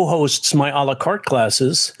actually co-hosts my a la carte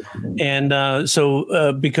classes. And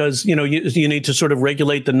because, you need to sort of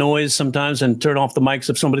regulate the noise sometimes and turn off the mics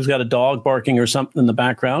if somebody's got a dog barking or something in the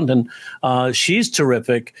background. And she's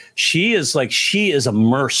terrific. She is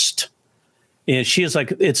immersed. And she is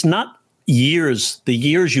like, it's not the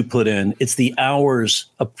years you put in, it's the hours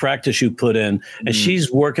of practice you put in. And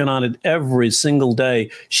she's working on it every single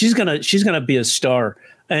day. She's gonna be a star,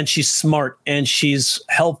 and she's smart and she's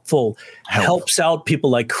helpful, helps out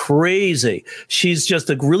people like crazy. She's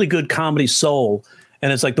just a really good comedy soul.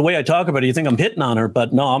 And it's like the way I talk about her, you think I'm hitting on her,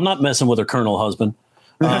 but no, I'm not messing with her colonel husband.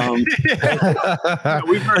 But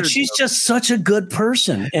she's just such a good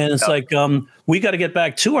person. And it's like, we got to get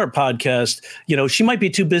back to our podcast. She might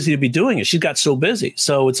be too busy to be doing it. She's got so busy.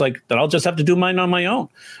 So it's like that I'll just have to do mine on my own.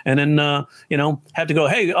 And then, have to go,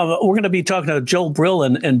 hey, we're going to be talking to Joel Brill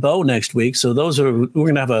and Bo next week. So we're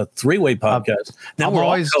going to have a 3-way podcast. Then we're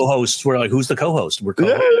always co-hosts. We're like, who's the co-host? We're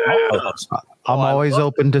co-hosts. I'm always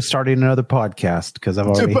open to starting another podcast because I've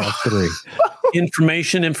already had 3.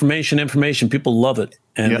 Information. People love it.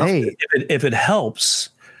 And if it helps,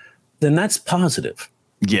 then that's positive.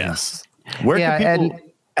 Yes. And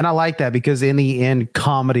I like that because in the end,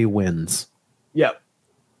 comedy wins. Yep.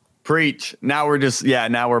 Preach. Now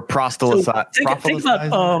we're proselytizing. Think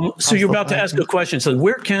about, so you're about to ask a question. So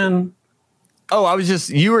where can Oh,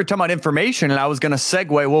 you were talking about information, and I was going to segue.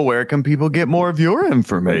 Well, where can people get more of your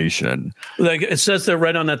information? Like it says there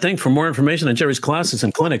right on that thing. For more information on Jerry's classes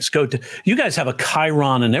and clinics, you guys have a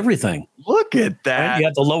Chiron and everything. Look at that. Right? You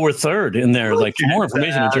have the lower third in there. Like for more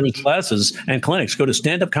information on Jerry's classes and clinics, go to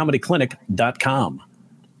standupcomedyclinic.com.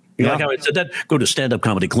 You like how I said that? Go to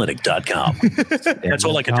standupcomedyclinic.com. That's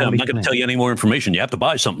all I can tell. I'm not going to tell you any more information. You have to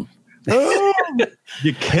buy something.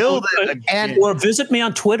 You killed it. Or visit me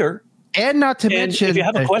on Twitter. And not to mention, if you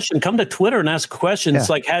have a question, come to Twitter and ask a question. It's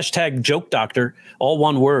like hashtag joke doctor, all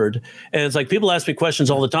one word. And it's like people ask me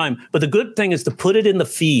questions all the time. But the good thing is to put it in the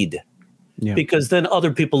feed because then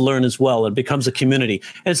other people learn as well. It becomes a community.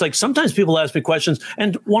 And it's like sometimes people ask me questions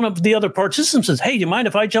and one of the other participants says, hey, do you mind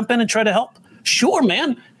if I jump in and try to help? Sure,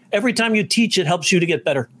 man. Every time you teach, it helps you to get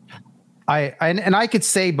better. I could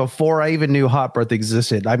say before I even knew Hot Breath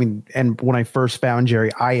existed, I mean, and when I first found Jerry,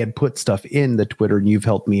 I had put stuff in the Twitter and you've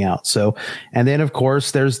helped me out. So, and then of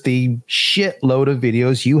course there's the shitload of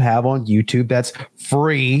videos you have on YouTube that's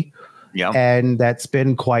free. Yeah. And that's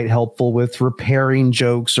been quite helpful with repairing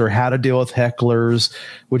jokes or how to deal with hecklers,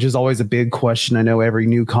 which is always a big question. I know every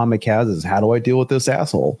new comic has is how do I deal with this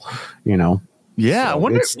asshole? You know? Yeah, so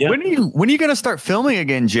when are you going to start filming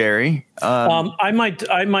again, Jerry? I'm probably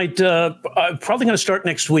going to start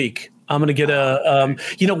next week. I'm going to get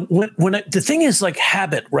the thing is like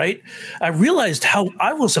habit, right? I realized how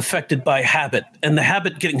I was affected by habit and the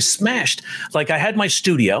habit getting smashed. Like I had my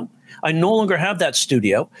studio. I no longer have that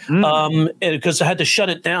studio because I had to shut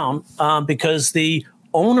it down because the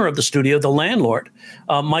owner of the studio, the landlord,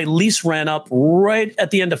 my lease ran up right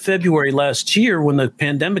at the end of February last year when the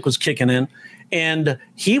pandemic was kicking in. And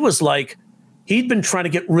he was like, he'd been trying to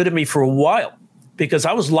get rid of me for a while because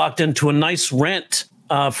I was locked into a nice rent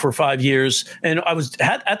for 5 years. And I was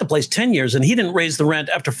at the place 10 years and he didn't raise the rent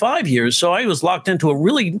after 5 years. So I was locked into a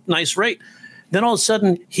really nice rate. Then all of a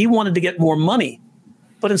sudden he wanted to get more money.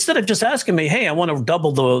 But instead of just asking me, hey, I want to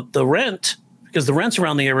double the rent, because the rents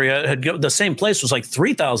around the area the same place was like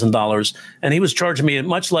 $3,000 and he was charging me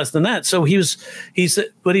much less than that. So he was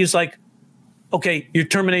like, okay, you're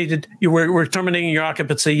terminated. We're terminating your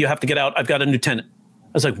occupancy. You have to get out. I've got a new tenant.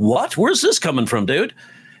 I was like, what? Where's this coming from, dude?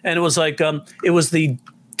 And it was like, it was the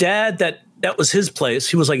dad that was his place.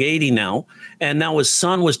 He was like 80 now. And now his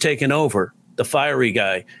son was taking over, the fiery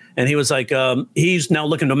guy. And he was like, he's now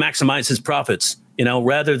looking to maximize his profits,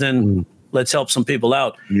 rather than let's help some people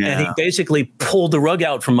out. Yeah. And he basically pulled the rug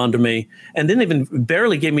out from under me and didn't even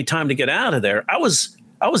barely give me time to get out of there. I was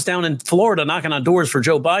down in Florida knocking on doors for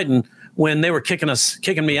Joe Biden when they were kicking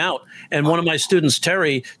me out. And one of my students,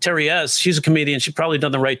 Terry S., she's a comedian. She's probably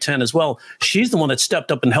done the right 10 as well. She's the one that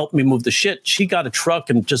stepped up and helped me move the shit. She got a truck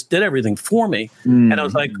and just did everything for me. And I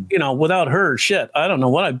was like, without her, shit, I don't know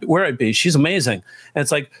where I'd be. She's amazing. And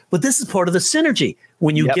it's like, but this is part of the synergy.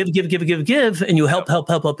 When you give, and you help,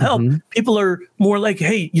 people are more like,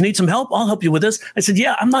 hey, you need some help? I'll help you with this. I said,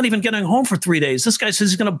 yeah, I'm not even getting home for 3 days. This guy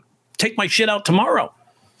says he's going to take my shit out tomorrow.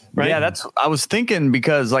 Right. Yeah, I was thinking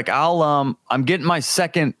because like I'm getting my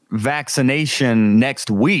second vaccination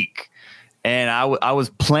next week, and I was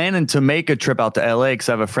planning to make a trip out to LA because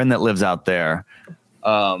I have a friend that lives out there,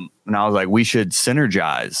 and I was like, we should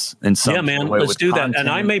synergize in some way. Yeah, man, let's do that. And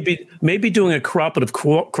I may be doing a cooperative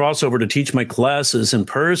crossover to teach my classes in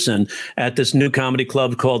person at this new comedy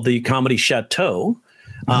club called the Comedy Chateau,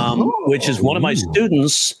 which is one of my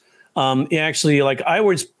students. Actually, like I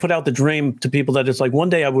always put out the dream to people that it's like one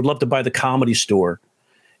day I would love to buy the Comedy Store.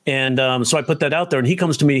 And so I put that out there and he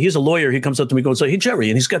comes to me. He's a lawyer. He comes up to me and goes, hey, Jerry.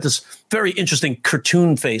 And he's got this very interesting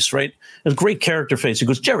cartoon face, right? A great character face. He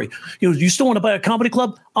goes, Jerry, you still want to buy a comedy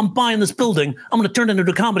club? I'm buying this building. I'm going to turn it into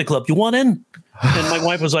a comedy club. You want in? And my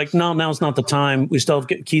wife was like, no, now's not the time. We still have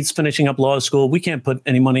Keith's finishing up law school. We can't put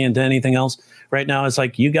any money into anything else right now. It's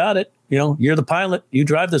like, you got it. You're the pilot. You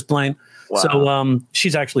drive this plane. Wow. So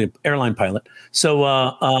she's actually an airline pilot.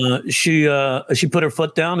 So she put her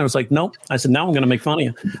foot down and was like, nope. I said, now I'm going to make fun of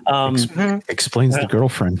you. Explains the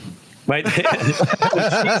girlfriend. Right. She's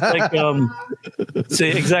like, see,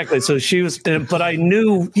 exactly. So she was, but I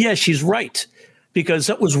knew, yeah, she's right. Because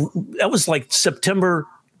that was like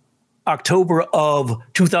October of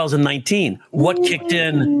 2019. What kicked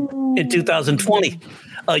in 2020?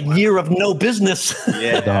 A year of no business on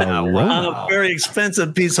a very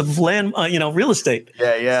expensive piece of land, real estate.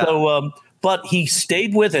 Yeah. So, but he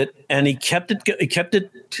stayed with it and he kept it.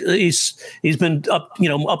 He's been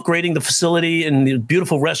upgrading the facility and the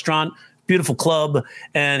beautiful restaurant, beautiful club,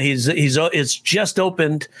 and it's just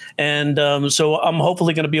opened. And so I'm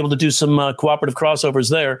hopefully going to be able to do some cooperative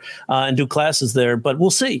crossovers there and do classes there. But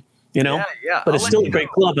we'll see. But it's still a great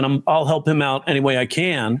club, and I'll help him out any way I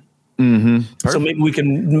can. So maybe we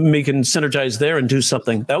can synergize there and do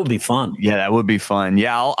something. That would be fun. Yeah, that would be fun.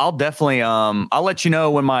 Yeah, I'll definitely I'll let you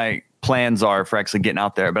know when my plans are for actually getting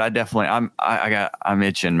out there. But I definitely I'm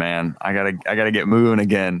itching, man. I gotta get moving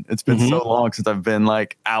again. It's been so long since I've been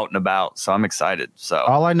like out and about, so I'm excited. So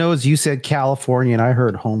all I know is you said California, and I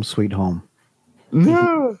heard home sweet home.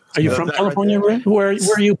 No. Are you from California? Right, where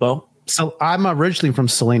are you, Bo? So I'm originally from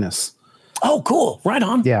Salinas. Oh, cool! Right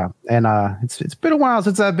on. Yeah, and it's been a while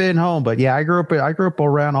since I've been home, but yeah, I grew up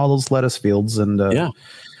around all those lettuce fields, and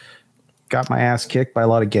got my ass kicked by a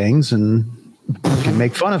lot of gangs, and can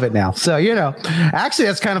make fun of it now. So actually,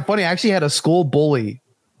 that's kind of funny. I actually had a school bully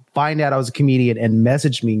find out I was a comedian and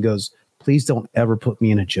messaged me and goes, "Please don't ever put me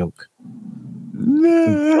in a joke."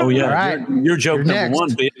 Oh yeah, all right. Your joke number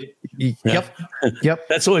one, baby. Yep.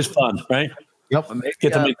 That's always fun, right? Yep.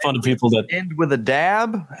 Get to make fun of people that end with a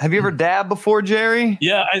dab. Have you ever dabbed before, Jerry?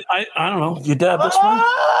 Yeah, I don't know. You dab this one?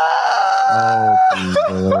 Oh,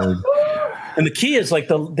 Lord. And the key is like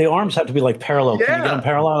the arms have to be like parallel. Can you get them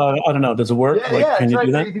parallel? I don't know. Does it work? Can you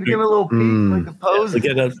do that? You can give a little peek, like a pose.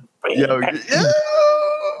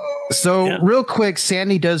 So real quick,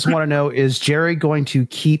 Sandy does want to know, is Jerry going to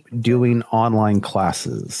keep doing online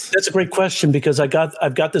classes? That's a great question, because I've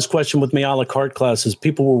got this question with my a la carte classes.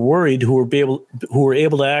 People were worried who were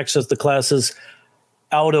able to access the classes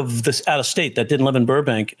out of state that didn't live in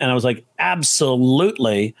Burbank. And I was like,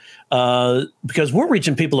 absolutely. Because we're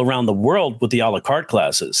reaching people around the world with the a la carte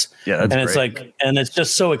classes. Yeah. That's and it's great. and it's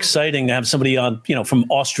just so exciting to have somebody on, from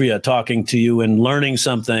Austria talking to you and learning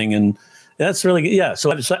something. And that's really good. Yeah.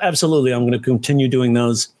 So absolutely, I'm going to continue doing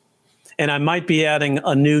those. And I might be adding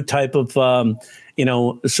a new type of,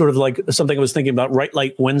 sort of like something I was thinking about, Right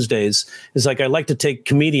Light Wednesdays. Is like I like to take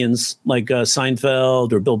comedians like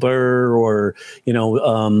Seinfeld or Bill Burr or,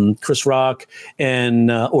 Chris Rock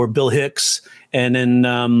and or Bill Hicks, and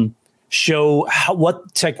then show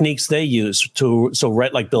what techniques they use to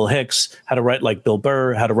write like Bill Hicks, how to write like Bill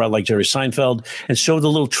Burr, how to write like Jerry Seinfeld, and show the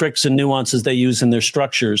little tricks and nuances they use in their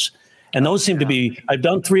structures. And those seem to be, I've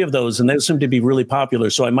done 3 of those, and those seem to be really popular.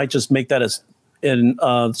 So I might just make that as in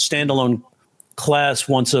standalone class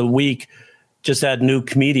once a week, just add new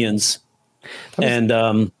comedians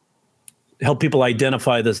and help people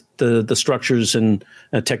identify the structures and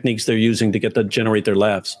techniques they're using to generate their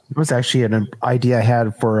laughs. It was actually an idea I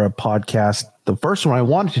had for a podcast. The first one I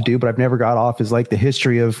wanted to do, but I've never got off, is like the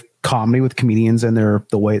history of comedy with comedians and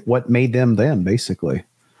what made them, basically.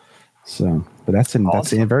 So, but that's a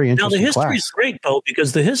very interesting. Now the history is great, Bo,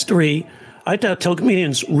 because the history, I tell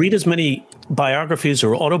comedians, read as many biographies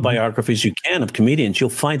or autobiographies you can of comedians. You'll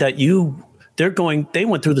find that they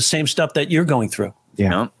went through the same stuff that you're going through.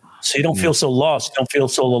 Yeah. So you don't feel so lost. You don't feel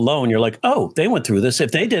so alone. You're like, oh, they went through this.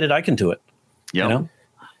 If they did it, I can do it. Yeah.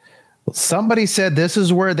 Somebody said this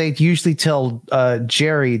is where they usually tell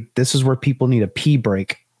Jerry, this is where people need a pee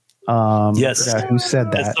break. Yes. Who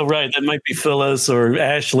said that? That's so right. That might be Phyllis or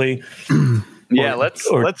Ashley. Yeah, let's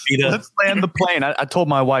land the plane. I told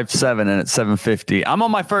my wife 7 and it's 7:50. I'm on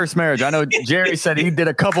my first marriage. I know Jerry said he did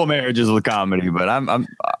a couple marriages with comedy, but I'm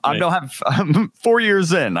 4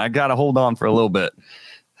 years in. I got to hold on for a little bit.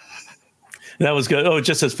 That was good. Oh, it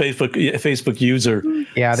just says Facebook user.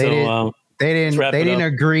 Yeah, they didn't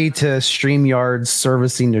agree to StreamYard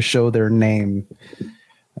servicing to show their name.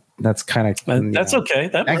 That's kind of that's okay.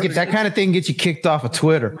 That kind of thing gets you kicked off of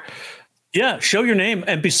Twitter. Yeah, show your name,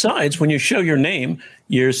 and besides, when you show your name,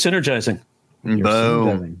 you're synergizing.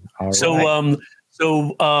 Boom.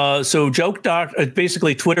 So Joke Doctor,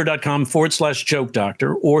 basically twitter.com/Joke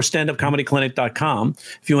Doctor or standupcomedyclinic.com.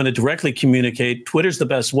 If you want to directly communicate, Twitter's the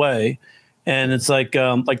best way. And it's like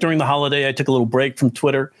during the holiday, I took a little break from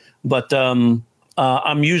Twitter, but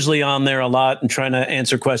I'm usually on there a lot and trying to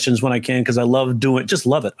answer questions when I can, because I love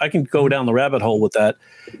it. I can go down the rabbit hole with that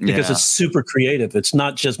because it's super creative. It's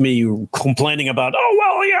not just me complaining about,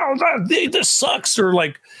 this sucks, or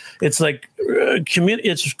like, it's like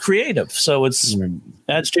it's creative. So it's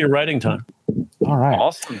adds to your writing time. All right.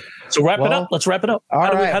 Awesome. So it up. Let's wrap it up.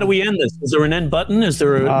 How do we end this? Is there an end button? Is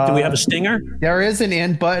there do we have a stinger? There is an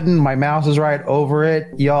end button. My mouse is right over it.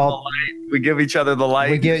 Y'all, we give each other the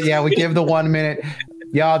light. We give the 1 minute.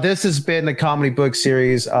 Y'all, this has been the comedy book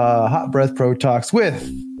series, Hot Breath Pro Talks with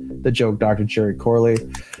the Joke Dr. Jerry Corley.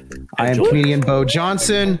 I am comedian Bo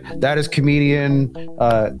Johnson. That is comedian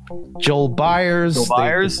Joel Byers. Joel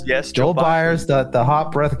Byers, yes. Joel Byers, the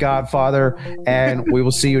Hot Breath Godfather. And we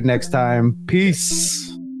will see you next time. Peace.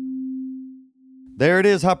 There it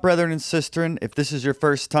is, Hot Brethren and Sistren. If this is your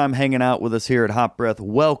first time hanging out with us here at Hot Breath,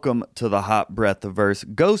 welcome to the Hot Breath-averse.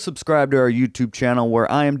 Go subscribe to our YouTube channel,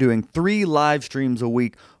 where I am doing 3 live streams a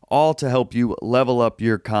week, all to help you level up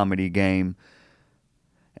your comedy game.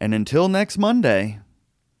 And until next Monday,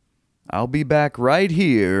 I'll be back right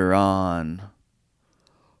here on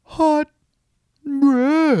Hot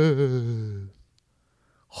Breath.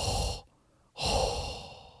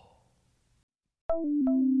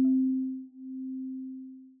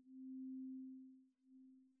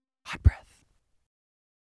 Hot Breath.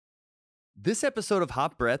 This episode of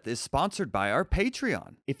Hot Breath is sponsored by our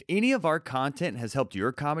Patreon. If any of our content has helped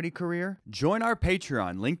your comedy career, join our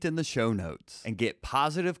Patreon linked in the show notes and get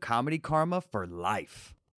positive comedy karma for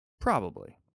life. Probably.